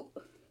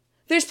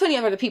 there's plenty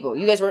of other people.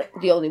 You guys weren't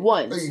the only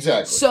ones.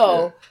 Exactly.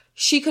 So yeah.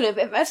 she could have,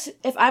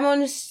 if I'm on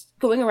this,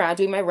 going around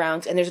doing my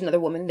rounds and there's another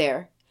woman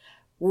there,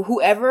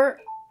 whoever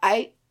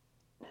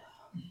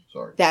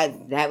Sorry,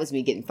 that was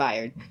me getting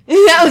fired.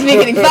 That was me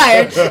getting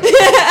fired.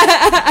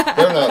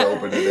 they're not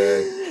open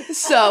today.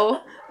 So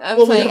I'm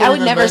Well, playing. haven't I would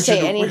even never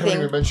say mentioned- We haven't anything.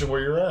 even mentioned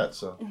where you're at,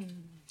 so.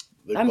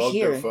 They I'm bugged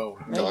here. their phone.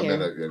 Right No, I here.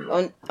 meant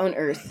anyway. On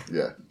Earth.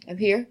 Yeah. I'm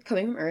here,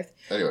 coming from Earth.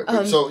 Anyway,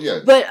 Um, so yeah.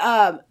 But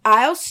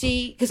I'll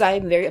see, because I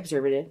am very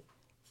observant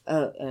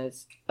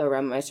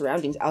around my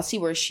surroundings. I'll see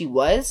where she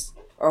was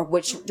or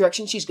which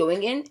direction she's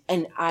going in,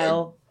 and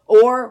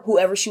or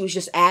whoever she was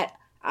just at,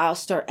 I'll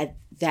start at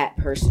that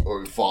person.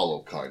 Or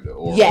follow, kind of.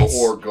 Or, Yes,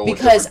 or go a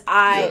because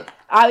different-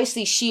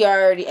 obviously she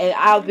already, and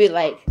I'll be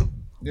like,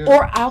 Yeah.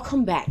 or I'll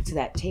come back to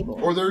that table.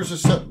 Or there's a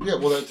set. Yeah,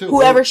 well, that too.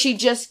 Whoever she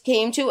just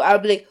came to, I'll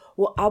be like,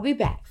 well, I'll be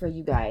back for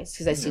you guys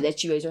because I see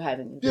that you guys are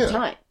having a good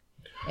time.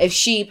 If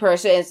she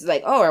person is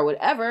like, oh, or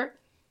whatever,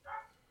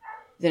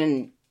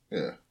 then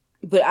Yeah.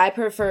 But I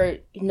prefer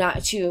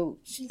not to.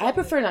 I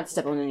prefer not to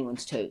step on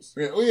anyone's toes.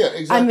 Yeah, well, yeah,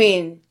 exactly. I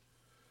mean,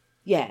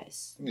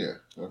 yes. Yeah.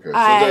 Okay.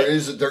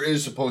 So there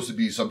is supposed to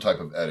be some type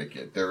of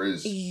etiquette. There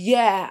is.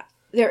 Yeah,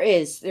 there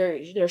is.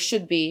 There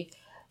should be.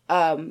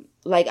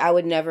 Like I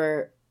would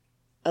never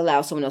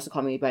allow someone else to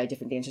call me by a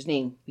different dancer's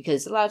name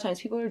because a lot of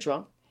times people are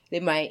drunk. They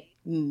might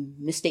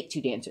mistake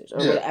two dancers or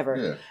whatever.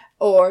 Yeah.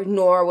 Or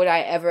nor would I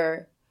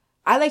ever.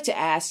 I like to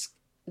ask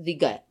the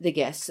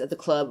guests at the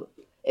club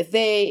if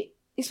they,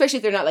 especially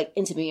if they're not like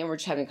into me and we're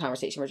just having a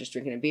conversation, we're just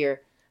drinking a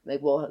beer.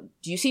 Like, well,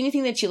 do you see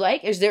anything that you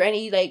like? Is there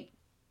any like?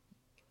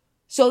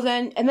 So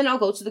then, and then I'll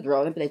go to the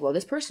girl and be like, well,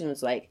 this person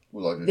was like,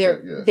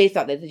 they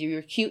thought that you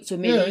were cute, so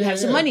maybe you have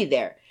some money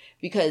there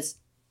because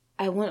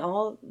I want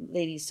all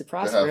ladies to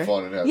prosper. To have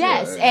fun and have,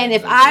 yes, and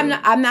if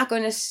I'm not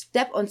going to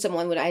step on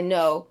someone when I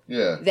know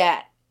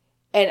that,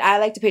 and I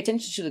like to pay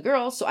attention to the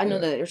girls, so I know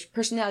that there's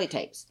personality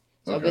types.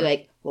 So I'll be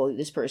like, well,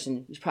 this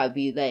person would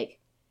probably be like,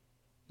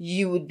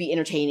 you would be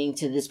entertaining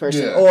to this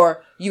person,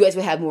 or you guys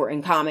would have more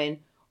in common,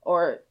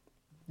 or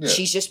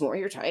she's just more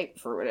your type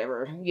for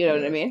whatever. You know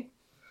what I mean?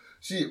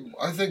 See,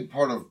 I think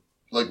part of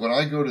like when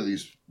I go to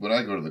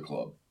the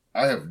club,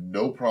 I have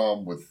no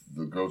problem with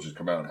the girls just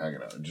come out and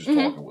hanging out and just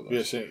talking with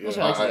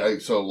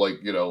us. So like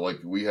like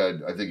we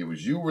had, I think it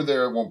was you were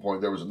there at one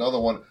point. There was another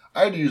one.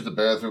 I had to use the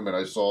bathroom and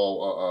I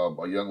saw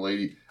a young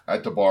lady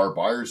at the bar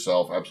by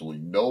herself,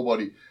 absolutely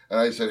nobody. And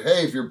I said,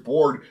 hey, if you're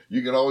bored,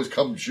 you can always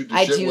come shoot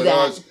the shit with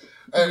us.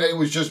 And it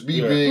was just me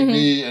being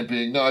me and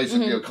being nice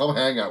and come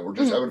hang out. We're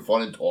just having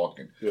fun and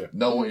talking. Yeah.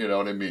 No, you know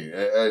what I mean?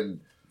 And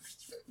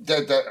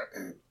that's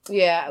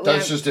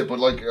just it. But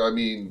like, I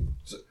mean,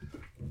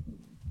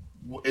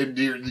 in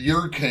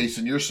your case,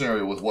 in your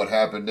scenario with what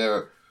happened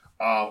there,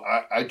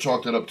 I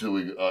chalked it up to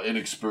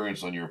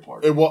inexperience on your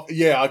part.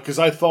 Because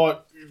I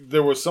thought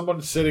there was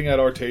someone sitting at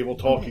our table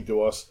talking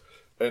to us,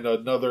 and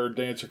another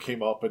dancer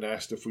came up and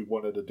asked if we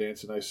wanted to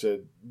dance, and I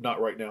said, not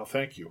right now,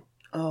 thank you.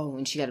 Oh,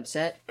 and she got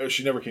upset?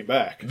 She never came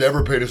back.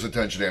 Never paid us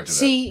attention after that.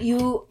 See,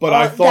 you... But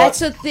I thought...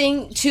 That's a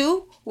thing,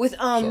 too, with...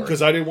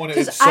 Because I didn't want to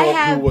insult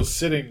who was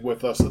sitting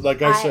with us.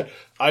 Like I said,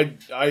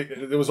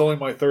 it was only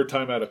my third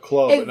time at a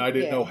club, and I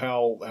didn't know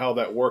how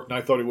that worked, and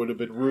I thought it would have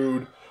been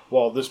rude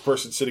while this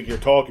person's sitting here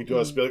talking to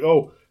us, be like,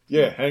 oh,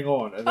 yeah, hang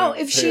on. And then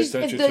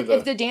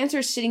if the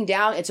dancer's sitting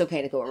down, it's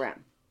okay to go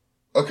around.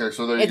 Okay,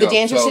 so there you go. If the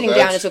dancer's sitting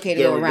down, it's okay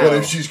to go around. But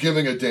if she's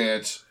giving a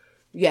dance...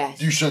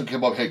 Yes. You shouldn't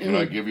come up, hey, can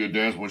I give you a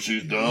dance when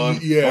she's done?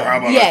 Yeah. Or how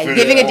about I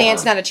giving a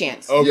dance, not a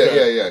chance.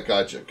 Okay. Yeah,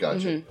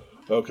 gotcha.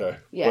 Okay.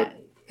 Yeah.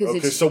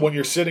 So when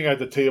you're sitting at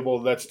the table,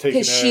 that's taken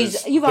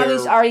as... You've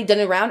already done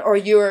it around, or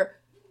you're...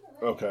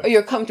 Okay. Or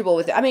you're comfortable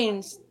with it. I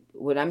mean,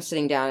 when I'm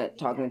sitting down and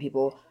talking to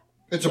people...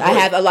 I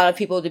have a lot of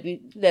people they'll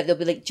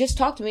be like, just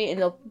talk to me, and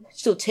they'll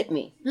still tip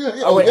me.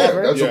 Yeah. Or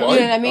whatever. That's you know what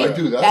I mean? I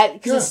do that.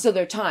 Because it's still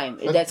their time.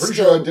 I'm pretty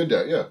sure I did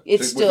that, yeah.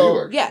 It's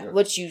still,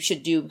 what you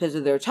should do because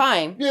of their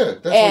time. Yeah,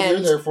 that's what you're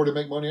there for, to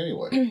make money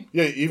anyway.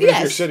 Yeah, even if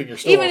you're sitting, you're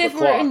still even on if the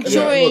we're clock.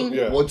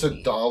 enjoying... What's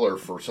 $1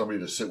 for somebody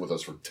to sit with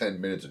us for 10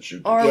 minutes and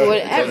shoot? Or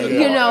whatever.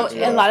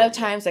 A lot of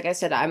times, like I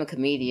said, I'm a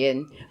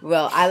comedian.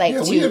 Well, I like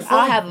to...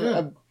 I'll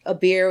have a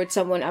beer with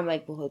someone. I'm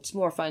like, well, it's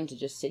more fun to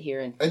just sit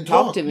here and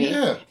talk to me.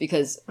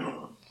 Because...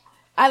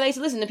 I like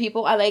to listen to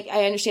people. I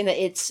understand that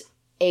it's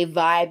a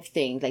vibe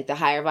thing, like the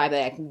higher vibe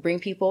that I can bring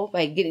people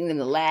by getting them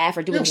to laugh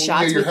or doing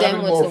shots with them.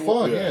 More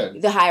fun,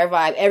 the higher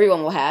vibe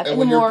everyone will have, and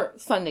the more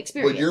fun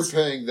experience. When you're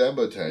paying them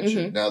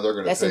attention, now they're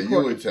going to pay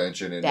you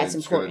attention, and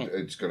it's going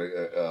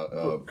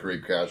to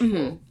create cash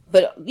flow.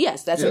 But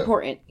yes, that's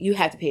important. You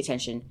have to pay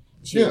attention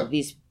to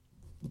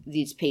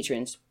these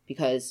patrons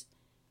because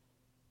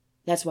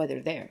that's why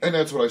they're there. And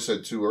that's what I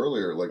said too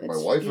earlier. Like my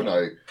wife and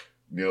I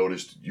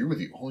noticed you were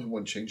the only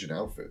one changing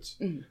outfits,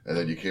 and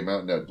then you came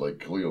out in that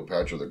like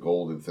Cleopatra, the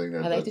golden thing.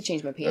 I like to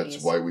change my panties.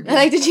 That's why we. I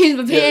like to change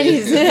my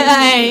panties.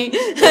 I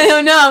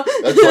don't know.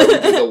 That's why we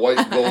did the white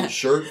and gold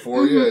shirt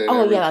for you.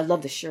 Yeah, I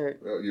love the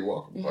shirt. You're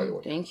welcome. By the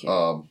way, thank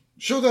you.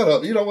 Show that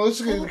up.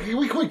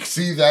 We quick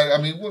see that.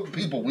 I mean,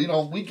 people, we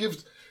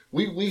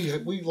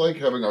like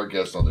having our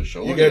guests on the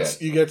show. You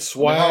get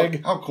swag. I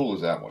mean, how cool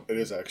is that one? It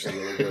is actually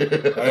really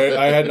good.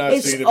 I had not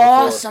seen it before.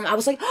 It's awesome. I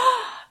was like.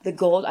 The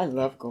gold, I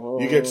love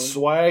gold. You get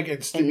swag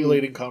and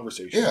stimulating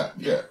conversation.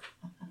 Yeah.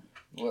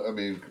 Well, I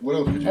mean, what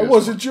else could you I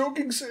wasn't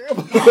joking, Sam.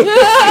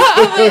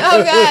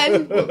 Oh,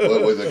 God.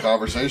 What was the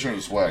conversation or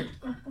the swag?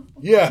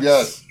 Yes.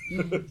 Yes.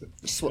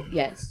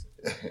 Yes.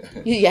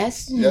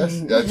 Yes.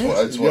 Yes.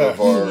 That's one of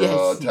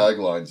our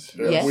taglines.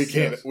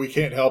 Yes. We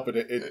can't help it.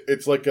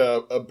 It's like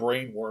a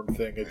brainworm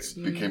thing. It's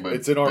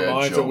in our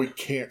minds joke. and we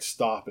can't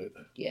stop it.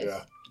 Yes.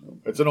 Yeah.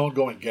 It's an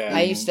ongoing gag.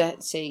 I used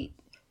to say,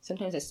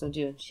 sometimes I still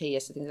do, say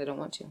yes to things I don't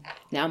want to.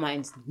 Now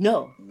mine's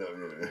no. No.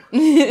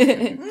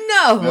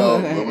 No.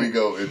 When we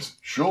go, it's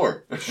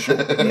sure.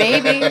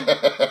 Maybe.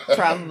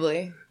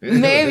 Probably.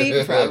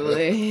 Maybe.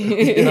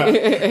 Probably.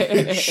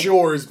 Yeah.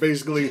 Sure is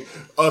basically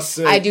us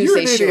saying, I do you're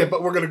say an idiot, sure.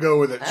 but we're going to go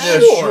with it. Yeah,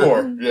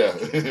 Sure.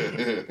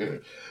 Yeah.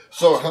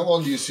 So how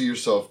long do you see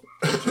yourself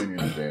continuing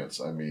to dance?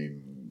 I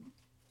mean...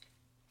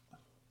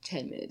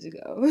 10 minutes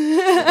ago.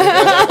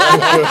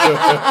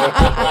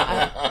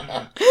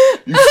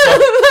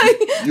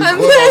 You I'm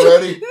quit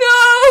already? No,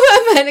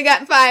 I might have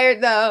got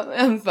fired though.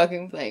 I'm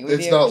fucking playing with you.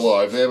 It's not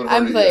live. They haven't heard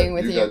I'm it playing yet.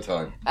 with you. You got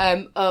time.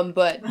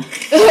 But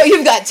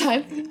you've got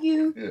time for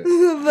you. Yeah.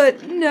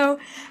 But no,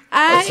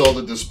 I saw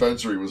the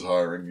dispensary was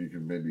hiring. You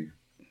can maybe.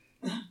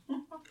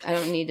 I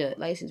don't need a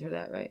license for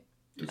that, right?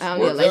 It's I don't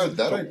need a worth license.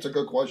 That's a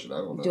good question. I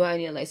don't know. Do I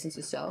need a license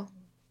to sell?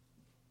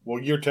 Well,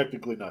 you're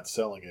technically not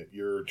selling it.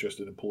 You're just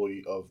an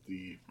employee of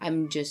the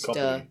I'm just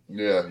company.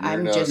 Yeah,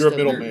 You're a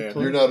middleman.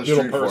 You're not a Middle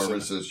street person.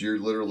 pharmacist. You're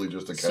literally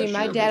just a cashier. See,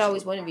 my dad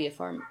always wanted to be a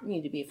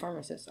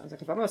pharmacist. I was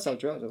like, if I'm gonna sell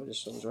drugs, I would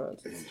just sell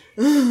drugs. But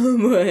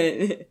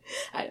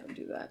I don't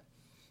do that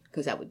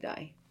because I would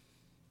die.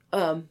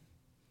 But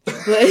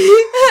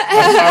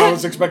I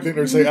was expecting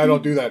her to say, "I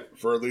don't do that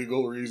for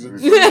illegal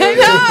reasons."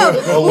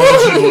 Allegedly.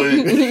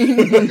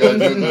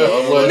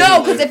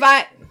 No, because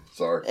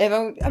Sorry.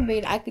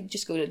 I could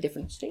just go to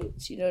different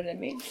states. You know what I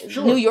mean?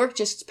 Sure. New York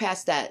just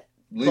passed that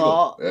Legal.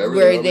 law Everything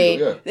where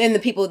illegal, and the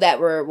people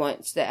that were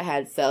once that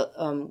had felt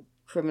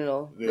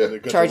criminal They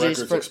get charges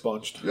the records for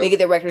expunged. Yep. they get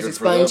their records Good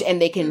for expunged them.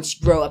 and they can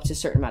grow up to a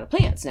certain amount of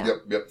plants now.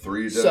 Yep.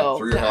 Three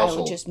So your I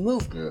household. would just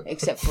move, Yeah.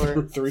 except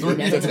for Three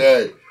a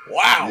day.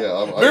 Wow!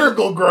 Yeah,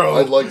 Miracle Grow.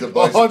 I'd like to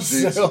buy some On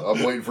seeds. sale.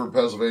 I'm waiting for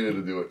Pennsylvania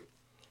to do it.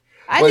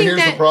 I But think here's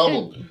that the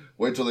problem.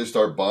 Wait till they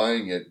start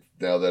buying it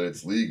now that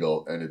it's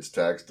legal and it's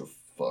taxed the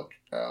fuck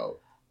out.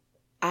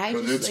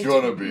 Because it's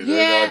going to be.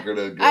 They're not going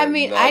to get I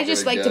mean, not I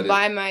just gonna like to get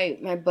buy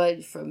my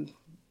bud from,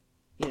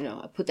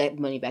 I put that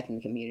money back in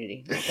the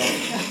community. Like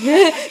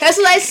that. That's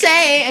what I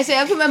say. I say,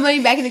 I put my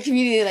money back in the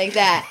community like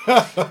that.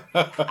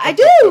 I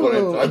do.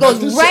 It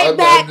goes right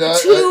back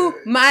to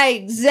my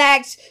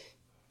exact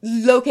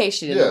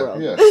location in the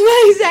world. Yeah.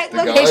 My exact The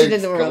location guy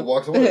in the a couple world.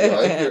 blocks away.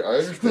 I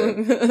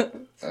understand.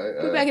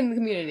 Put back in the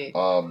community.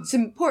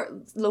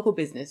 Support local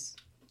business.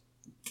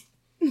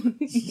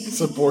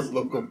 Support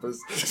local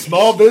business.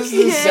 Small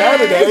business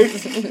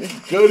Saturday.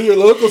 Go to your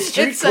local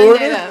street It's Sunday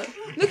corner. though.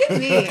 Look at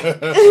me.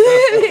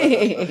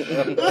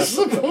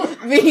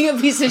 Being a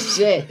piece of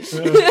shit.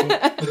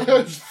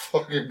 That's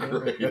fucking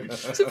great.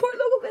 Support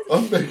local business.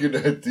 I'm making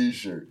that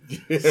t-shirt.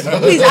 Please,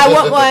 I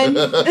want one.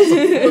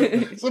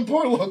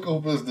 Support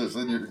local business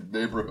in your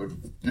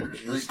neighborhood. Your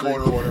street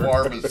corner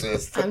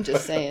pharmacist. I'm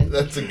just saying.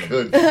 That's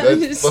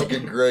that's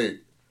fucking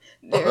great.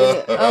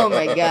 Oh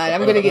my god,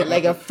 I'm gonna get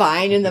like a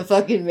fine in the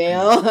fucking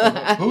mail.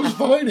 Who's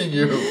fining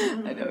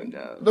you? I don't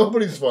know.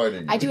 Nobody's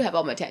fining you. I do have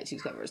all my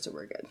tattoos covered, so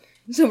we're good.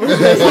 So we're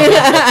good.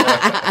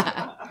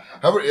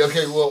 How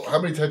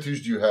many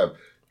tattoos do you have?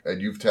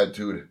 And you've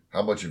tattooed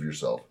how much of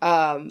yourself?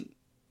 I've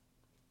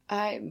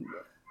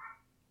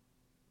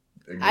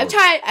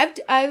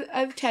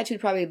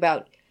tattooed probably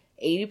about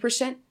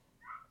 80%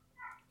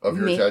 of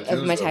your tattoos.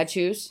 Of my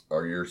tattoos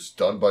are yours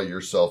done by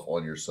yourself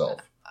on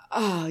yourself?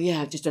 Oh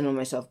yeah, I've just done it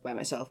by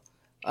myself.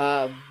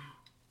 That's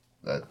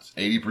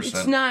 80%.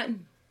 It's not.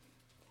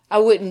 I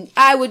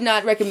would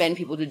not recommend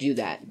people to do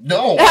that.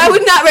 No, I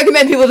would not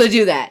recommend people to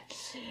do that.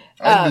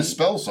 I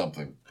misspell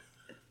something.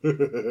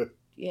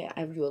 Yeah,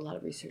 I do a lot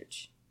of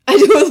research.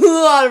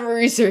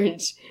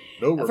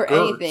 No for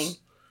anything.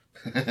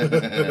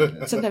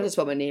 Sometimes I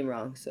spell my name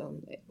wrong.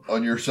 So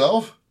on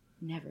yourself?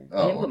 Never.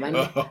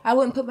 Oh, I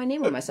wouldn't put my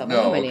name on myself.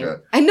 No,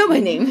 I know my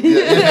name. You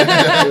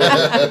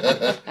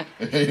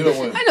don't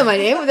want... I know my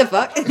name. What the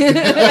fuck?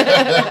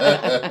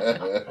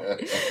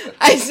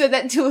 I said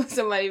that to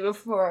somebody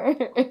before.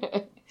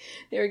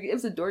 It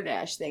was a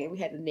DoorDash thing, and we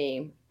had a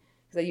name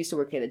because I used to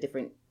work at a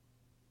different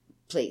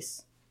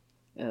place,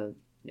 a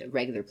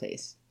regular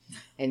place.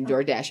 And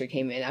DoorDasher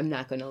came in. I'm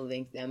not going to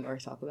link them or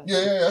talk about them.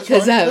 Yeah, that's fine.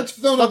 That's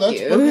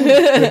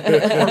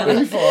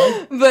really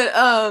fine. But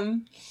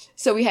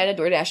so we had a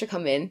DoorDasher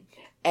come in,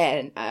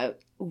 and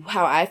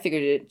how I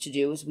figured it to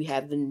do was we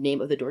have the name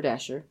of the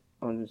DoorDasher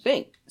on the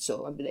thing.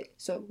 So I'd be like,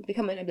 so they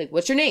come in, I'd be like,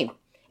 what's your name?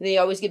 And they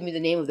always give me the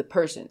name of the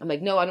person. I'm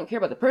like, no, I don't care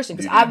about the person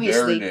because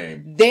obviously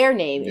their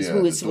name is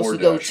who it's supposed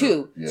to go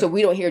to. Yeah. So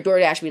we don't hear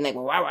DoorDash being like,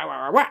 wah, wah, wah,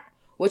 wah, wah.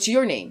 What's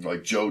your name?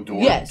 Like Joe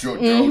DoorDash. Yes.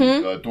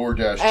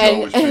 DoorDash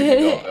Joe is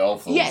picking up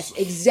Alpha's. Yes,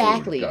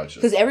 exactly.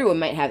 Because everyone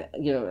might have,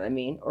 you know what I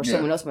mean? Or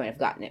someone else might have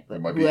gotten it.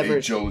 But there might be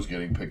 8 Joes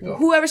getting picked up.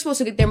 Whoever's supposed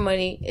to get their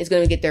money is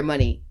going to get their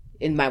money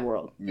in my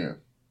world. Yeah.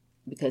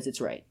 Because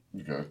it's right.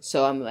 Okay.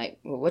 So I'm like,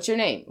 well, what's your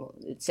name? Well,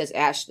 it says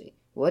Ashley.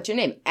 What's your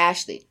name?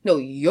 Ashley. No,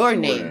 your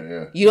name.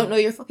 Yeah. You don't know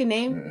your fucking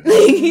name?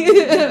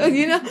 Yeah.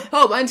 You know?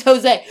 Oh, mine's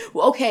Jose.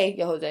 Well, okay,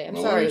 Jose, I'm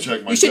sorry.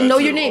 You should know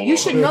your name. You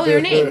should know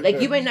your name.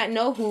 Like, you might not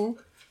know who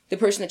the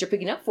person that you're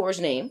picking up for's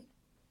name.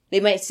 They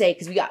might say,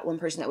 because we got one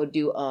person that would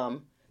do,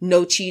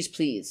 no cheese,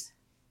 please.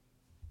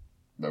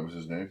 That was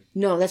his name?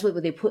 No, that's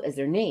what they put as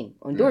their name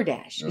on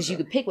DoorDash. Because you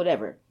could pick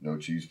whatever. No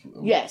cheese, please.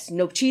 Yes,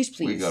 no cheese,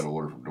 please. We got an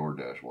order from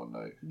DoorDash one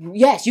night.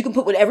 Yes, you can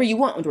put whatever you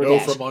want on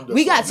DoorDash. No,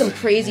 we got some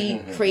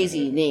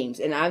crazy names.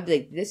 And I'm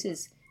like, they're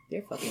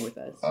fucking with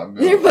us.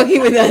 They're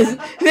fucking with us.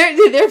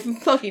 They're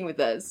fucking with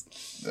us.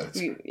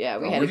 We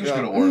had we're just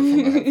going to order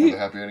from the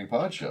Happy Ending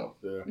Pod Show.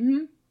 Yeah.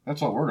 Mm-hmm.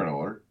 That's all we're going to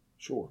order.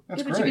 Sure.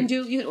 That's but great.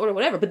 you can order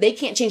whatever. But they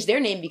can't change their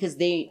name because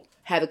they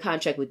have a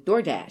contract with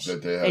DoorDash.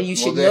 That they have, and you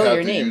should they know have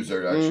your to name. use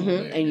their actual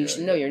name. And you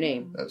should know your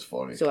name. That's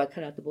funny. So I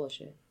cut out the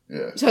bullshit.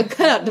 Yeah. So I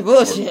cut out the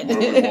bullshit.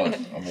 What do we want?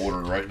 I'm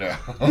ordering right now.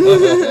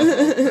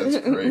 That's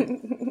great.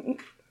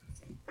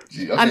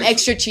 Gee, okay, I'm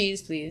extra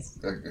cheese, please.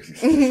 And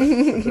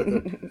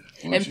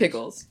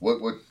pickles. What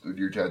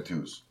your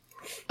tattoos?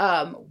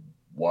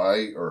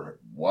 What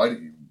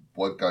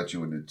got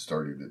you into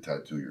starting to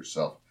tattoo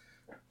yourself?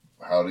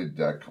 How did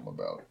that come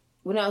about?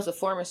 When I was a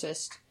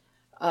pharmacist,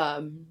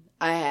 I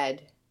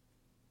had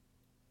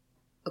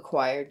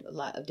acquired a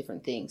lot of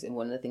different things. And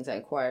one of the things I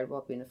acquired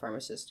while being a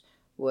pharmacist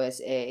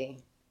was a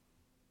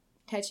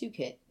tattoo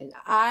kit. And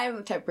I'm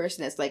the type of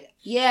person that's like,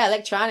 yeah,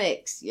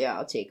 electronics. Yeah,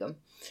 I'll take them.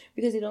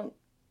 Because they don't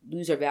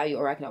lose their value,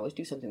 or I can always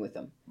do something with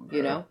them,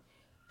 you know?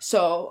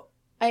 So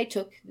I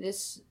took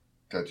this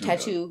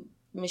tattoo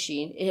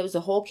machine. It was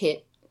a whole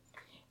kit.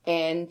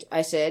 And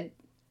I said,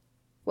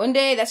 one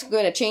day that's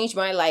going to change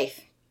my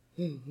life.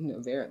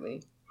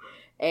 Apparently.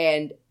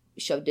 And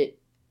shoved it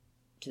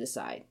to the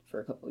side for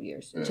a couple of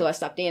years until I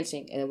stopped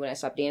dancing. And then when I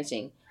stopped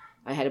dancing,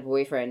 I had a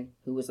boyfriend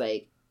who was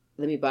like,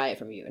 let me buy it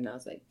from you. And I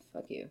was like,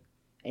 fuck you.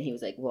 And he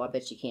was like, well, I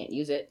bet you can't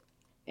use it.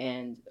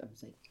 And I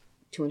was like,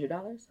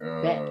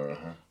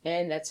 $200?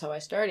 And that's how I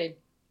started.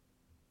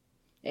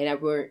 And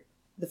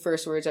the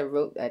first words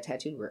I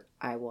tattooed were,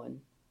 I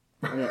won.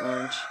 And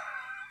orange.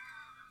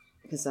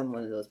 Because I'm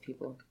one of those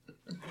people.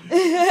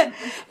 And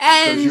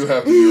because you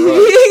have to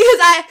be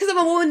right. Because I'm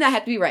a woman, I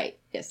have to be right.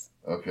 Yes.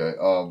 Okay.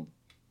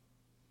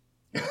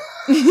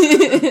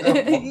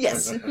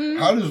 Yes.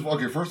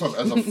 First off,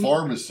 as a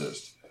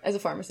pharmacist. As a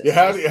pharmacist.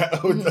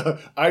 Yeah,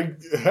 I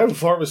have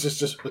pharmacists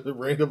just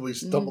randomly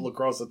stumble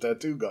across a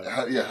tattoo gun.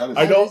 How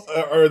does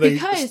are they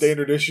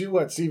standard issue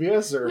at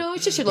CVS or? No,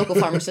 it's just your local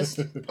pharmacist.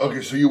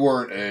 Okay, so you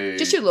weren't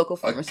just your local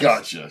pharmacist.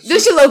 Gotcha.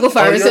 Just your local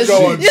pharmacist.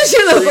 Just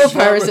your local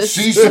pharmacist.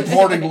 She's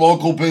supporting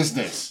local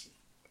business.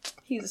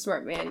 He's a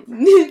smart man.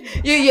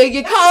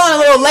 You call on a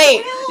little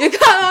late. You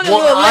call on a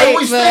little late. I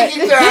was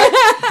thinking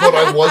that, but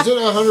I wasn't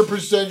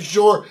 100%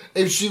 sure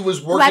if she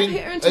was working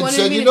and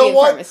said, you know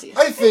what?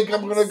 I think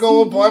I'm going to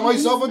go and buy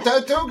myself a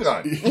tattoo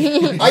gun.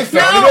 I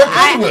found it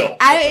at Goodwill.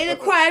 It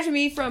acquired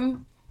me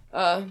from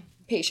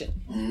patient.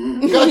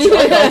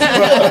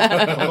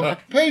 Gotcha.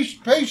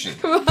 Patient.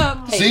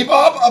 See,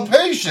 Bob? A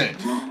patient.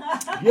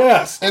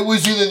 Yes. It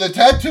was either the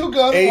tattoo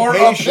gun or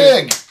a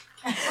pig.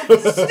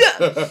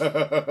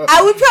 I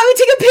would probably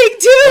take a pig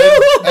too.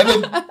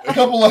 And a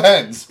couple of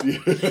hens.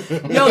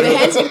 No,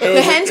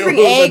 the hens bring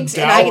eggs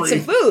and I get some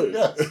food.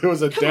 Yeah. It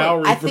was a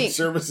dowry for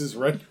services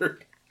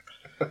rendered.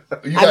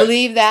 I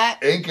believe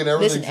that. Ink and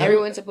everything. Listen,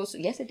 everyone's supposed to.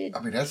 Yes, I did.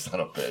 I mean, that's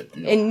not a bad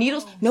deal. And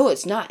needles? No,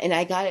 it's not. And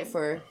I got it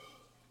for.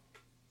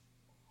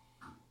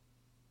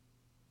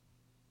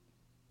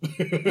 An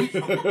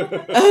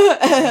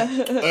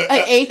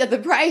eighth of the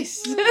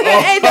price.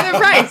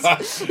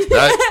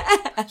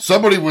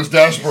 Somebody was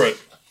desperate.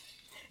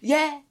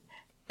 Yeah.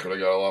 Could have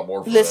got a lot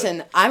more for Listen,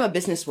 that. I'm a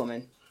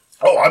businesswoman.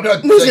 Oh, I'm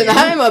not Listen,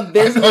 I'm a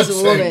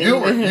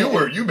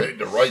businesswoman. You made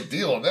the right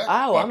deal on that.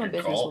 Oh, I'm a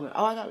businesswoman.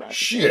 Oh, I got lots of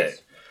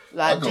shit.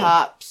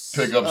 Laptops.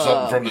 Pick up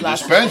something from the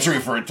dispensary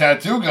for a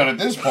tattoo gun at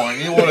this point.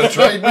 You want to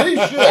trade me?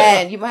 Shit.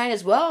 And you might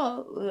as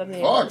well. I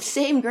mean,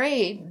 same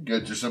grade.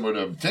 Get you some of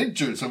them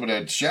tincture, some of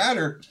that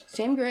shatter.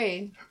 Same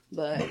grade,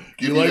 but.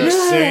 You like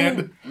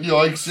sand? You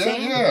like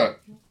sand? Yeah.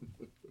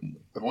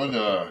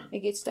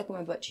 It gets stuck in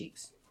my butt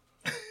cheeks.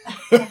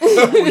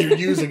 Well, you're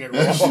using it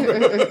wrong.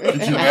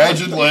 Could you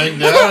imagine laying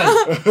down?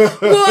 Well,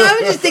 I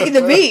was just thinking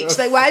the beach.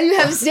 Like, why do you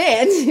have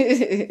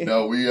sand?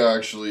 No, we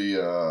actually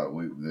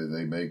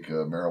they make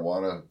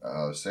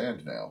marijuana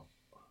sand now.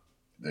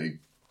 They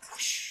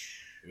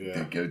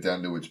get it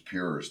down to its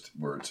purest,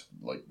 where it's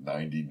like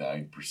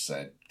 99%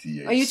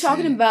 THC. Are you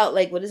talking about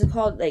like what is it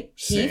called? Like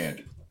sand?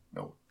 Keef?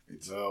 No,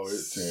 it's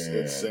sand.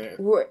 It's sand.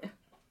 Are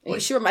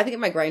you sure? I think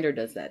my grinder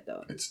does that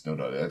though. It's no,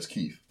 that's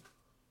Keef.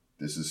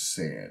 This is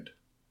sand,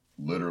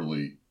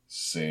 literally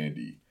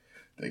sandy.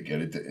 They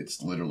get it.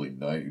 It's literally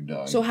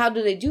 99. So how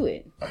do they do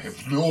it? I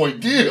have no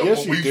idea. Yes,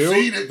 but you we've do.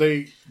 seen it.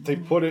 They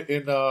put it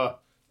in the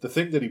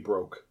thing that he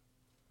broke.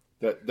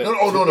 No.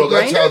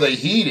 That's how they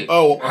heat it.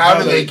 Oh, how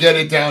do they get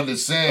it down to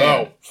sand?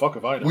 Oh, fuck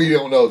if I know. We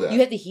don't know that. You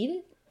have to heat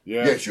it?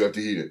 Yeah. Yes, you have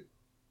to heat it.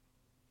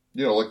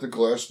 You know, like the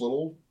glass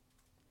little.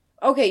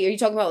 Okay, are you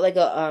talking about like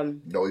a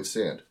No, it's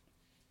sand.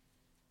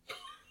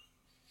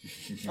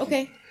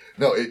 Okay.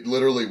 No, it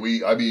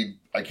literally,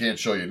 I can't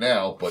show you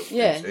now, but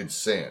it's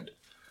sand.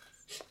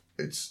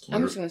 I'm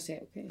just going to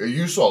say, okay.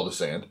 You saw the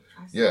sand.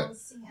 I saw the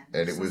sand.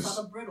 And it was...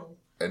 the brittle.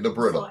 And the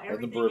brittle.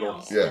 And the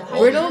brittle. Yeah.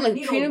 Brittle, like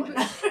peanut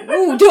butter.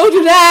 Ooh, don't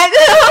do that.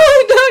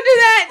 No, don't do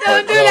that.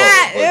 Don't do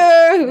that.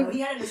 No, he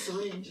had it in a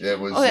syringe. Yeah, it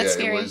was. Oh, that's yeah,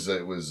 scary.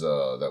 It was.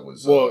 That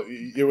was. Well,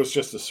 it was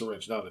just a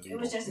syringe, not a needle.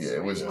 It was just a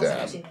it was syringe. dab.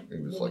 Wasn't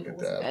It was actually like a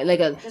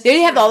needle. dab. They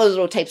have all those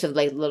little types of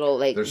little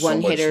There's so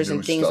one much hitters new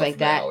and things stuff like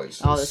that. now,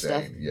 it's All this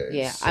stuff. insane. Yeah,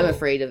 it's I'm so-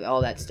 afraid of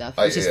all that stuff.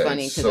 It's just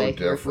funny it's because so I work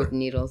different. with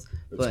needles.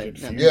 But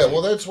confusing. Yeah,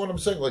 well, that's what I'm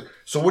saying. Like,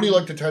 so what do you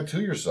like to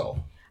tattoo yourself?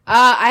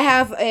 I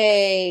have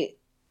a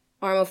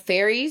arm of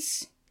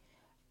fairies.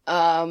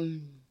 I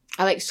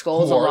like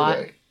skulls Who a are lot.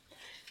 they?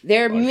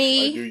 They're I knew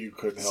me. you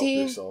couldn't help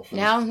See, yourself.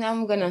 now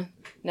I'm gonna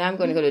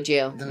go to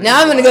jail.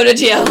 Now I'm gonna go to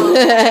jail. I'm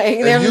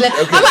okay.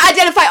 gonna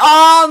identify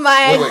all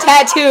my Wait.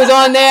 tattoos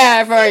on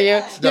there for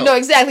you. No, You know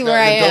exactly where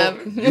I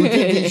don't- am. You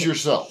did these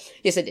yourself.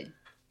 Yes, I did.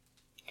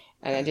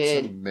 And I It's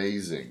did.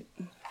 amazing.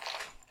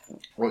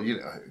 Well,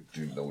 I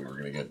didn't know we were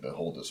going to get the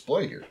whole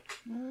display here.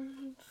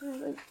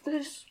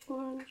 This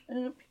one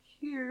and up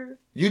here.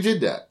 You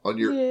did that on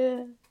your.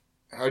 Yeah.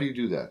 How do you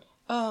do that?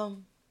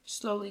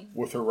 Slowly.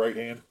 With her right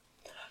hand.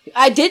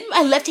 I did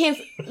my left hand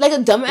like a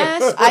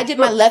dumbass. I did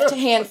my left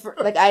hand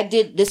I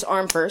did this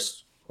arm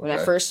first when I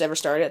Okay. first ever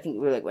started. I think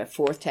we were like my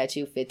fifth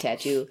tattoo,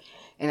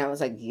 and I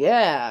was like,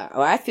 yeah,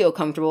 I feel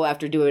comfortable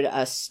after doing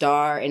a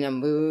star and a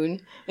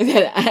moon and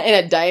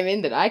a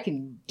diamond that I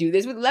can do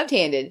this with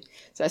left-handed.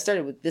 So I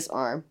started with this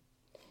arm,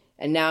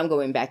 and now I'm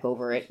going back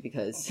over it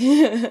because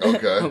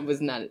I was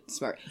not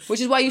smart.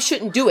 Which is why you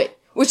shouldn't do it.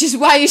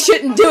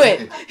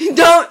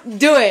 Don't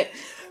do it.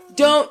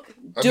 Don't.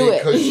 Do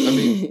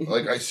it.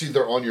 Like I see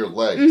they're on your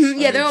legs.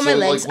 Yeah, they're on my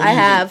legs. Like, I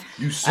have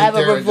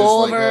a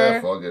revolver.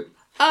 And just like, fuck it.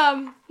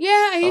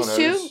 Yeah, I used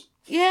to. nice.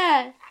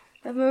 Yeah.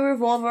 I have a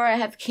revolver. I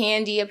have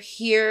candy up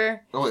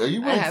here. Oh, are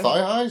you wearing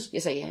thigh highs?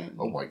 Yes, I am.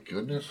 Oh my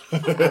goodness.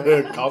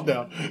 Calm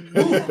down.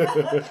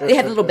 They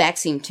have a little back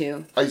seam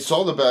too. I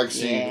saw the back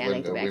seat Yeah, I when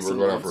like the we back were seam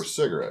going out ones. for a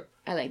cigarette.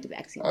 I like the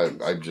back seam.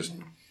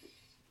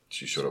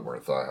 She showed up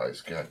wearing thigh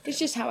highs. God damn. It's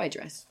just how I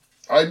dress.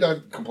 I'm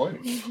not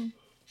complaining.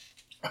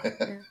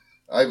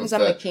 Because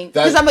I'm a king.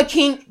 That- Because I'm a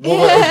king.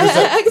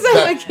 Well, Because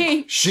I'm a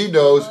king. She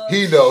knows.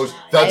 He knows.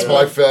 That's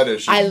my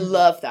fetish. I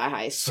love thigh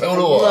highs. So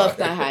do I I. love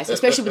thigh highs,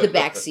 especially with the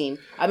back seam.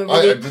 I'm a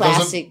really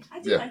classic. I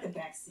do Yeah. like the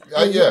back seat.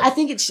 Yeah. I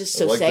think it's just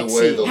so I like sexy.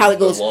 the way the, how it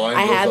goes. The line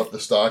I goes have. up the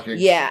stocking.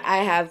 Yeah, I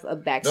have a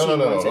back seam No,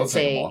 ones that don't take them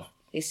say. off.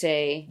 They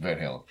say Van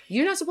Halen.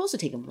 you're not supposed to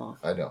take them off.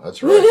 I know.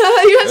 That's right.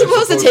 You're not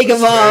supposed to take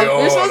them off. stay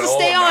You're supposed to on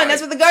stay all on. night.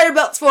 That's what the garter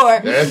belt's for.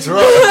 That's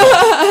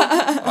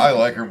right. I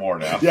like her more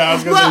now. Yeah, I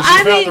was going to Well, say, she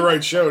I found mean, the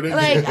right show, didn't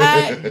Like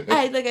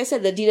you? like I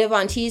said, the Dita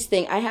Von Teese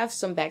thing. I have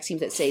some back seams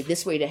that say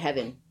 "This way to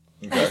heaven"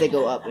 as they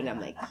go up, and I'm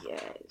like,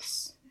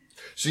 yes.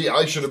 See,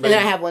 I should have And made.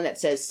 then I have one that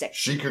says "Sex."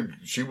 She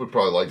would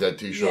probably like that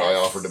T-shirt I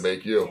Yes. offered to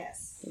make you.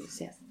 Yes.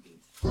 Yes.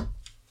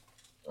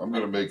 I'm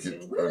gonna make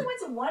it. We only went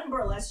to one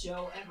burlesque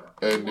show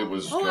ever. And it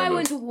was. Oh, I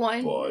went to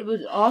one. But- It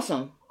was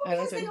awesome. I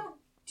went Because to. they don't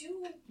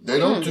do They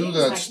don't do things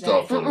that like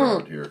stuff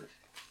around here.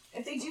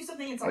 If they do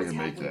something, it's I always can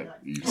make halfway that done.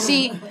 easy.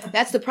 See,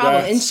 that's the problem.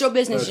 In That's- show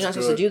business, you're not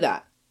that's supposed to good. do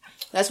that.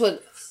 That's what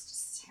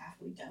It's just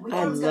halfway done. We I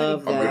thought it was gonna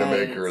love be I'm that. gonna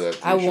make her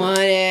that. I T-shirt. want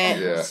it.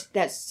 Yeah.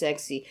 That's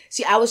sexy.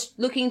 See, I was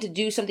looking to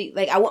do something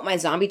like I want my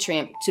zombie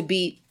tramp to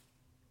be.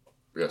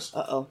 Yes.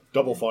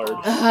 Double fired.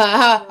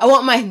 I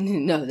want my.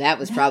 No, that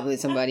was probably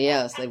somebody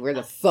else. Like, where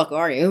the fuck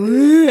are you?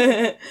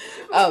 It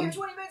was here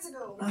 20 minutes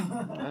ago.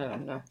 I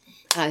don't know.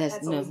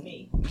 That's no. always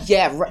me.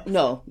 Yeah,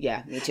 no,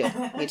 yeah, me too.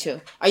 Me too.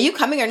 Are you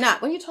coming or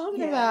not? What are you talking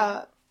Yeah.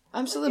 about?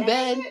 I'm still in Yeah.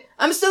 bed.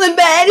 I'm still in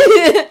bed.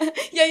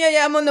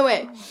 yeah, I'm on the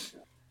way.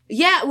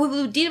 Yeah,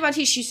 with Dita Von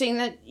Teese, she's saying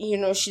that,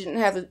 she didn't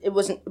have, it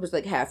was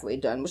like halfway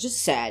done, which is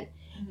sad.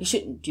 You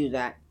shouldn't do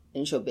that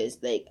in showbiz.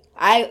 Like,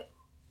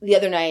 the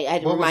other night, I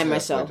had to What was remind halfway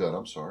myself. done?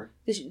 I'm sorry.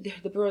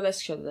 The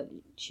burlesque show that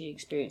she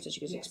experienced, that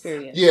she gets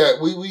experience.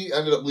 Yeah, we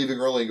ended up leaving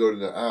early and going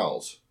to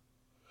Al's.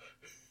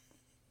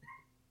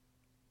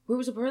 Where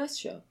was the burlesque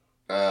show?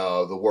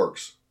 The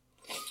Works.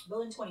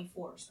 Building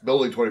 24.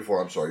 Building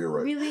 24. I'm sorry, you're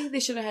right. Really? They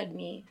should have had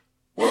me.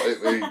 Well,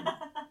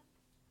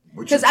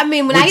 Because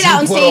when I get out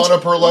on stage,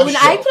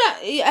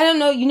 I don't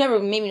know, you never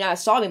maybe not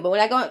saw me, but when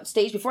I go on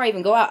stage, before I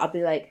even go out, I'll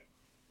be like,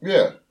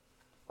 yeah.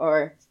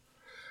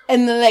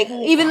 And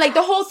then even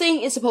the whole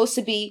thing is supposed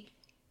to be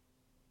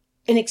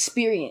an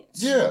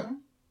experience. Yeah.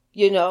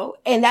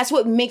 And that's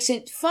what makes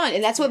it fun,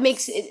 and that's what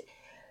makes it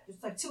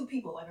It's like two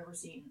people I've ever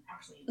seen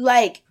actually.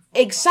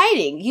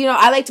 exciting.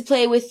 I like to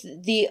play with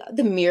the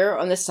mirror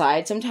on the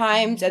side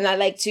sometimes, and I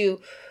like to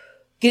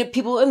get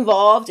people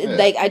involved. Yeah.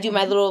 I do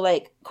my little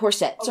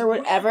corsets or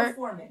whatever.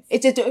 Performance.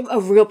 It's a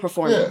real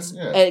performance.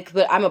 Yeah.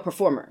 But I'm a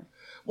performer.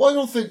 Well, I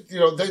don't think,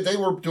 they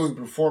were doing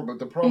perform, but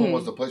the problem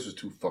was the place was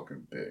too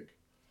fucking big.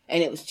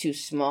 And it was too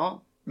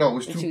small. No, it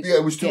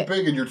was too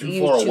big and you're too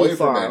You're far too away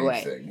far from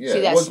away. anything. Yeah,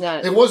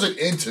 See, it wasn't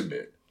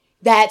intimate.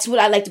 That's what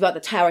I liked about the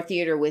Tower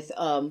Theater with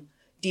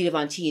Dita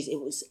Von Teese. It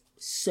was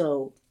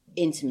so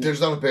intimate.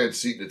 There's not a bad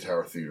seat in the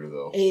Tower Theater,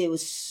 though. It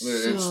was so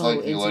It's like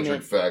the intimate.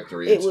 Electric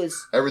Factory.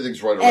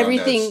 Everything's right around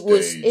everything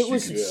that stage. It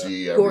was you could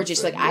see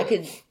gorgeous. Like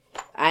everything.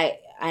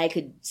 I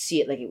could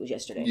see it like it was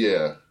yesterday.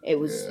 Yeah. It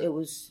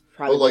was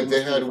probably. But like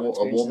they had a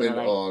woman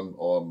like.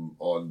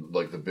 on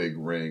like the big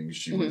ring.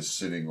 She was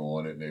sitting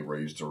on it, and they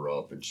raised her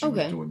up, and she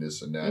was doing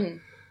this and that.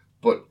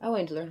 But I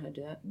wanted to learn how to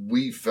do that.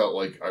 We felt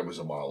like I was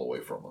a mile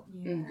away from her.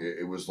 Yeah.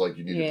 It was like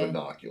you needed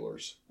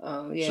binoculars.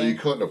 Oh yeah. So you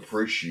couldn't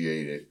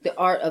appreciate it. The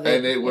art of it.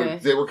 And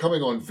they were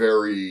coming on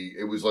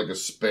it was like a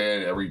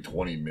span every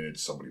 20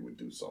 minutes somebody would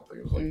do something.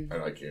 It was like,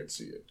 and I can't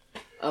see it.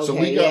 Okay, so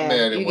we got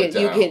mad and went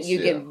down. You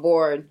get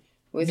bored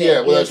with it. Yeah,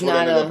 well, that's what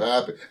ended up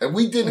happening. And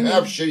we didn't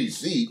have shitty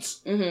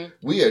seats. Mm-hmm.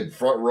 We had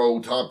front row,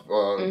 top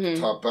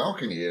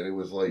balcony, and it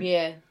was like,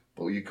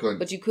 but you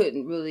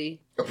couldn't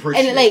really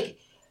appreciate. And like.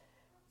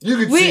 You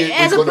could see it.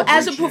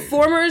 As a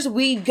performers,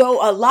 we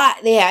go a lot.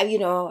 They have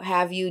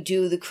you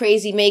do the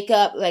crazy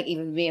makeup. Like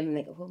even me, I'm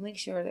like, well, make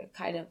sure that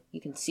kind of you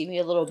can see me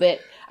a little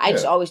bit. I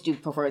just always do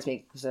performance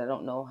makeup because I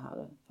don't know how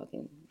to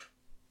fucking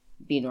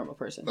be a normal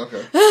person.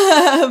 Okay.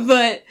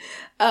 But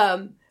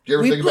do you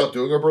ever think about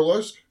doing a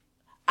burlesque?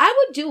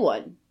 I would do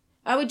one.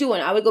 I would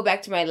go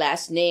back to my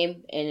last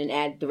name and then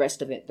add the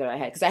rest of it that I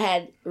had because I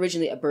had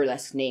originally a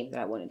burlesque name that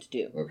I wanted to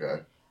do.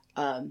 Okay.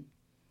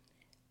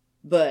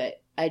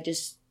 But I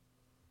just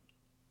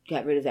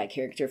got rid of that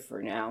character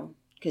for now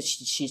because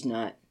she's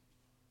not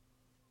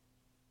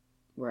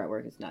where I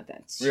work. It's not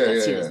that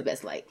she was the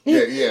best light.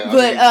 Yeah.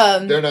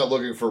 But they're not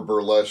looking for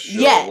burlesque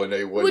show when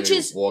they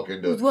walk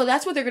into. Well,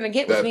 that's what they're gonna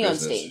get with me on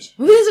stage.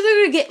 Okay. That's what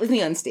they're gonna get with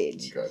me on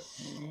stage. Okay.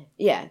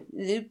 Yeah,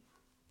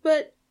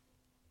 but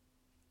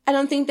I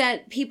don't think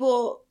that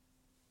people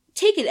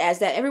take it as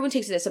that. Everyone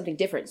takes it as something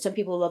different. Some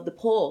people love the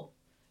pole,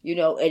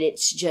 and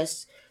it's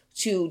just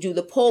to do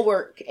the pole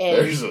work, and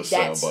there's a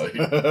soundbite.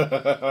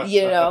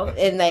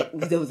 And like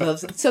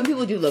some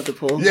people do love the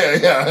pole. Yeah.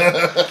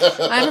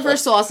 I prefer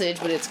sausage,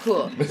 but it's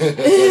cool.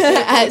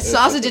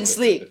 Sausage and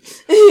sleep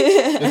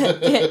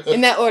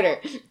in that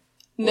order.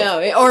 No,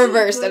 or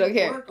reversed. I don't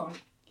care.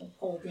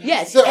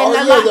 Yes,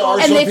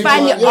 and they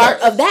find the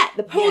art of that,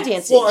 the pole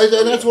dancing. Well,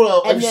 and that's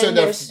what I've said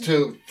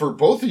that for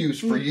both of you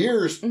for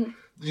years.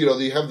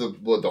 They have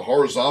the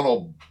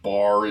horizontal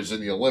bar is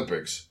in the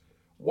Olympics.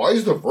 Why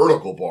is the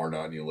vertical bar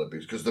not in the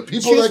Olympics? Because the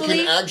people that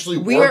can actually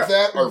work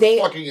that are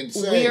fucking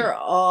insane. We are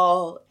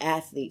all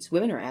athletes.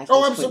 Women are athletes.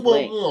 Oh,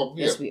 absolutely. Well,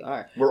 yes, we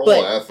are. We're all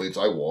athletes.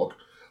 I walk.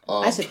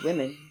 I said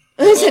women.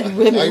 I said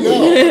women. I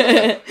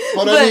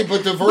know.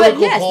 But the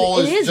vertical pole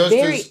is just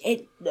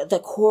the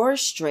core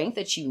strength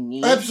that you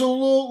need.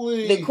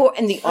 Absolutely. The core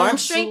and the arm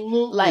strength.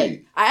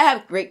 Like, I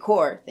have great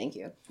core. Thank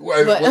you. I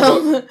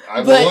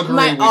will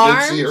agree. We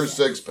did see her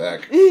six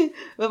pack.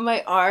 But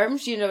my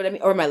arms, you know what I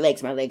mean? Or my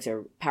legs. My legs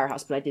are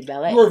powerhouse, but I did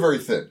ballet. You are very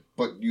thin,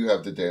 but you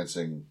have the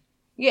dancing.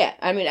 Yeah,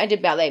 I mean, I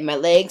did ballet. My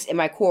legs and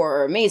my core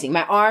are amazing.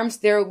 My arms,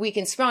 they're weak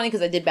and scrawny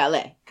because I did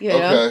ballet. You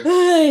know?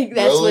 Okay.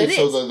 That's what it is.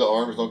 So the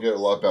arms don't get a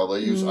lot of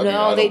ballet use?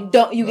 No, they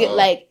don't. You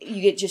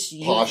get just...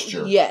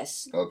 posture.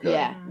 Yes. Okay.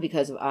 Yeah,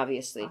 because of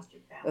obviously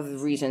of the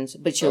reasons.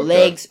 But your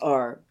legs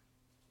are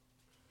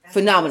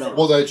phenomenal.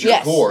 Well, that's your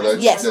core.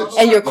 That's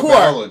and your core.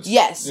 Balance.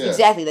 Yes,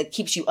 exactly. That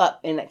keeps you up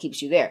and that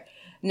keeps you there.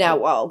 Now,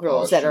 while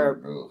girls that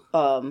are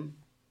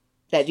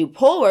that do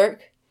pole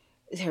work,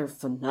 they're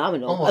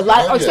phenomenal.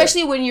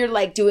 Especially when you're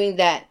like doing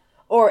that,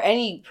 or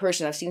any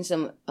person. I've seen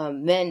some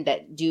men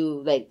that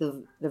do like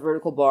the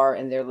vertical bar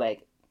and they're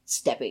like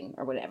stepping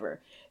or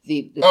whatever.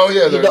 The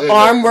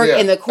arm work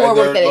and the core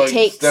work that it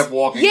takes. Step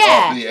walking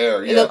off the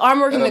air. Yeah. The arm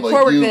work and the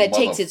core work that it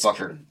takes. It's you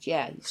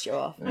show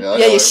off.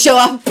 Yeah, you show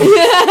off.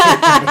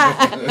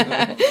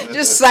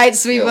 Just side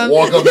sweep them.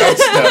 Walk up that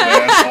step,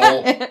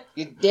 asshole.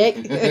 You dick.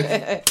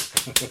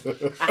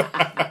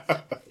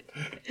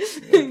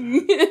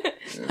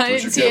 I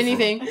didn't see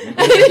anything.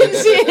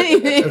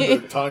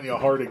 Tanya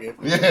Harding.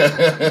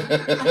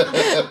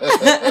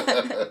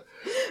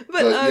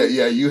 But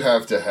you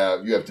have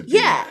to be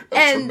in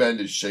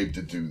tremendous shape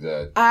to do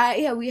that.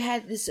 We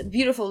had this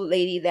beautiful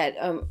lady that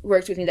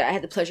worked with me that I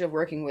had the pleasure of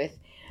working with,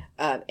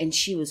 and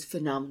she was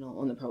phenomenal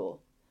on the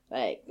pole.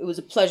 Like, it was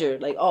a pleasure,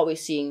 like,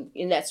 always seeing,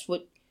 and that's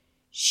what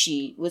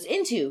she was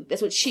into.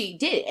 That's what she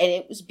did, and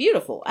it was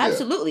beautiful.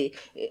 Absolutely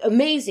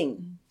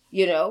amazing.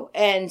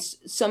 And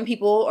some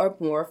people are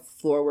more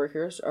floor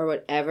workers or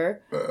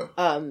whatever.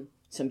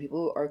 Some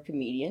people are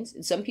comedians,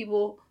 and some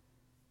people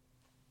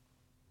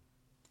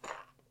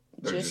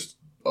they're just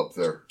up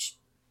there,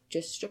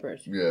 just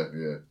strippers.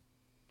 Yeah.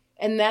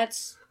 And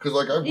that's because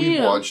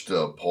we watched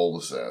Pole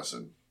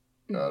Assassin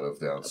out of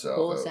down south.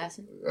 Pole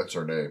Assassin. That's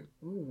her name.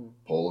 Ooh,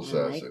 Pole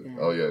Assassin.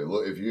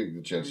 Look, if you get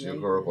the chance,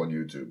 you'll her up on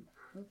YouTube.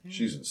 Okay.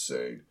 She's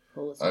insane.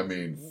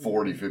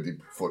 40, 50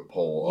 foot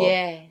pole up,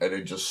 and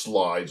it just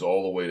slides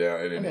all the way down,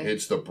 and it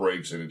hits the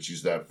brakes, and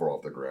she's that far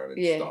off the ground, and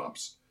it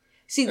stops.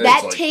 See, and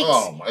that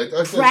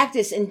takes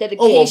practice and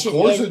dedication. Oh, of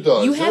course it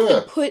does. You have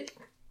to put,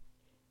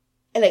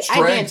 like,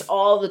 strength. I dance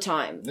all the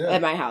time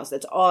at my house.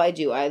 That's all I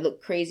do. I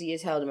look crazy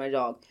as hell to my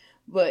dog.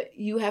 But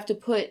you have to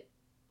put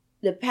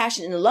the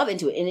passion and the love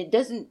into it. And it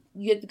doesn't,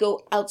 you have to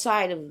go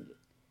outside of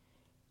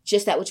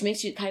just that, which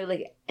makes you kind of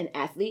like an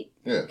athlete.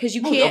 Yeah. Because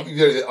you can't,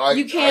 I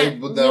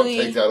would never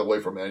take that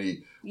away from any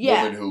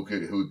Yeah. woman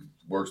who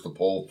works the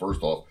pole.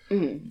 First off,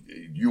 Mhm.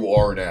 you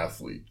are an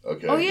athlete.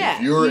 Okay. Oh, yeah.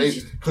 If you're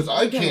You because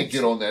I can't Yes.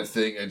 get on that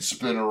thing and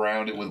spin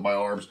around it with my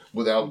arms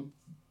without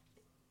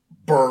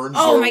burns.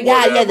 Oh or my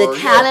God, yeah, the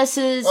whatever.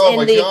 calluses Oh and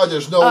my the, God,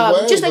 there's no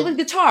way. just like with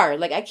guitar,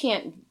 like I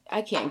can't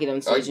get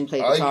on stage and play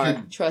guitar.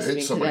 could Trust hit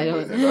me, because somebody I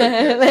with don't.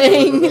 it. I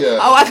can't. Like, Yeah.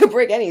 Oh, I could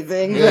break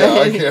anything. Yeah,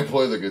 I can't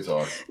play the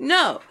guitar.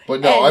 No,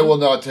 But no, And- I will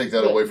not take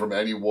that but- away from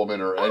any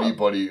woman or Oh.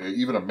 anybody,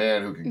 even a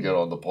man who can get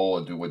on the pole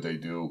and do what they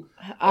do.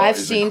 I've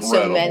is seen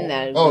some men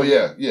incredible. that. Oh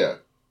yeah, yeah,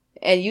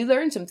 And you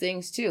learn some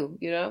things too,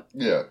 you know.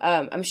 yeah.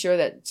 I'm sure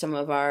that some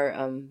of our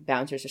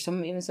bouncers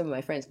or even some of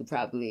my friends could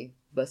probably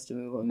bust a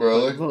move on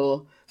Really? the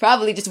pole.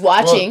 Probably just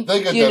watching. Well,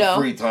 they get you that know.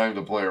 free time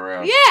to play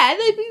around. Yeah,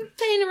 they'd be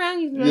playing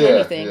around. You can learn yeah,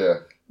 anything. yeah.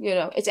 You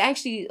know, it's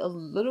actually a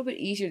little bit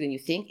easier than you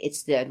think.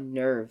 It's the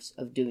nerves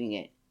of doing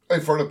it.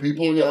 In front of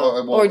people, You yeah, know,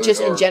 I won't- or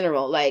just in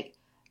general. Like,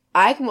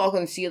 I can walk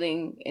on the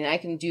ceiling and I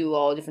can do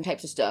all different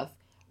types of stuff.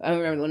 I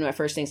remember one of my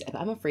first things.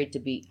 I'm afraid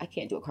I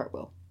can't do a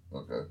cartwheel.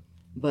 Okay.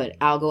 But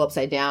I'll go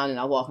upside down and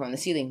I'll walk around the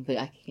ceiling, but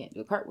I can't do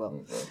a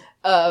cartwheel.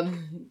 Okay.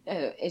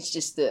 It's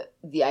just the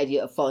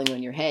idea of falling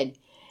on your head.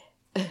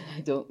 I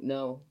don't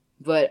know,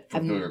 but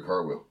From doing a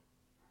cartwheel.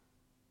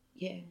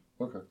 yeah,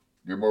 Okay.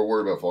 You're more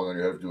worried about falling on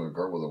your head for doing a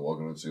cartwheel than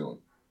walking on the ceiling.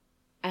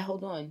 I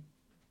hold on.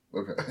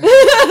 Okay. That's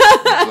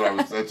what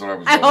I was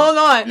going. I hold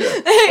on. Yeah.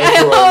 I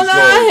That's where I hold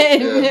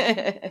was on. going.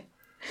 Yeah.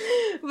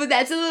 But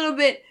that's a little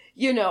bit,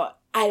 you know,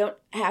 I don't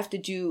have to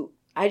do,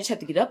 I just have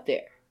to get up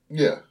there,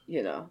 Yeah.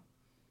 you know.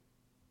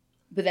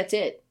 But that's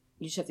it.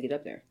 You just have to get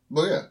up there.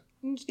 Well, yeah.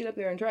 You just get up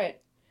there and try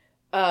it.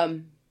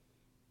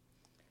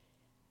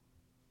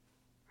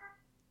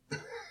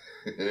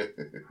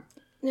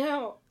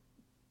 Now,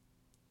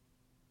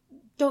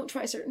 don't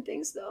try certain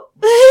things though.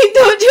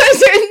 Don't try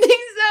certain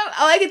things though.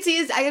 All I can see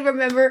is I can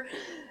remember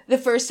the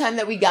first time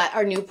that we got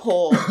our new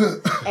pole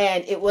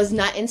and it was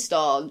not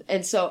installed.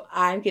 And so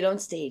I get on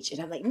stage and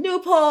I'm like, new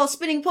pole,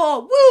 spinning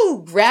pole,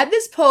 woo! Grab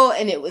this pole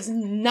and it was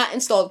not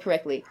installed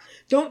correctly.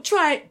 Don't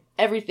try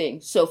everything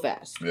so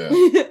fast.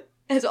 Yeah.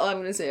 That's all I'm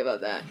going to say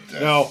about that.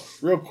 Now,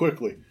 real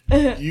quickly,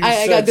 you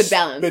I said got good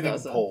balance. spinning Though,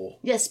 so. pole.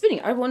 Yeah,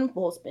 spinning. Our one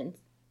pole spins.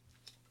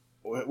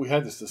 We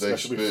had this They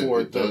discussion spin.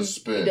 before. It does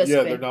spin. It does Yeah,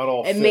 spin. they're not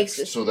all It fixed. makes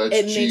us, So that's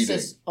it makes cheating.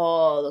 us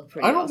all look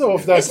pretty I don't awesome. know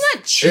if that's... It's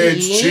not cheating.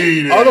 It's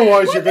cheating.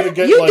 Otherwise, you're going to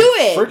get You like do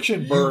it.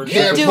 friction You burns.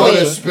 can't do put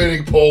it. a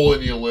spinning pole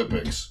in the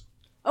Olympics.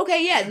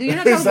 Okay, yeah, you're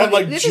not Is talking that about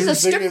like this is a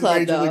juicing strip in club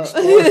Major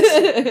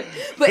League though.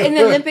 But in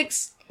the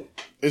Olympics,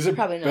 Is it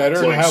Probably not. better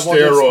It's to like have one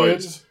that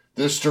steroids. spins?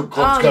 This strip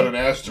club's got an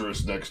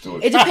asterisk next to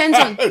it. it depends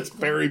on. It's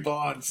Barry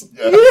Bonds.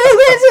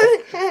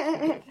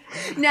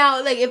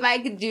 Now, like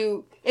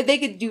if they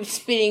could do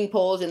spinning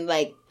poles and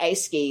like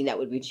ice skating, that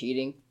would be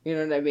cheating. You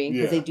know what I mean?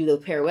 Because Yeah. they do the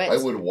pirouettes.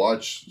 I would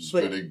watch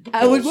spinning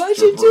I would poles watch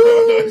strip it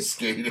too. around ice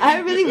skating. I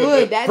really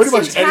would. That's Pretty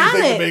much some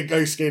anything talent. to make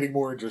ice skating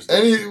more interesting.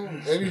 What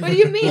do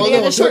you mean? Well, They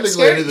have no, the short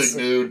technically skirts. anything,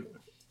 dude.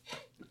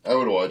 I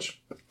would watch.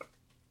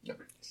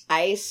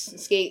 Ice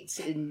skates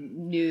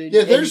and nude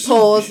Yeah, and there's some-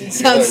 poles. It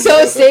sounds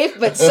so safe,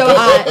 but so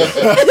hot.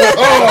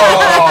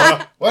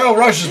 Oh, well,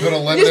 Rush has been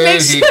Just eliminated.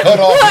 make He sure- cut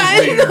off his I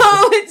leader.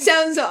 know, it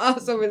sounds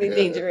also really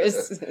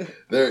dangerous.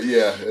 There,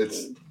 yeah,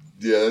 it's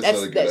that's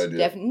not a good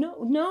idea. No,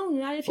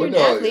 not if you're Well,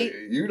 an no, athlete.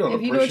 you don't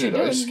If you know what appreciate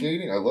you're ice doing.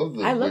 skating. I love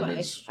the I love women's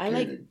ice. I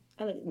like skating.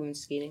 women's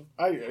skating.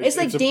 It's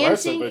like impressive,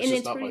 dancing, it's and just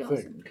it's not pretty my awesome.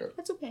 thing. Okay.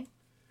 That's okay.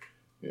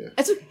 Yeah.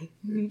 That's okay.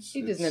 It's-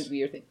 It doesn't have to be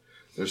your thing.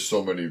 There's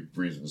so many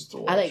reasons to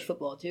watch. I like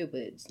football too, but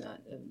it's not.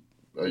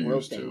 I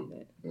world used thing, to.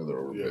 but- Yeah,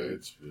 they're Yeah, overpaid.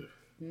 it's...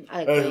 I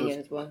like playing it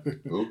as well.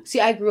 Who?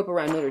 See, I grew up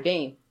around Notre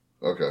Dame.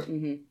 Okay.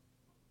 Mm-hmm.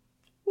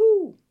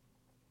 Woo.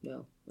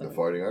 No. The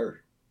Fighting Irish.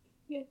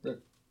 Yeah.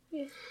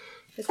 Yeah.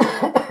 That's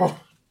what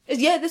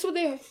yeah, that's what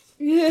they are.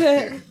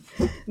 Yeah.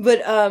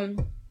 But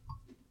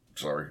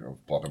Sorry, I'm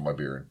popping my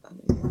beer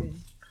in.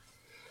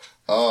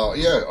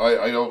 Yeah,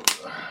 I don't. Is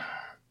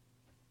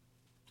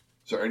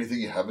there anything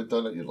you haven't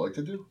done that you'd like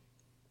to do?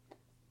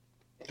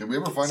 Did we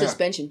ever find out?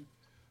 suspension.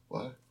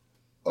 What?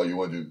 Oh, you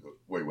want to do?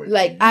 Wait.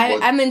 Like You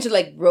I'm into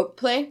like rope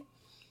play.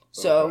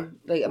 So Okay.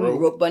 like I'm a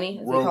rope bunny,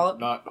 as they call Rope, it.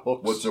 not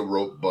hooks. What's a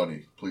rope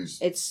bunny? Please.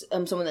 It's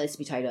someone that needs to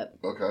be tied up.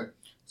 Okay.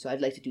 So I'd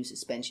like to do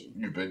suspension.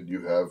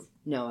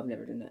 No, I've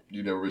never done that.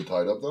 You never been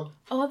tied up though?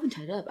 Oh, I've been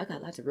tied up. I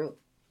got lots of rope.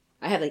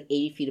 I have like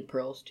 80 feet of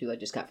pearls too. I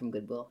just got from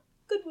Goodwill.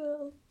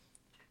 Goodwill.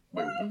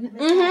 Wait.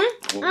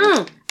 Mm-hmm.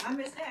 What- I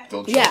missed that.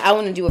 Don't Yeah, I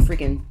want to do a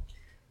freaking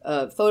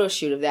photo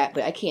shoot of that,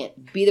 but I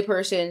can't be the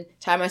person,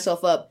 tie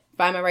myself up,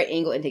 find my right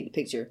angle, and take the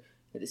picture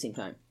at the same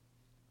time.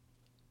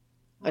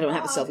 I don't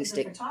have a selfie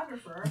stick.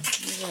 Photographer. I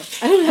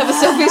don't have a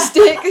selfie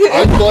stick.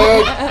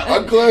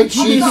 I'm glad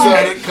she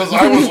said it because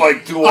I was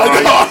like, do I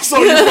I? thought so.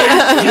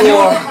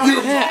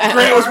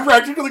 Grant was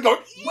practically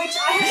going. Which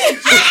I have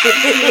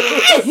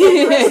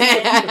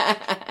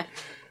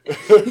He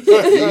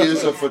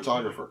is a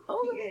photographer. to.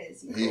 He is.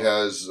 is. He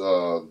has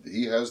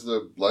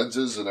the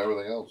lenses and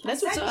everything else.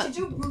 That's what's up. You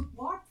should do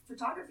boudoir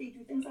photography,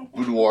 do things like that.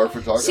 Boudoir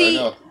photography. See,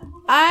 I know.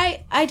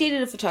 I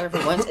dated a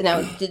photographer once,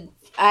 and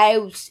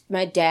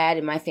my dad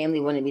and my family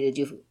wanted me to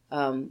do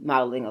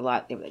modeling a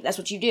lot. They were like, "That's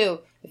what you do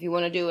if you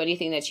want to do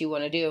anything that you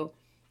want to do."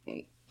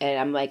 And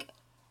I'm like,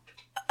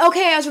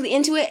 "Okay," I was really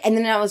into it, and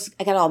then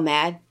I got all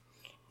mad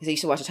because I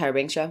used to watch the Tyra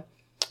Banks show,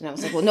 and I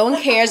was like, "Well, no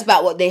one cares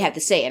about what they have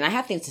to say, and I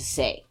have things to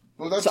say."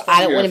 Well, that's so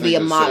I don't want to be a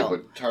model.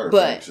 But Tyra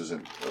Banks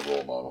isn't a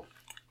role model.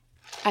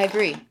 I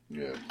agree.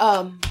 Yeah.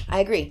 I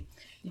agree,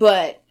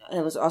 but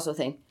that was also a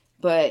thing.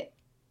 But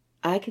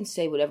I can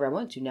say whatever I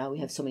want to now. We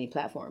have so many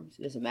platforms;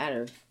 it doesn't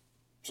matter.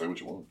 Say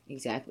what you want.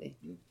 Exactly.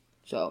 Yeah.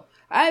 So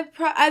I've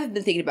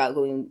been thinking about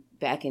going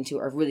back into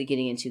or really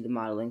getting into the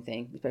modeling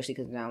thing, especially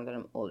because now that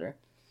I'm older.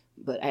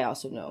 But I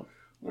also know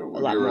a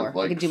lot more.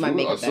 Like I can do my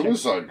makeup better.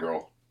 Suicide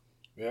Girl.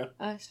 Yeah.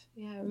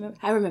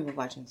 I remember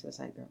watching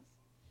Suicide Girl.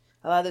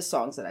 A lot of the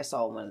songs that I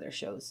saw in one of their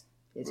shows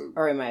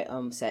are in my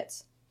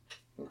sets.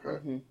 Okay.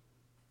 Mm-hmm. Do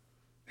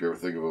you ever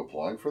think of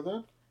applying for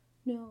that?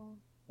 No.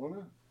 Why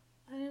not?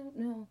 I don't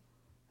know.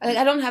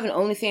 I don't have an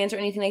OnlyFans or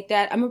anything like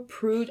that. I'm a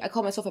prude. I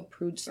call myself a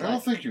prude slut. I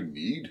don't think you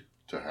need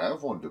to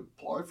have one to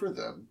apply for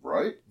them,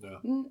 right?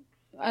 No.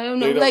 I don't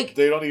know.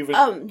 They don't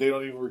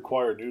even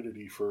require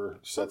nudity for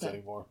sets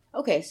anymore.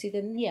 Okay, see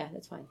then, yeah,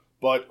 that's fine.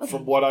 But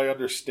from what I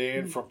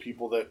understand from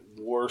people that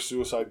were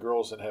Suicide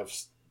Girls and have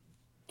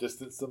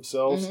distanced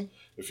themselves,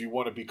 if you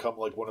want to become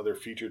like one of their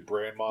featured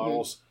brand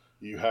models,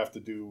 you have to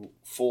do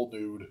full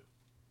nude,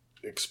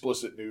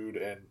 explicit nude,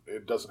 and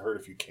it doesn't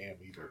hurt if you cam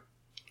either.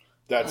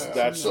 That's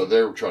so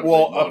they're trying to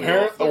make money off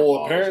their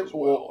models as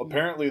well.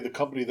 Apparently the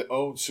company that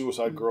owns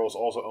Suicide Girls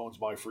also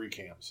owns My Free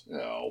Cams. No,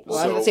 I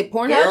was gonna say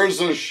Pornhub.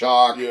 There's a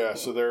shock. Yeah,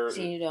 so they're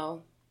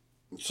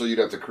So you'd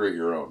have to create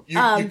your own.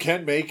 You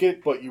can make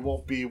it, but you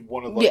won't be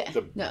one of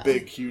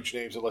big, huge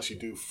names unless you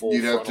do full.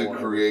 You'd have to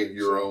create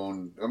your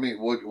own. I mean,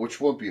 which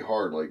won't be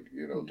hard, like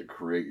to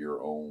create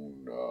your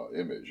own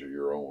image or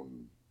your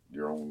own.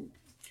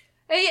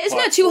 It's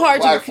not too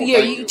hard to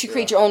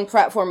create your own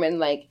platform, and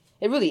like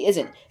it really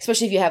isn't,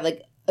 especially if you have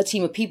like a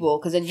team of people,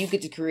 because then you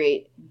get to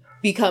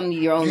become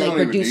your own like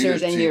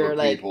producers and your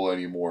like people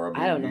anymore.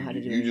 I don't know how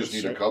to do it. You just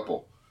need a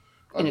couple.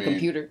 A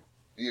computer.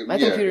 My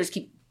computers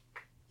keep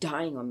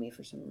dying on me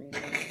for some reason.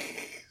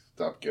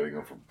 Stop getting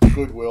them from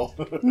Goodwill.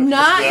 I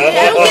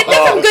don't get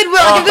them from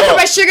Goodwill. I get them from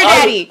my sugar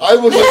daddy. I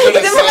was going to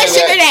say from my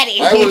sugar daddy.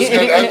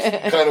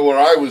 That's kind of where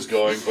I was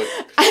going, but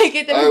I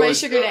get them from my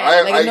sugar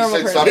daddy. Like a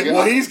normal person.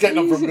 Well, he's getting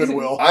them from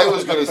Goodwill. I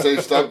was going to say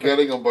stop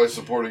getting them by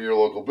supporting your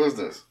local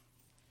business,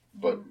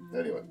 but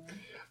anyway.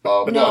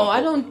 No,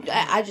 I don't.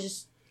 I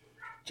just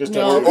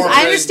no.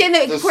 I understand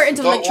the importance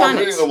of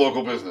electronics. Or the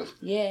local business.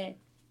 Yeah,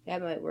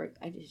 that might work.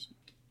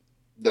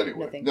 Anyway,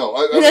 nothing. No,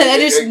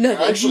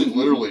 actually,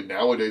 literally,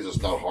 nowadays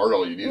it's not hard.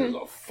 All you need is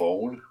a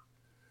phone.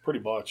 Pretty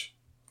much.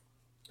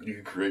 You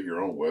can create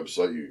your own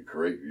website. You can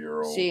create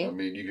your own. I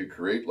mean, you can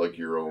create like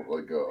your own,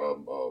 like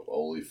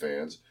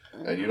OnlyFans,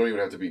 and you don't even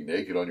have to be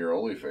naked on your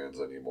OnlyFans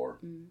anymore.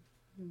 And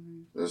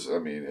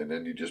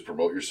then you just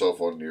promote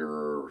yourself on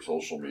your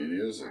social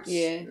medias.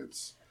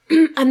 It's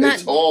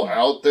all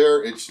out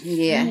there.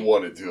 You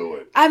want to do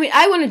it. I mean,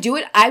 I want to do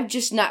it. I'm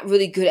just not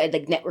really good at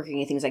like networking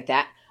and things like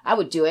that. I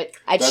would do it.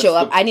 I'd show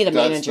up. I need a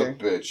manager. That's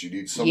the bitch. You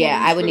need someone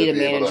who's going to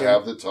be able to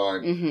have the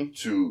time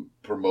to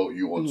promote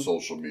you on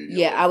social media.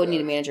 Yeah, I would need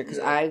a manager because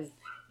I've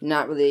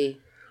not really.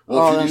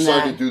 Well, if you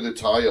decide to do the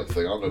tie-up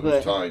thing, I don't know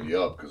who's tying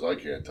you up because I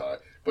can't tie.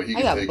 But he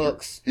can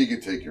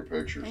take your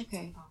pictures.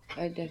 Okay,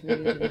 I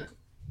definitely do.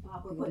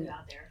 We'll put it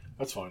out there.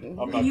 That's fine.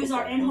 We can use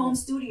our in-home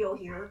studio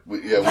here. We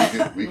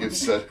can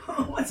set.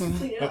 Once we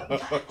clean it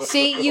up.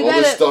 See, you all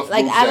gotta this stuff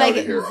like. moves I like out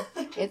it. of here.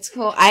 It's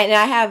cool. I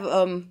have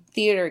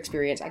theater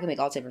experience. I can make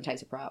all different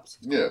types of props.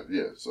 Yeah.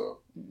 So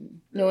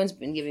no one's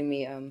been giving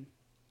me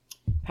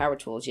power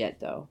tools yet,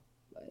 though.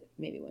 But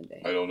maybe one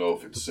day. I don't know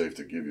if it's safe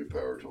to give you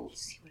power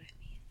tools. See what I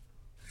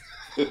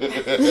mean?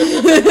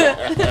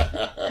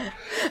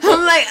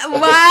 I'm like,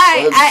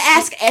 why? I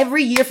ask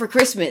every year for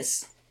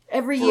Christmas.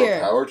 Every year.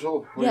 A power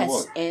tool? What do you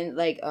want? And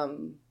like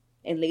and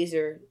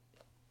laser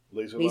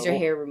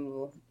hair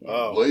removal. Yeah.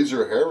 Oh.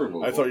 Laser hair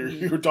removal. I thought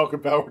you were talking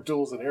power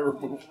tools and hair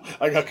removal.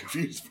 I got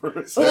confused for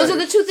a second. Well, those are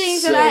the two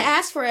things that I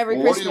ask for every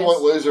Christmas. What do you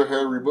want laser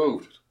hair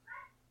removed?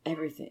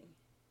 Everything.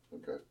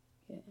 Okay.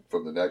 Yeah.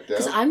 From the neck down?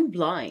 Because I'm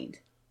blind.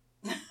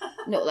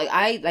 No,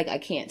 I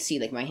can't see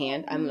like my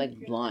hand. I'm like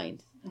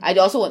blind. I'd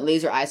also want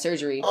laser eye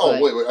surgery. Oh,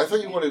 wait. I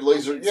thought you wanted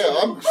laser. Yeah,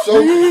 I'm so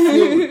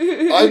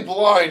confused. I'm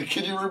blind.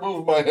 Can you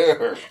remove my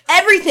hair?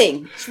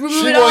 Everything. Just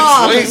remove it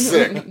all. She wants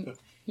LASIK.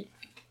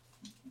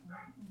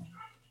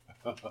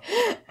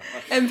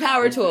 And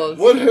power tools.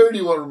 What hair do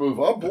you want to remove?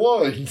 I'm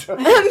blind. I'm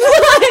blind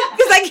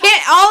because I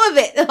can't all of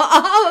it.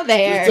 All of the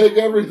hair. Just take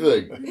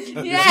everything.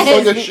 Yes.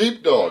 It's like a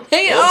sheepdog.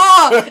 Take it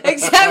all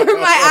except for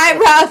my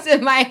eyebrows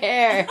and my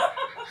hair.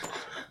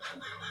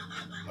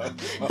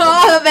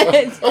 All of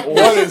it.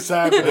 What is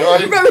happening?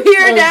 From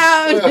here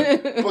down.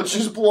 Yeah, but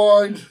she's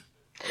blind.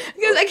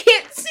 Because I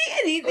can't see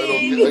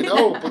anything. I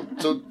know,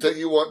 but so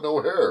you want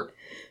no hair.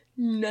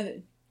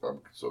 Nothing. I'm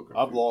so confused.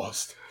 I'm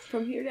lost.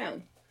 From here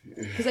down.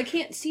 Because I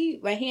can't see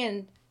my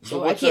hand.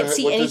 So I can't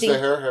see anything. What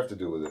does the hair have to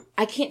do with it?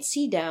 I can't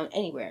see down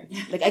anywhere.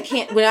 Like, I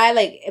can't, when I,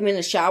 like, am in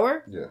the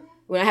shower. Yeah.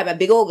 When I have my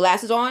big old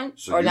glasses on,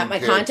 so or not my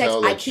contacts,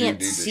 I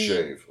can't see. To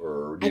shave,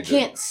 or I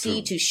can't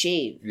see to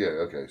shave. Yeah,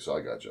 okay, so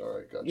I got you. All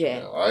right, got you.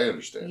 Yeah. Now. I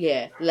understand.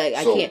 Yeah, like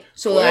I So can't.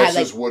 So glasses I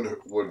have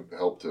like would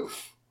help too.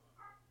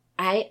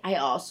 I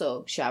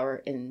also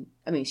shower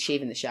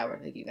shave in the shower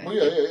like you guys. Oh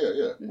yeah.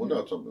 Mm-hmm. Well,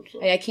 not something.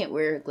 I can't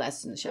wear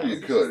glasses in the shower. Well, you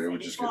could. It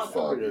would just get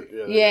foggy.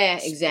 Yeah,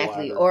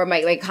 exactly. Splatter. Or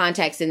my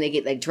contacts, and they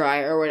get like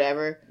dry or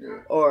whatever. Yeah.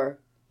 Or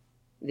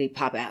they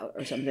pop out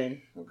or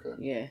something. Okay.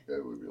 Yeah.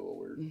 That would be a little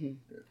weird. Mm-hmm.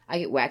 Yeah. I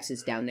get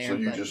waxes down there. So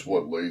you just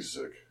want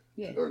LASIK.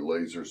 Yeah. Or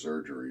laser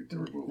surgery to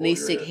remove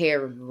LASIK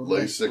hair removal.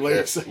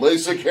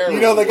 LASIK hair. You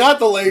know, they got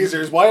the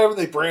lasers. Why haven't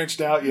they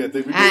branched out yet?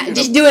 They've been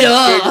just do it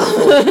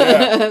all.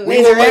 Yeah.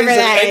 Laser laser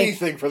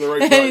anything for the right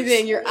price.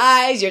 Anything. Your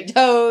eyes, your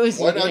toes.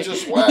 Why not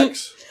just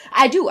wax?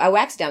 I do. I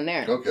wax down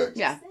there. Okay.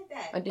 Yeah.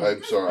 I do.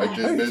 I'm sorry. I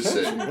did miss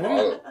it.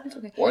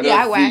 Okay. Why not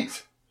I wax.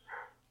 feet?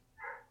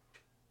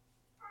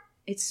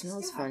 It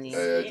smells funny.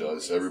 Yeah, it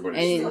does.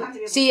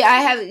 Everybody. See,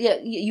 I have. Yeah,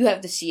 you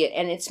have to see it,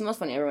 and it smells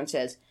funny. Everyone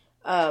says.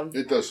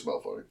 It does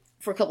smell funny.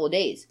 For a couple of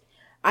days,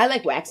 I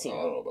like waxing. I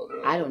don't know about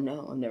that. I don't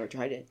know. I've never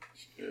tried it.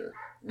 Yeah.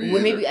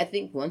 Well, maybe I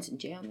think once in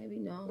jail. Maybe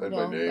no. I had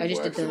my name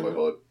waxed in my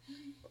butt.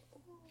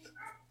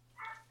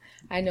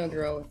 I know a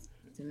girl with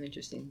some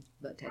interesting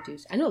butt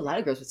tattoos. I know a lot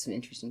of girls with some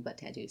interesting butt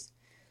tattoos,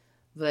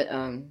 but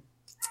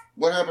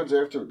What happens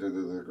after?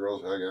 Do the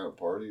girls hang out and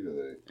party?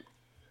 Do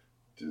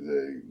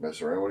they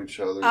mess around with each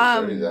other? Is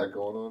there any of that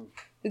going on?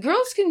 The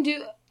girls can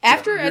do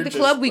after at the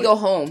club. We go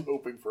home.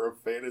 Hoping for a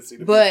fantasy.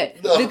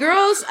 But the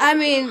girls,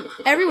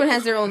 everyone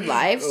has their own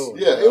lives.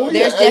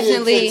 There's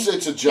definitely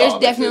it's a job.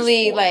 There's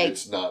definitely like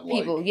it's not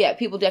people. Like, Yeah,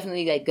 people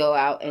definitely like go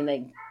out and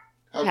like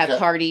have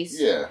parties.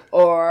 Yeah.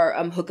 Or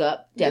hook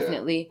up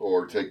definitely. Yeah.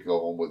 Or go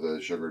home with a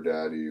sugar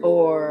daddy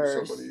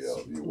or somebody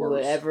else.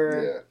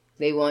 Whatever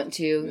they want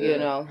to. Yeah. You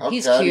know, How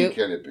he's catty cute.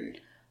 can it be?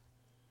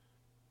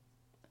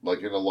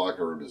 Like in the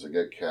locker room, does it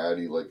get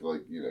catty? Like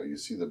you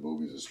see the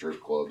movies of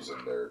strip clubs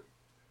and they're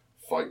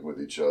fighting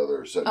with each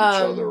other, setting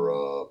each other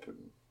up. And...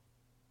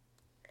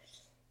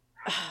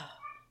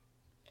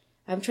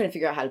 I'm trying to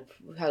figure out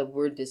how to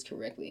word this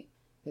correctly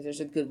because there's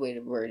a good way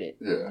to word it.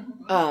 Yeah.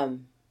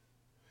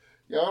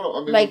 Yeah,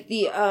 I mean, like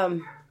the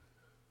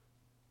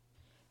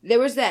there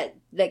was that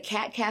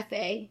cat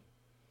cafe,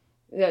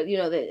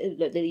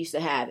 that they used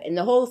to have, and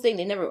the whole thing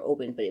they never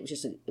opened, but it was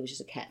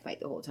just a cat fight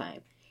the whole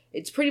time.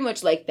 It's pretty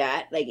much like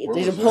that. Like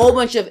there's a whole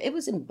bunch of. It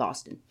was in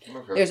Boston.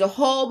 Okay. There's a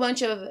whole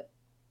bunch of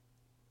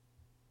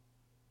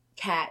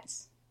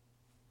cats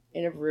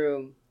in a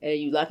room, and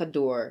you lock a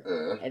door,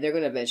 and they're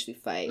gonna eventually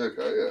fight.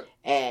 Okay, yeah.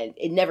 And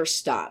it never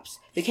stops.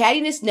 The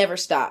cattiness never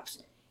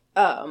stops.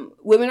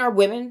 Women are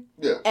women.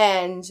 Yeah.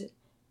 And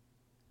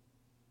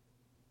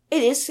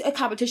it is a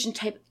competition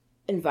type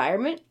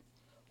environment,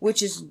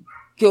 which is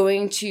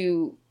going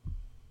to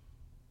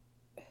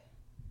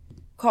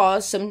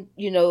cause some,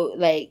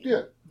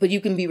 Yeah. But you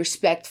can be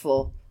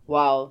respectful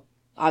while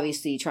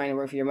obviously trying to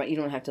work for your money. You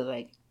don't have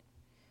to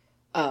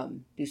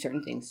do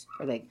certain things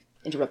or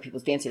interrupt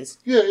people's dances.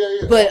 Yeah.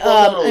 But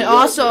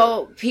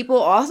also people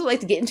also like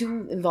to get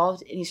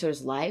involved in each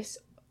other's lives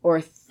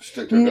or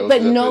stick their nose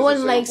in no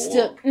one likes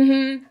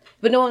to.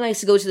 But no one likes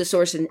to go to the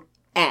source and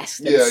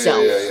ask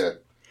themselves. Yeah.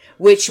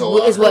 Which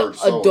is what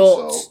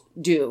adults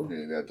do.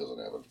 Yeah, that doesn't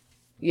happen.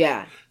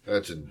 Yeah.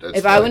 That's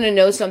if I want to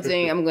know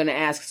something, I'm going to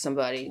ask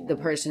somebody, the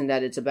person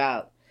that it's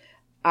about.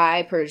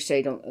 I per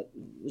se don't,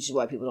 which is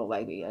why people don't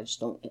like me. I just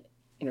don't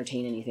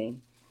entertain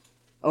anything.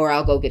 Or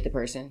I'll go get the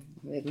person.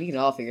 We can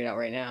all figure it out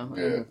right now.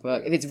 Yeah.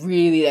 If it's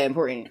really that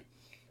important.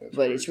 But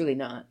crazy. It's really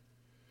not.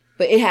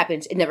 But it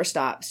happens. It never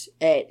stops.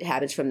 It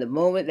happens from the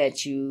moment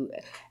that you...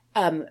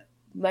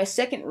 my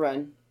second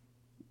run,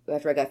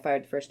 after I got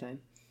fired the first time,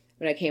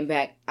 when I came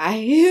back,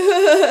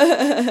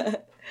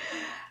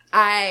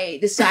 I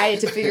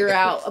decided to figure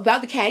out about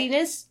the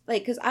cattiness,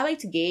 because I like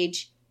to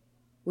gauge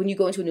when you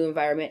go into a new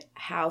environment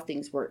how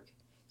things work.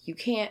 You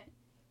can't.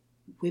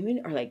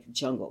 Women are like the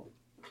jungle.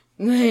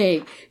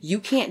 You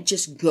can't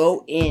just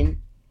go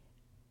in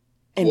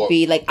and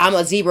be like, I'm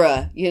a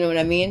zebra. You know what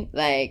I mean?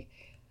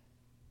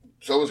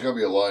 Someone's gonna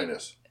be a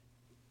lioness.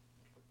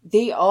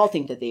 They all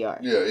think that they are.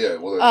 Yeah.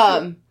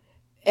 Well,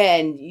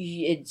 and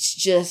it's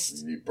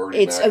just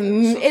it's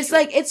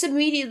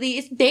immediately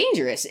it's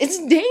dangerous. It's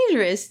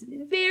dangerous,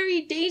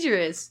 very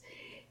dangerous.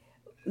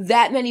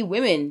 That many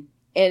women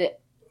and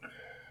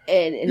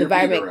an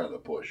environment. Around the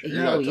bush.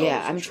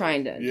 I'm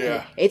trying to.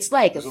 Yeah, it's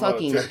like a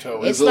fucking.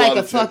 It's like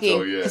a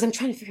fucking. Because I'm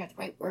trying to figure out the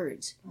right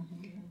words.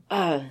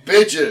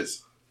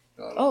 Bitches.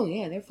 Oh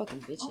yeah, they're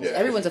fucking bitches. Yeah.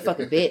 Everyone's a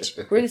fucking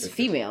bitch. We're just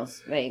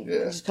females. It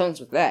just comes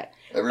with that.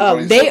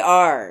 They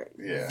are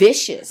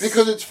vicious.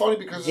 Because it's funny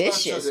because vicious.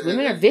 It's not just,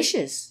 women are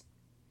vicious.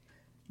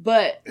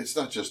 But it's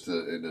not just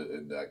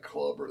in that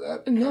club or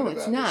that. No, kind of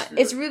it's not. atmosphere.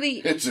 It's really.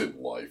 It's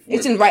in life.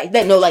 It's in right.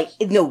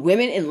 No,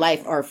 women in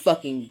life are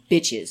fucking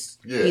bitches.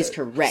 Yeah. He's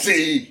correct.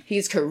 See,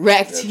 he's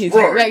correct. He's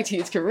right. correct.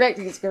 He's correct.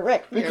 He's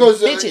correct.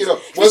 Because bitches.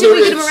 Whether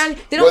we get them around,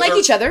 they don't like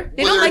each other.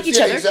 They don't like each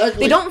other.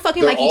 Exactly. They don't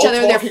fucking like each other.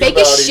 They're fake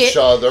as shit.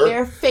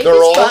 They're fake as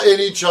all fuck. in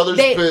each other's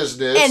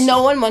business, and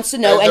no one wants to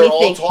know and anything.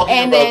 They're all talking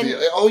and about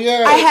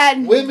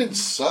then women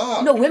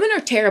suck. No, women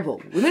are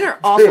terrible. Women are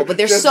awful, but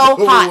they're so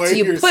hot, so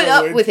you put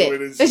up with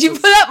it. You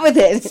put up with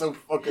it. So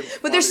fucking funny.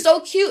 But they're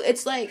so cute.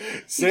 It's like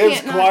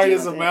Sam's quiet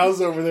as a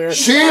mouse over there.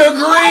 She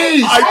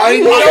agrees. I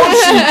know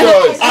she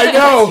does. I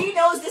know. She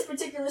knows this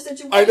particular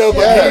situation. I know,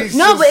 but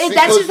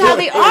that's just how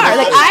they are.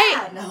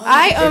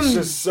 Like it's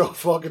just so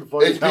fucking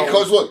funny. It's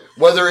because look,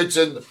 whether it's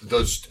in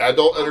the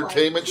adult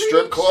entertainment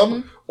strip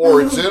club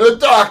or it's in a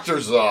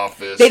doctor's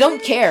office, they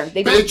don't care.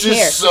 They don't bitches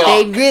care. Suck.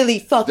 They really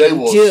fucking they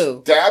will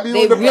do. Stab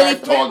you in the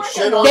back, talk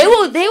shit on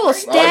you. They will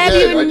stab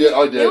you. I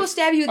did. They will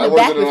stab you in the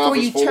back before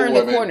you turn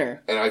the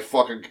corner. And I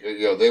fucking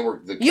they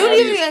were the. You don't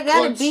even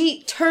gotta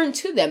be turned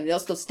to them. They'll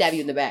still stab you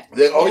in the back.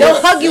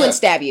 They'll hug you and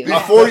stab you. They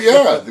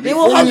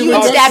will hug you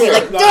and stab you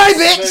like, "Die,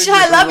 bitch!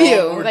 I love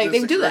you." Like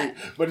they do that.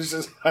 But it's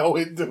just how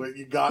into it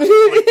you got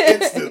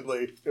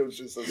instantly. It was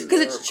just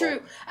because it's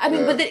true. I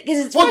mean, but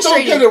because it's Don't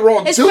frustrating. get it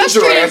wrong. It's Dudes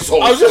are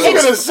assholes. I was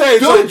just gonna say,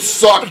 dudes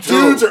suck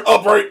too. Dudes are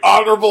upright,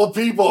 honorable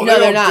people. No,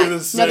 they're not. No,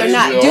 they're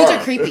not. Dudes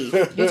are creepy.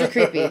 Dudes are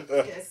creepy.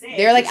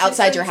 They're like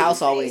outside your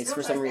house always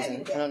for some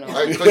reason. I don't know.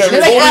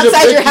 They're like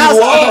outside your house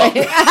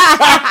always.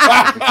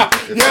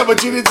 Yeah,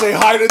 but you didn't say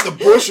hide in the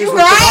bushes.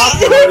 Right?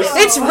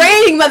 It's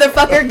raining,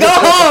 motherfucker. Go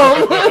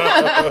home.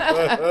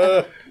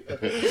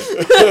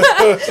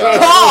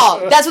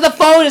 Call. That's what the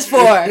phone is for.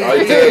 I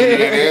did. You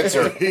didn't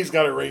answer. He's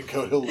got a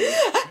raincoat. He'll leave.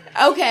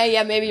 Okay,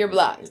 yeah, maybe you're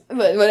blocked,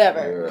 but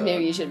whatever. Yeah.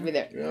 Maybe you shouldn't be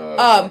there.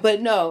 Yeah. But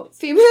no,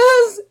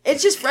 females.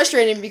 It's just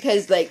frustrating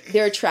because like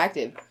they're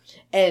attractive,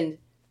 and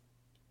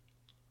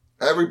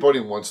everybody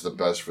wants the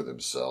best for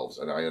themselves,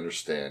 and I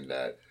understand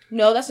that.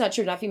 No, that's not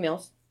true. Not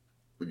females.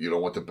 You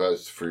don't want the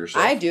best for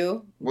yourself. I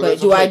do,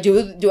 but do I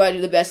do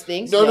the best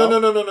things? No.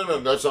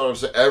 That's not what I'm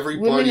saying.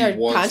 Everybody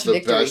wants the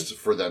best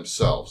for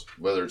themselves,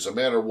 whether it's a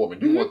man or woman.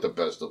 You want the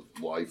best of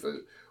life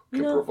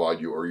can provide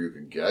you, or you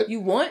can get. You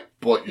want,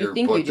 but they're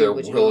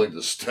willing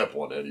to step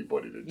on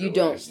anybody to do. You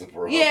don't.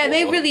 Yeah,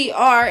 they really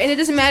are, and it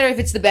doesn't matter if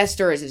it's the best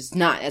or if it's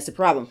not. That's the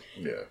problem.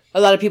 Yeah, a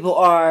lot of people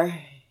are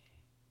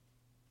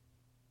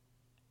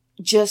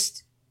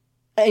just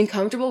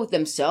uncomfortable with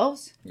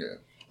themselves. Yeah,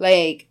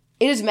 like.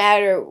 It doesn't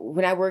matter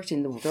when I worked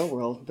in the real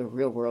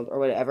world, or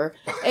whatever.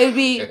 It would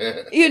be,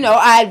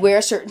 I'd wear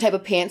a certain type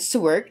of pants to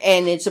work,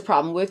 and it's a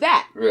problem with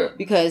that. Yeah.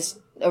 Because,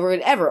 or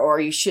whatever, or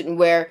you shouldn't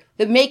wear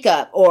the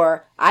makeup,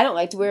 or I don't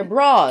like to wear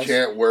bras.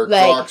 Can't wear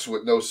Crocs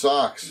with no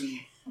socks.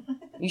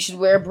 You should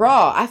wear a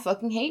bra. I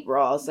fucking hate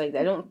bras. Like,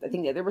 I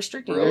think that they're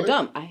restricting. Really? They're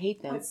dumb. I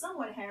hate them. But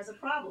someone has a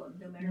problem,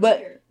 no matter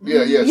where.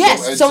 Yeah.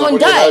 Yes, someone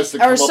does.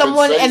 Or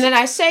someone, and then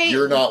I say...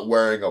 You're not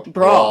wearing a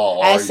bra,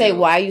 I say,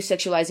 why are you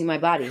sexualizing my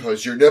body?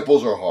 Because your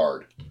nipples are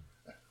hard.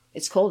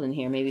 It's cold in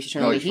here. Maybe you should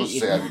turn on the heat. No, you're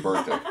supposed to say happy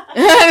birthday.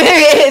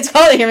 It's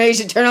cold in here. Maybe you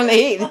should turn on the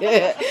heat.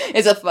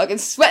 It's a fucking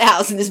sweat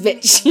house in this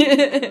bitch.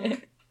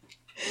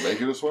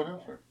 Make it a sweat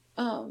house?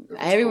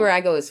 Everywhere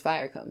I go,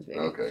 fire comes, baby.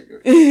 Okay,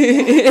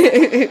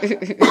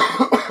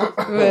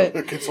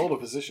 good. Consult a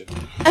physician.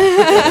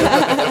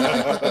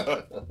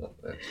 That's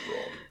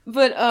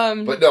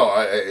wrong. But no,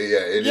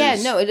 it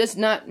is. No, it does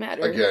not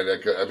matter. Again,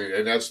 I mean,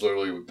 and that's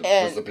literally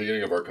was the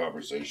beginning of our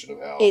conversation of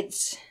how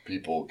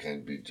people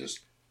can be just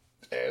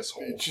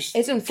assholes.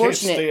 It's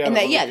unfortunate, and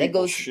that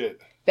goes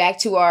back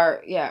to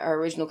our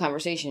original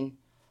conversation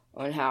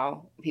on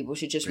how people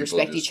should just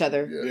respect each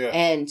other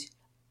and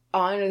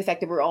honor the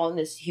fact that we're all in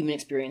this human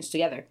experience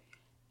together.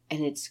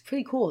 And it's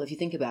pretty cool if you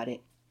think about it.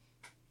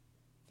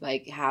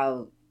 Like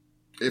how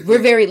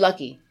we're very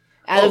lucky.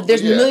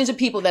 There's millions of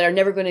people that are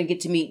never going to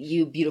get to meet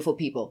you beautiful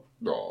people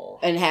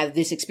and have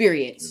this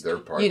experience.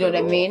 You know what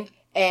I mean?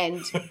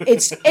 And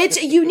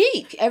it's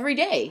unique every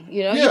day.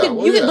 You know, you can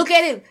look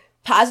at it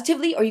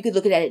positively or you could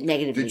look at it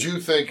negatively. Did you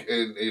think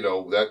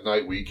that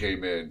night we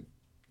came in,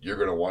 you're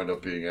going to wind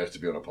up being asked to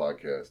be on a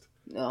podcast?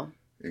 No.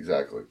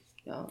 Exactly.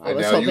 No, I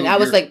was hoping. I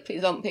was like,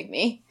 please don't pick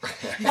me.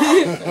 Well,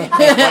 we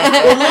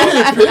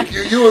didn't pick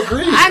you. You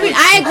agreed. I mean,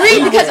 I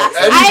agreed because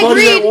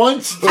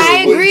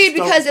I agreed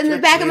because in the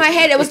back of my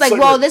head it was like,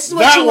 well, this is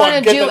what you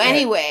want to do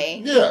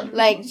anyway. Yeah.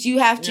 Like you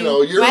have to.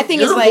 My thing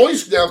is like, your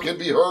voice now can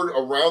be heard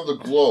around the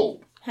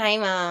globe. Hi,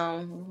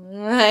 Mom.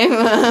 Hi,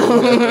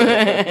 Mom.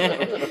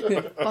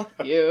 Fuck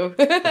you.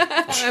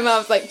 My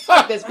mom's like,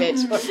 fuck this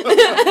bitch.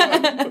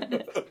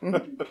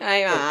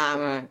 Hi,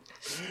 Mom.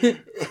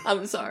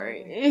 I'm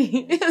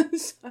sorry. I'm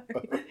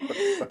sorry.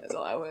 That's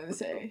all I want to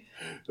say.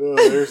 Oh,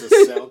 there's a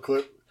sound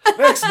clip.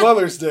 Next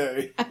Mother's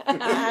Day.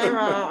 Hi,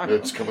 Mom.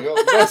 It's coming up.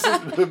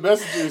 The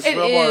messages from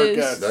our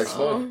guests. Next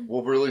month.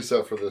 We'll release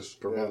that for Mother's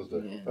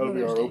Day. Yeah. That'll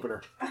be our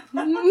opener.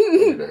 I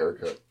need a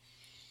haircut.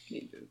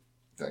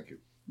 Thank you.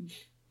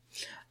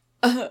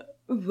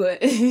 But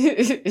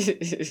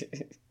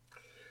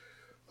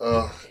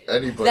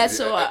Anybody? That's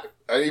so.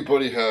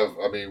 Anybody have?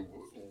 I mean,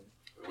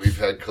 we've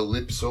had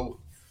Calypso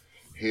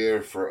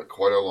here for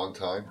quite a long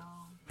time.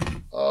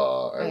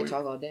 I can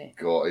talk all day.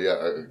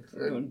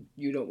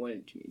 You don't want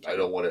it to. I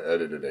don't want to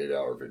edit an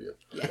 8-hour video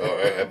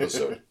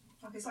episode.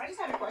 Okay, so I just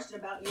had a question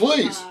about you.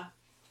 Please.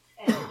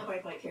 And nobody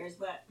quite cares,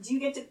 but do you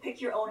get to pick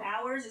your own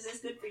hours? Is this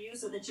good for you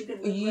so that you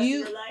can live the rest of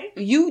your life?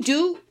 You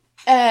do.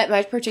 At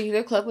my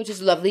particular club, which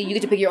is lovely, you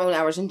get to pick your own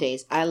hours and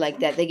days. I like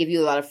that. They give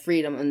you a lot of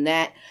freedom in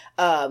that.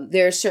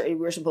 We're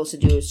supposed to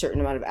do a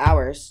certain amount of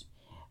hours.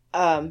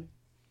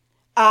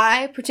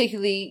 I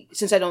particularly,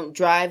 since I don't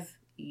drive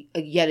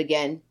yet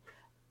again,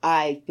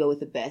 I go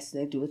with the best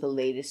and I do with the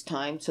latest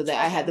time so that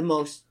I have the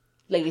most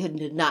likelihood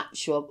to not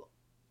show up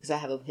because I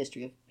have a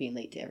history of being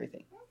late to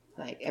everything.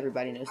 Like,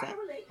 everybody knows that.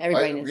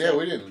 Everybody knows that. Yeah,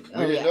 we didn't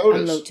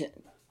notice.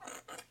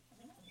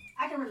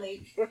 I can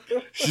relate.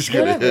 She's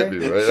gonna hit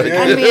me, right?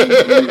 I mean,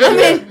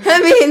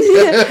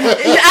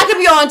 I could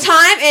be on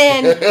time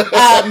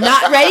and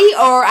not ready,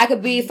 or I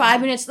could be 5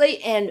 minutes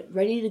late and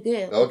ready to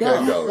go.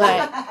 Okay, go.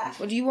 Like,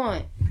 what do you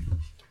want?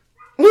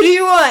 What do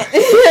you want?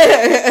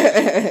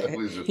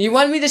 You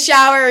want me to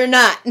shower or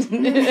not? Oh,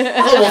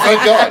 well,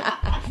 thank God.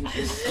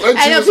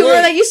 I know people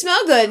are like, you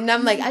smell good. And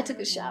I'm like, I took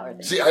a shower.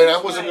 See, I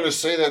wasn't going to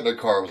say that in the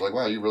car. I was like,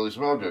 wow, you really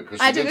smell good.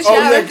 I took a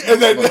shower.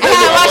 And then I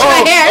washed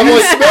my hair. I'm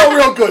like, smell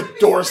real good.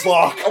 Doors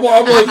locked. I'm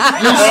like,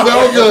 you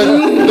smell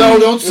good. No,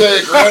 don't say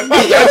it, Grant.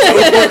 That's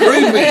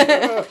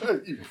what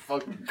creepy. You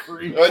fucking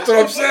creep. That's what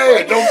I'm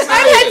saying. Don't say I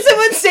had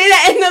someone say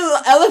that in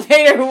the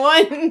elevator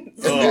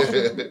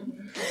once.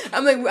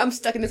 I'm like, I'm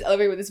stuck in this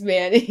elevator with this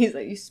man, and he's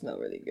like, you smell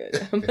really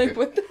good. I'm like,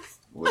 what the?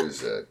 What is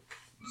that?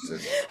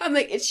 I'm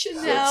like, it's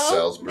Chanel.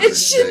 Salisbury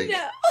It's steak.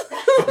 Chanel.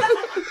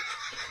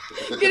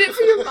 Get it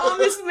for your mom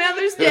this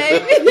Mother's Day.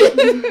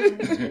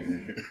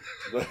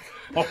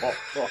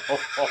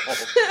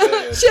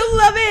 She'll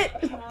love it.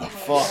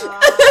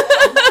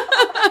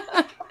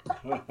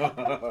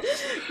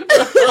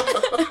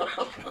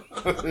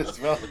 It's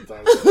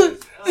Valentine's Day.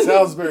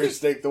 Salisbury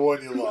steak, the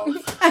one you love.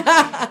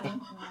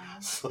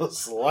 So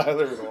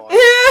slather it on.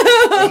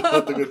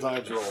 Let the good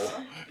times roll.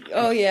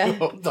 Oh, yeah.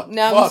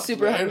 Now I'm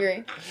super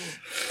hungry.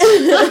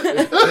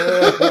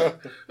 I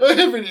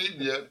haven't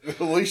eaten yet.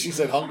 At least she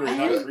said hungry,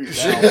 not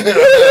creeped out.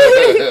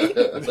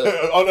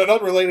 On an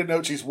unrelated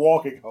note, she's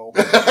walking home.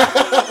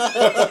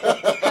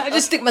 I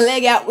just stick my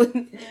leg out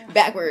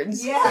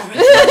backwards. Yeah.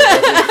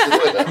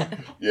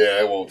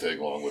 Yeah, it won't take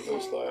long with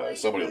those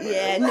thighs. Somebody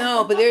will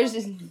no, but there's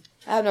this,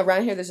 I don't know,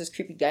 around here there's this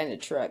creepy guy in a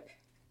truck.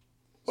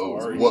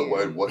 Oh,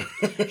 what?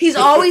 He's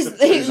always.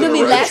 Is it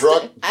a red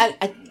truck?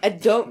 I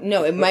don't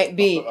know. It might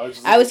be.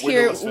 I was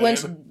here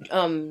once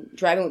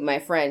driving with my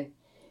friend,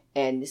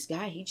 and this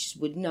guy, he just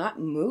would not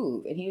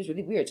move, and he was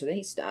really weird. So then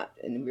he stopped,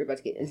 and we were about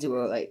to get into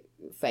a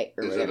fight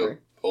or whatever. Is it an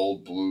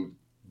old blue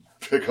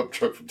pickup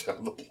truck from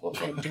down the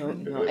block? I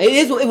don't know.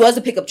 It was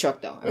a pickup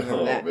truck, though. I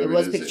remember that. It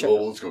was a pickup truck.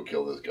 Well, let's go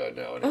kill this guy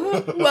now.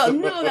 Anyway. Well,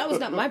 no, that was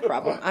not my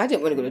problem. I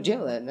didn't want to go to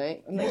jail that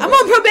night. I'm like, I'm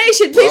on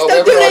probation. Please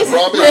don't do this.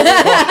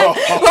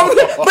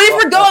 But if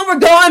we're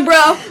going,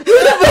 bro. But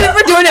if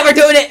we're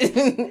doing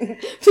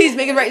it. Please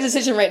make the right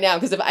decision right now,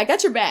 because if I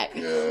got your back,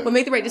 we'll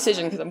make the right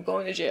decision, because I'm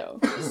going to jail.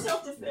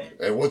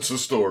 And what's the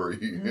story?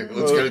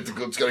 Let's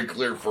get it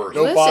clear first.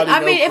 No body,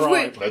 no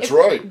crime. That's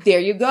right.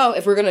 There you go.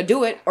 If we're gonna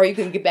do it, or you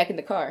can get back in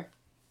the car.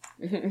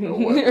 No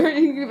or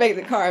you can get back in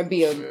the car and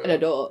be an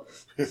adult.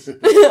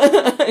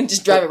 And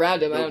just drive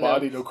around him. I don't know. No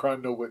body, no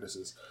crime, no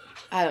witnesses.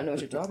 I don't know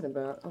what you're talking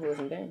about. I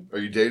wasn't there. Are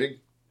you dating?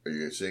 Are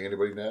you seeing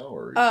anybody now,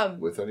 or are you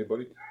with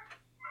anybody?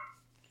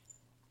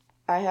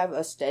 I have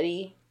a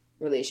steady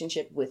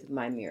relationship with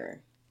my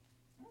mirror.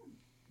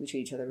 We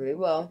treat each other really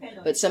well,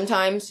 but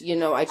sometimes,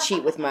 I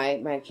cheat with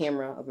my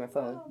camera of my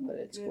phone, but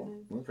it's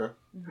cool. Okay.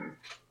 Mm-hmm.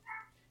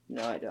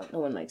 No, I don't. No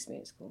one likes me.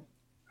 It's cool.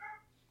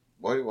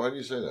 Why do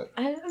you say that?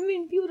 I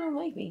mean, people don't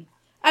like me.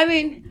 I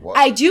mean, what?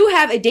 I do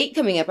have a date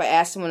coming up. I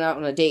asked someone out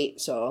on a date,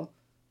 so.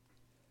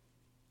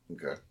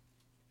 Okay.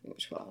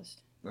 Fingers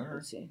crossed. All right.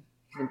 Let's see.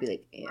 He's going to be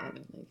like, yeah, I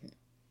don't like her.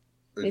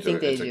 They think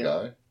they do. It's a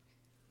guy?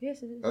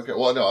 Yes, it is. Okay.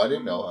 Well, no, I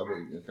didn't know.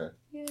 Okay.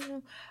 Yeah,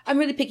 no. I'm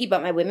really picky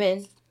about my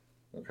women.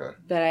 Okay.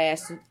 That I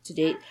asked to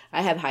date.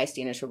 I have high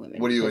standards for women.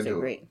 What are you into?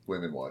 Great.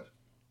 Women what?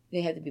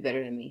 They have to be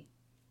better than me.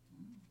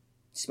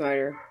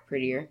 Smarter,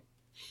 prettier.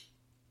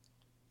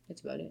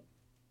 That's about it.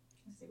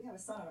 We have a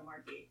son on the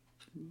market.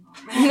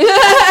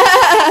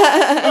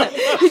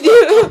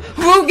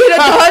 We'll get a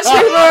Dodge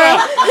tomorrow.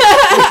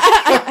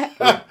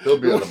 He'll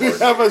be on the market. We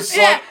have a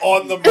son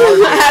on the market.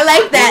 I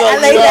like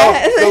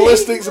that. The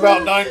listing's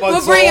about 9 months old.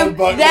 We'll bring him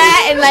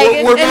that and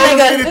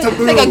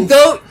we're like a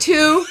goat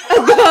too. A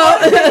goat.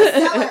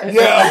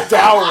 Yeah, a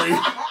dowry.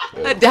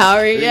 A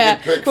dowry,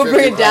 yeah. We'll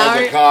bring a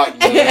dowry.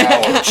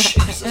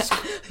 Jesus.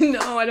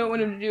 No, I don't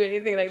want him to do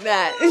anything like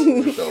that.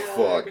 What the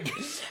fuck?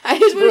 I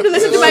just want him to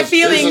listen to my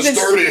feelings. This is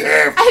a sturdy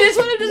half I just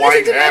want him to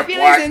listen to my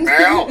feelings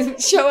black and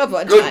show up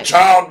on Good time.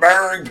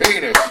 childbearing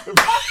penis.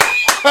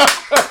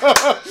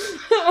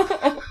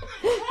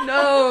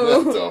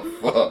 no.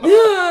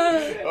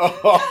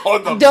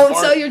 What the fuck? Don't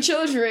sell your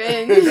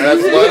children.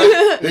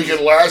 Athletic. He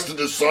can last in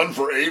the sun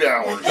for 8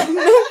 hours.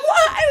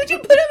 Why would you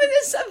put him in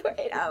the sun for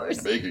 8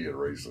 hours? Making it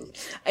racist.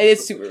 It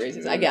is super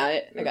racist. I got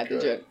it. I got the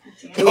joke.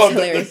 It Oh, was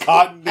hilarious. the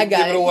cotton I got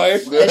give it. it away?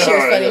 That shit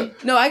was funny. Yeah.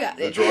 No, I got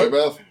The it. dry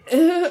mouth?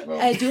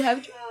 I do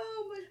have.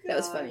 That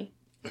was funny.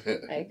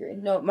 I agree.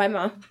 No, my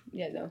mom.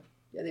 Yeah, no.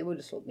 Yeah, they would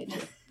have sold me too.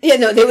 Yeah,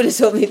 no, they would have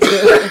sold me too.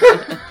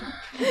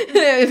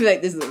 They would be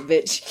like, this little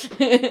bitch.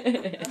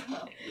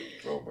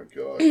 Oh my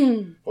god.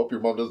 Hope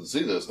your mom doesn't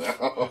see this now.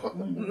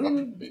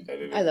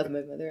 I love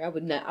my mother. I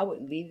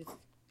wouldn't leave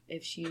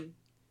if she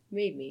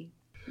made me.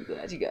 I'm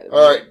glad you got it.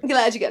 All right. I'm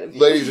glad you got it.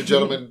 Ladies and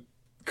gentlemen,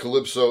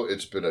 Calypso,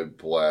 it's been a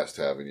blast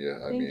having you.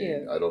 I Thank mean,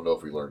 you. I don't know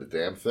if we learned a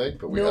damn thing,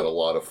 but we Nope. had a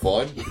lot of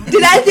fun.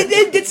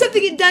 Did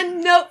something get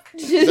done? Nope.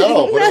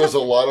 No, but it was a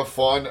lot of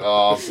fun.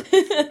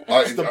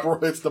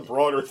 It's the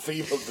broader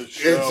theme of the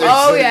show.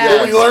 Oh, yeah.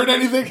 Did we learn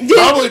anything? Did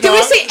Probably we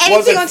not. say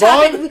Was anything it on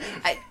fun?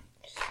 topic?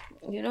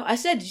 I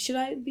said, should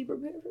I be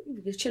prepared?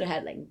 Because should have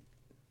had like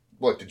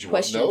What, did you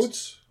questions. want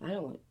notes? I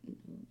don't want.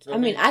 I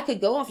mean, I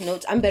could go off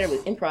notes. I'm better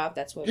with improv.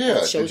 That's what Yeah,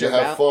 shows did you are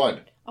have about.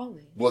 fun?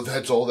 Always. Well,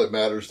 that's all that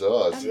matters to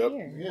us. I'm Yep.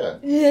 here. Yeah.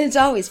 It's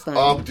always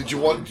fun. Do you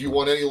want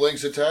any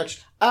links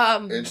attached?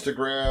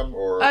 Instagram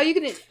or You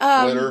can.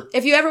 Twitter?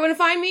 If you ever want to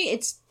find me,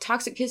 it's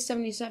Toxic Kiss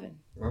 77.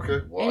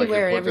 Okay. Well,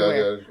 Anywhere, I can put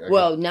everywhere. that.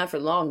 Well, not for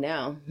long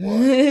now.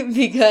 Why?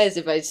 Because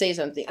if I say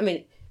something, I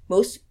mean,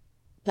 most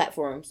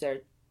platforms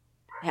that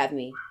have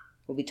me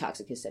will be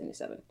Toxic Kiss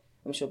 77.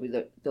 I'm sure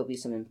there'll be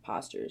some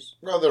imposters.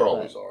 No, there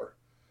always are.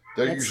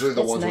 They're That's- usually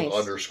the that's ones nice. with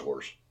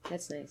underscores.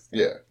 That's nice.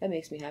 Yeah. That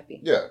makes me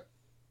happy. Yeah.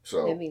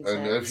 So That means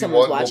and that if you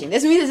someone's want, watching.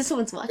 That means that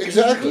someone's watching.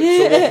 Exactly.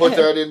 So we'll put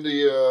that in the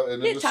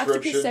Yeah,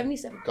 Toxic description. Kiss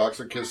 77.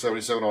 Toxic Kiss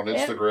 77 on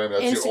Yep. Instagram.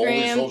 That's your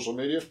only Instagram. social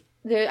media.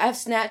 I have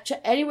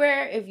Snapchat.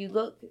 Anywhere, if you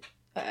look,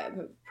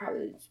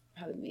 probably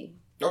me.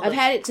 Okay. I've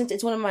had it since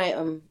it's one of my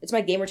it's my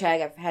gamer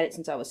tag. I've had it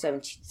since I was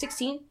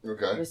 16. It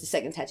Okay. was the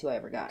second tattoo I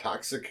ever got.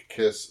 Toxic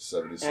Kiss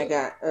And 77. I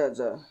got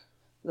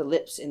the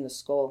lips in the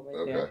skull right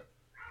Okay. there.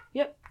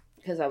 Yep,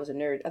 because I was a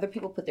nerd. Other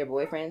people put their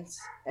boyfriends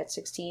at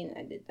 16.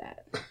 I did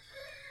that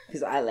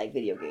because I like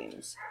video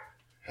games.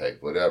 Hey,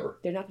 whatever.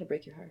 They're not going to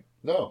break your heart,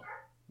 No.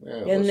 Yeah,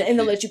 and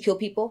they'll let you kill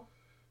people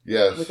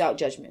Yes. without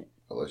judgment.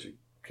 Unless you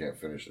can't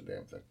finish the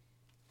damn thing.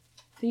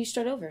 Then you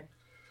start over,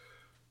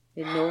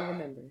 and no one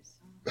remembers.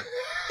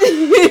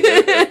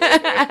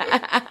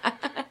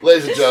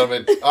 Ladies and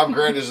gentlemen, I'm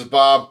Grant. This is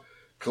Bob.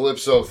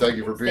 Calypso, thank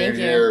you for being Thank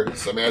you. here.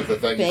 Samantha,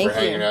 thank you for Thank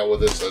hanging you. out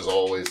with us as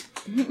always.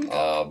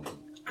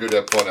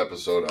 Good, fun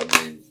episode.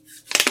 I mean,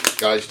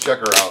 guys, check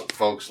her out,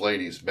 folks,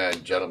 ladies,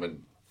 men,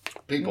 gentlemen,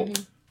 people,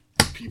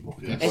 Mm-hmm. people,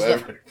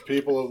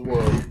 People of the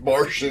world.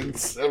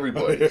 Martians,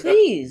 everybody.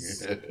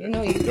 Please, you.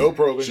 No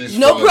probing. She's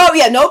No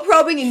fun, no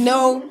probing, and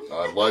no,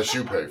 unless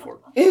you pay for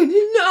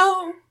it.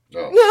 no,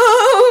 No,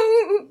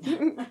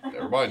 no.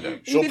 never mind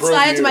that. You can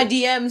slide into my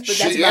DMs, but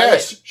that's about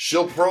it.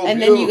 She'll probe And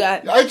you. then you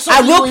got. It's I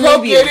something will we probe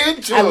won't you. Get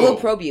into. I will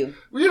probe you.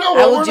 You know I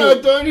what? will We're do not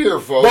it. done here,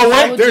 folks. But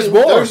I will wait, there's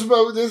do-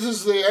 more. This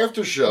is the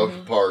after show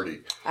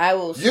party. I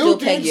will You still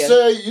peg did you.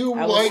 say you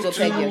I will like still to.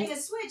 peg you. Make a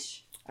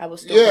switch. I will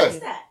still Yeah. peg you.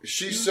 That.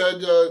 She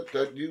said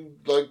that you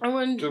like I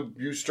wouldn't- to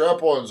use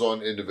strap-ons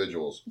on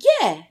individuals.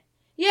 Yeah.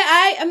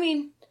 I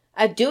mean,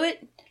 I do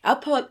it. I'll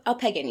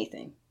peg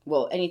anything.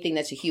 Well, anything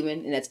that's a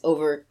human and that's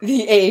over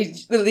the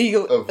age, the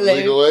legal Of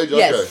legal age? Okay,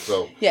 Yes.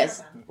 so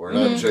Yes. we're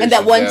not chasing And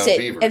that one down sit.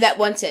 beavers. And that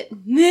one sit.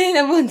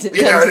 That one sit.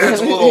 Yeah,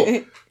 that's a little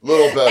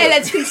better. And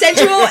that's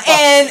consensual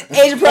and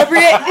age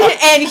appropriate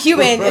and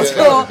human. It's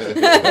cool.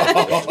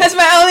 That's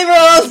my only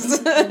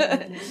rules.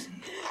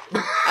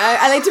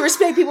 I like to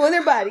respect people in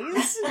their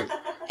bodies.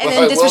 And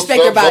Well, then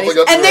disrespect stop their bodies.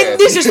 bumping up And your then ass.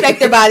 disrespect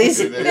their bodies.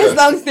 Yeah. As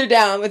long as they're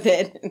down with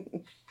it.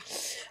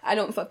 I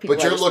don't fuck people.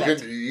 But you're I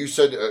respect. looking. You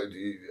said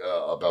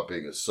about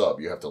being a sub.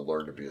 You have to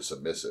learn to be a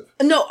submissive.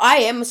 No, I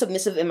am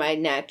submissive in my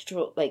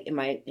natural, like in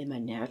my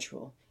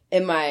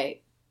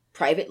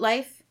private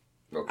life.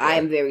 Okay. I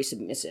am very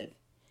submissive.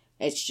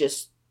 It's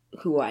just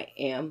who I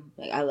am.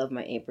 Like I love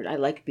my apron. I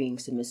like being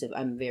submissive.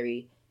 I'm a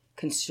very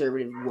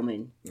conservative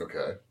woman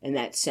Okay. in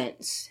that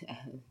sense.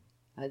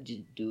 I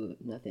just do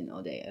nothing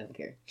all day. I don't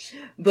care.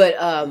 But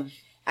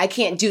I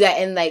can't do that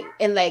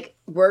in like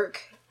work.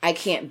 I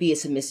can't be a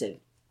submissive.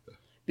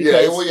 Yeah.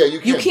 Well, yeah.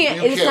 You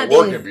can't. It's not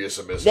work the- and be a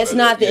submissive. That's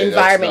not the Yeah,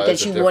 environment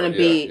that's that a you want to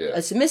different- be yeah.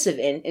 a submissive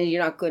in, and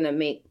you're not going to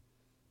make.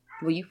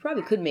 Well, you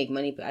probably could make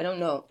money, but I don't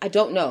know. I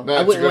don't know. No, I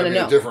it's wouldn't gonna want to be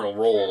a know. different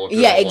role. a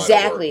different Yeah, line of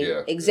exactly,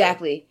 work. Yeah,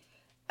 exactly.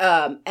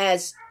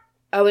 As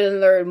I would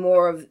learn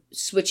more of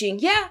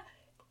switching,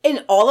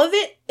 in all of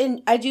it,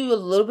 and I do a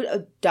little bit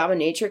of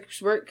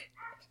dominatrix work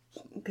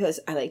because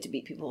I like to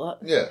beat people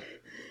up, Yeah.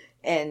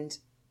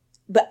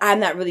 but I'm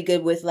not really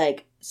good with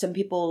like some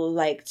people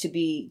like to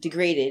be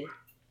degraded,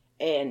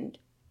 and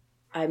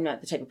I'm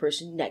not the type of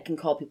person that can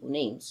call people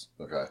names.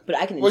 Okay. But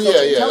I can insult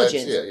your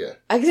intelligence. Yeah.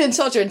 I can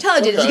insult your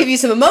intelligence to give you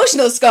some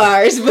emotional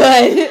scars,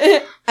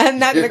 but I'm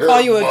not going to call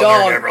you a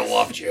dog. Never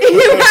loved you.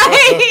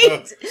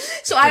 Right?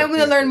 So I'm going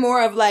to learn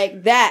more of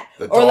like that.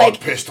 The or dog like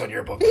pissed on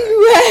your book bag.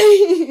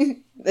 Right.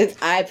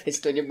 I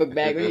pissed on your book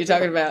bag. What are you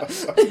talking about?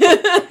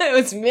 It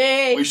was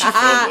me. We should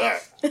film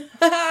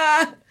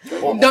that.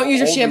 Don't use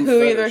your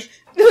shampoo either.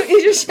 Don't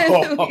use your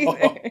shampoo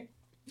either.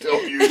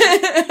 Don't use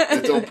it.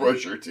 And don't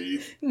brush your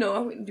teeth. No, I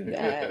wouldn't do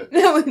that.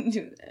 I wouldn't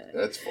do that.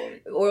 That's funny.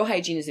 Oral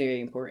hygiene is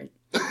very important.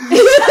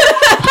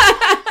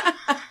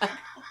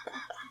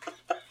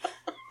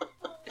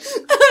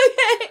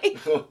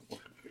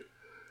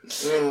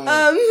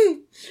 Okay.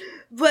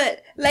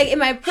 But like in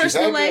my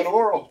personal life,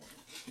 oral.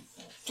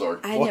 Sorry.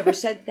 I never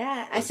said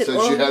that. I said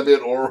oral. She had me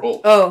an oral.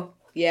 Oh,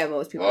 yeah,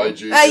 most people.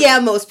 Yeah,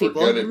 most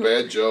people. Forget it,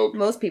 bad joke.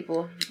 Most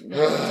people.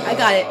 I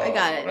got it. I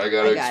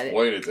gotta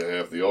explain it to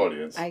half the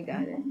audience. I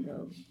got it.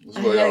 No. This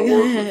is what I gotta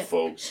work with,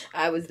 folks.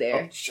 I was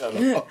there. Shut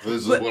up.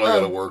 This is what I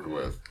gotta work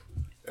with.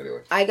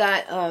 Anyway. I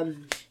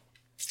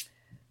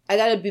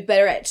gotta be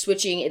better at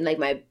switching in like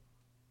my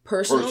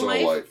personal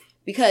life.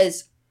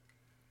 Because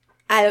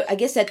I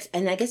guess it's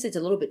a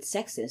little bit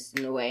sexist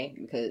in a way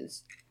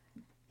because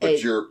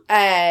But you're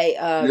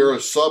a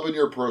sub in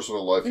your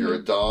personal life. You're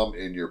a dom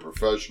in your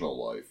professional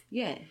life.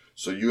 Yeah.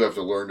 So you have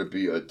to learn to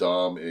be a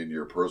dom in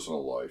your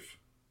personal life.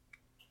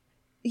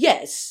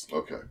 Yes.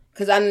 Okay.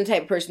 Because I'm the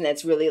type of person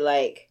that's really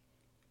like,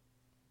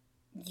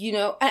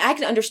 I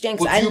can understand.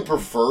 Would you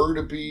prefer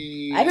to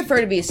be? I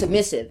prefer to be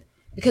submissive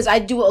because I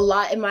do a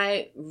lot in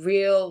my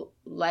real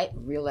life.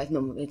 Real life?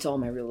 No, it's all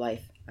my real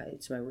life.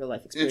 It's my real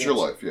life experience. It's your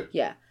life, yeah.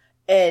 Yeah,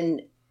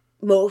 and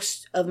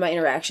most of my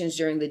interactions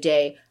during the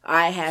day,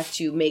 I have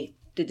to make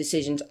the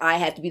decisions. I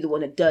have to be the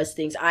one that does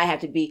things. I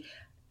have to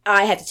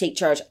take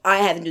charge. I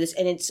have to do this.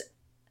 And it's,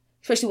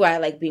 especially why I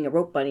like being a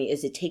rope bunny,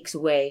 is it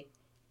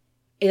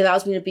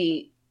allows me to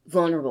be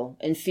vulnerable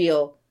and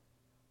feel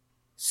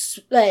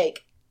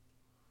like,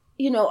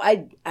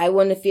 I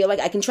want to feel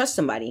like I can trust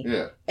somebody.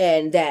 Yeah.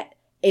 And that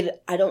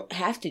I don't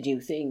have to do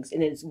things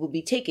and it will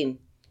be taken,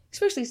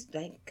 especially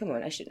like, come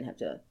on, I shouldn't have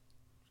to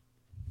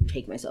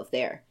take myself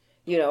there.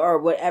 Or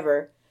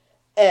whatever.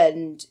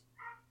 And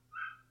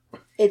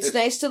it's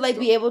nice to like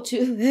be able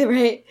to,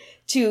 right,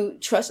 to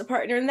trust a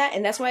partner in that.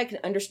 And that's why I can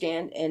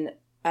understand. And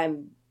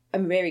I'm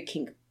very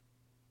kink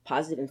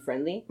positive and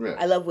friendly. Yeah.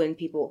 I love when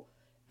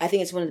I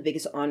think it's one of the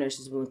biggest honors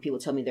is when people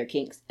tell me their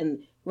kinks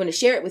and want to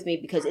share it with me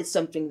because it's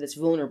something that's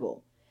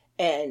vulnerable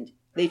and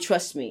they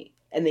trust me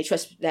and they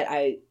trust that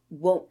I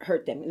won't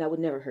hurt them and I would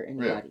never hurt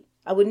anybody. Yeah.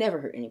 I would never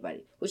hurt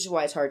anybody, which is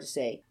why it's hard to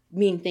say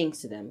mean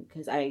things to them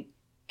because I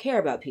care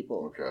about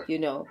people, okay.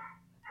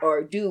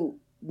 Or do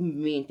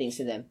mean things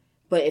to them.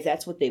 But if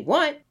that's what they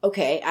want,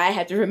 okay, I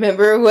have to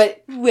remember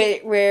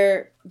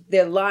where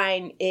their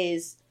line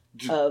is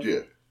of,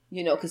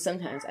 because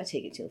sometimes I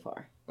take it too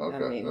far. Okay,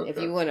 I mean, if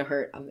you want to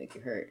hurt, I'll make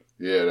you hurt.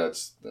 Yeah,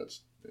 that's.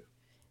 Yeah.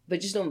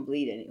 But just don't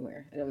bleed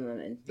anywhere. I don't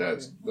want to.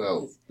 That's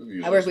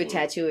I work with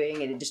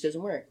tattooing and it just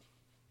doesn't work.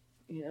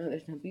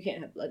 You can't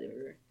have blood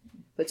everywhere.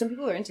 But some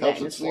people are into that.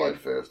 Helps it slide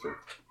faster.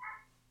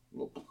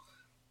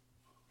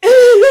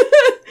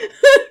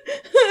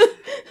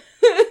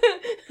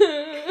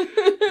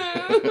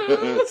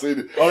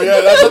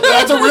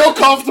 That's a real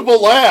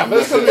comfortable laugh.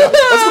 That's gonna be a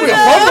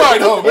fun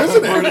ride home,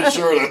 isn't it? I'm pretty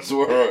sure that's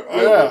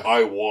where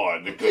I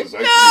won because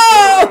I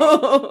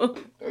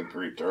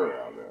creeped her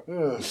out.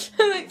 I'm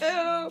like,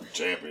 oh,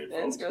 champion.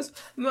 That's gross.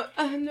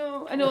 I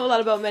know a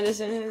lot about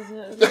medicine. You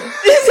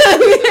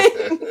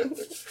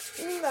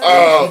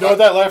know what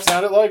that laugh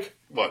sounded like?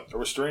 What? A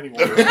restraining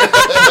order.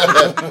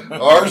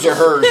 Ours or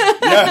hers?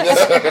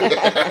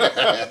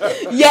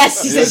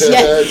 Yes. He says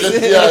yes.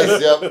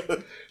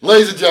 Yep.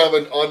 Ladies and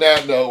gentlemen, on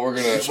that note, we're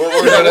gonna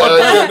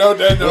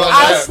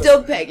I'll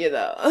still peg you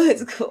though.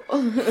 It's cool.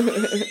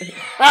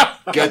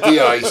 Get the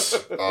ice.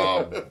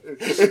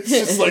 It's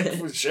just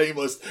like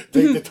shameless.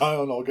 Take the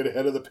Tylenol, get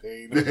ahead of the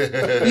pain.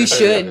 You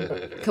should.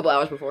 A couple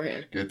hours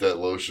beforehand. Get that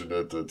lotion,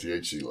 that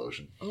THC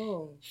lotion.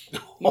 Oh, you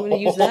want to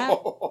use that?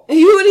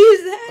 You want to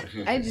use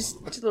that? I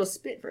just a little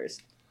spit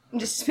first.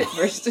 Just spit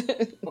first.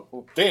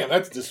 Damn,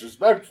 that's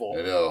disrespectful.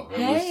 I know.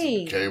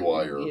 Hey. KY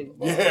or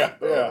yeah,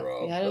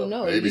 I don't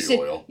know. Baby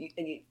oil. You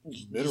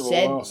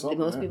said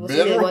most people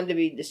say they wanted to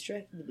be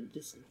distracted.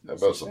 How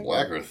about some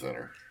lacquer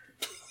thinner?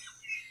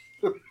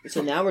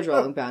 So now we're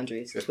drawing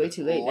boundaries. It's way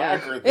too late now.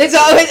 It's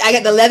always I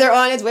got the leather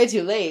on. It's way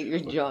too late. You're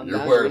drawing.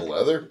 You're wearing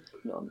leather?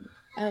 No,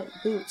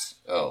 boots.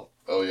 Oh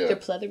yeah. They're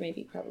pleather,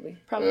 maybe, probably.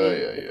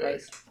 Yeah.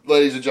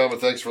 Ladies and gentlemen,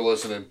 thanks for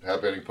listening.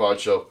 Happy Ending Pod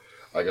Show.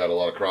 I got a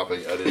lot of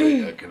cropping,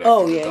 editing, and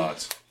connecting the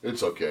dots.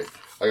 It's okay.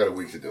 I got a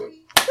week to do it.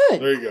 Good.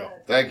 There you go.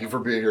 Thank you for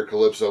being here,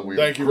 Calypso. We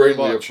Thank you greatly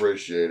very much.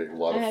 appreciate it. A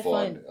lot of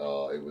fun.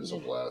 It was a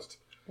blast.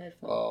 I had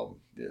fun.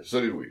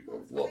 So did we.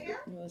 Loved it. It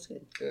was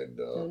good. And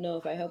I don't know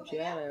if I helped you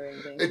out or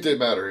anything. It didn't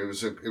matter. It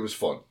was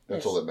fun.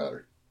 That's all that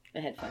mattered. I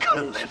had fun.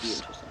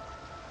 Calypso.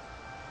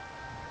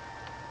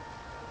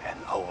 An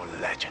old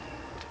legend.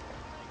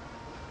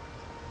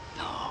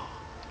 No.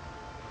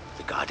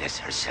 The goddess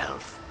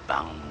herself,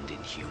 bound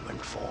in human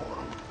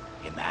form.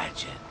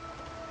 Imagine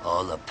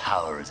all the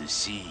power of the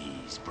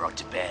seas brought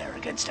to bear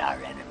against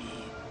our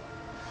enemy.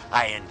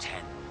 I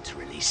intend to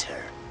release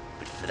her,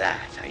 but for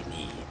that I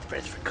need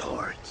Brethren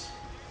cords.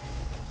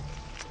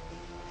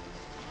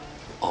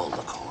 All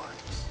the cords.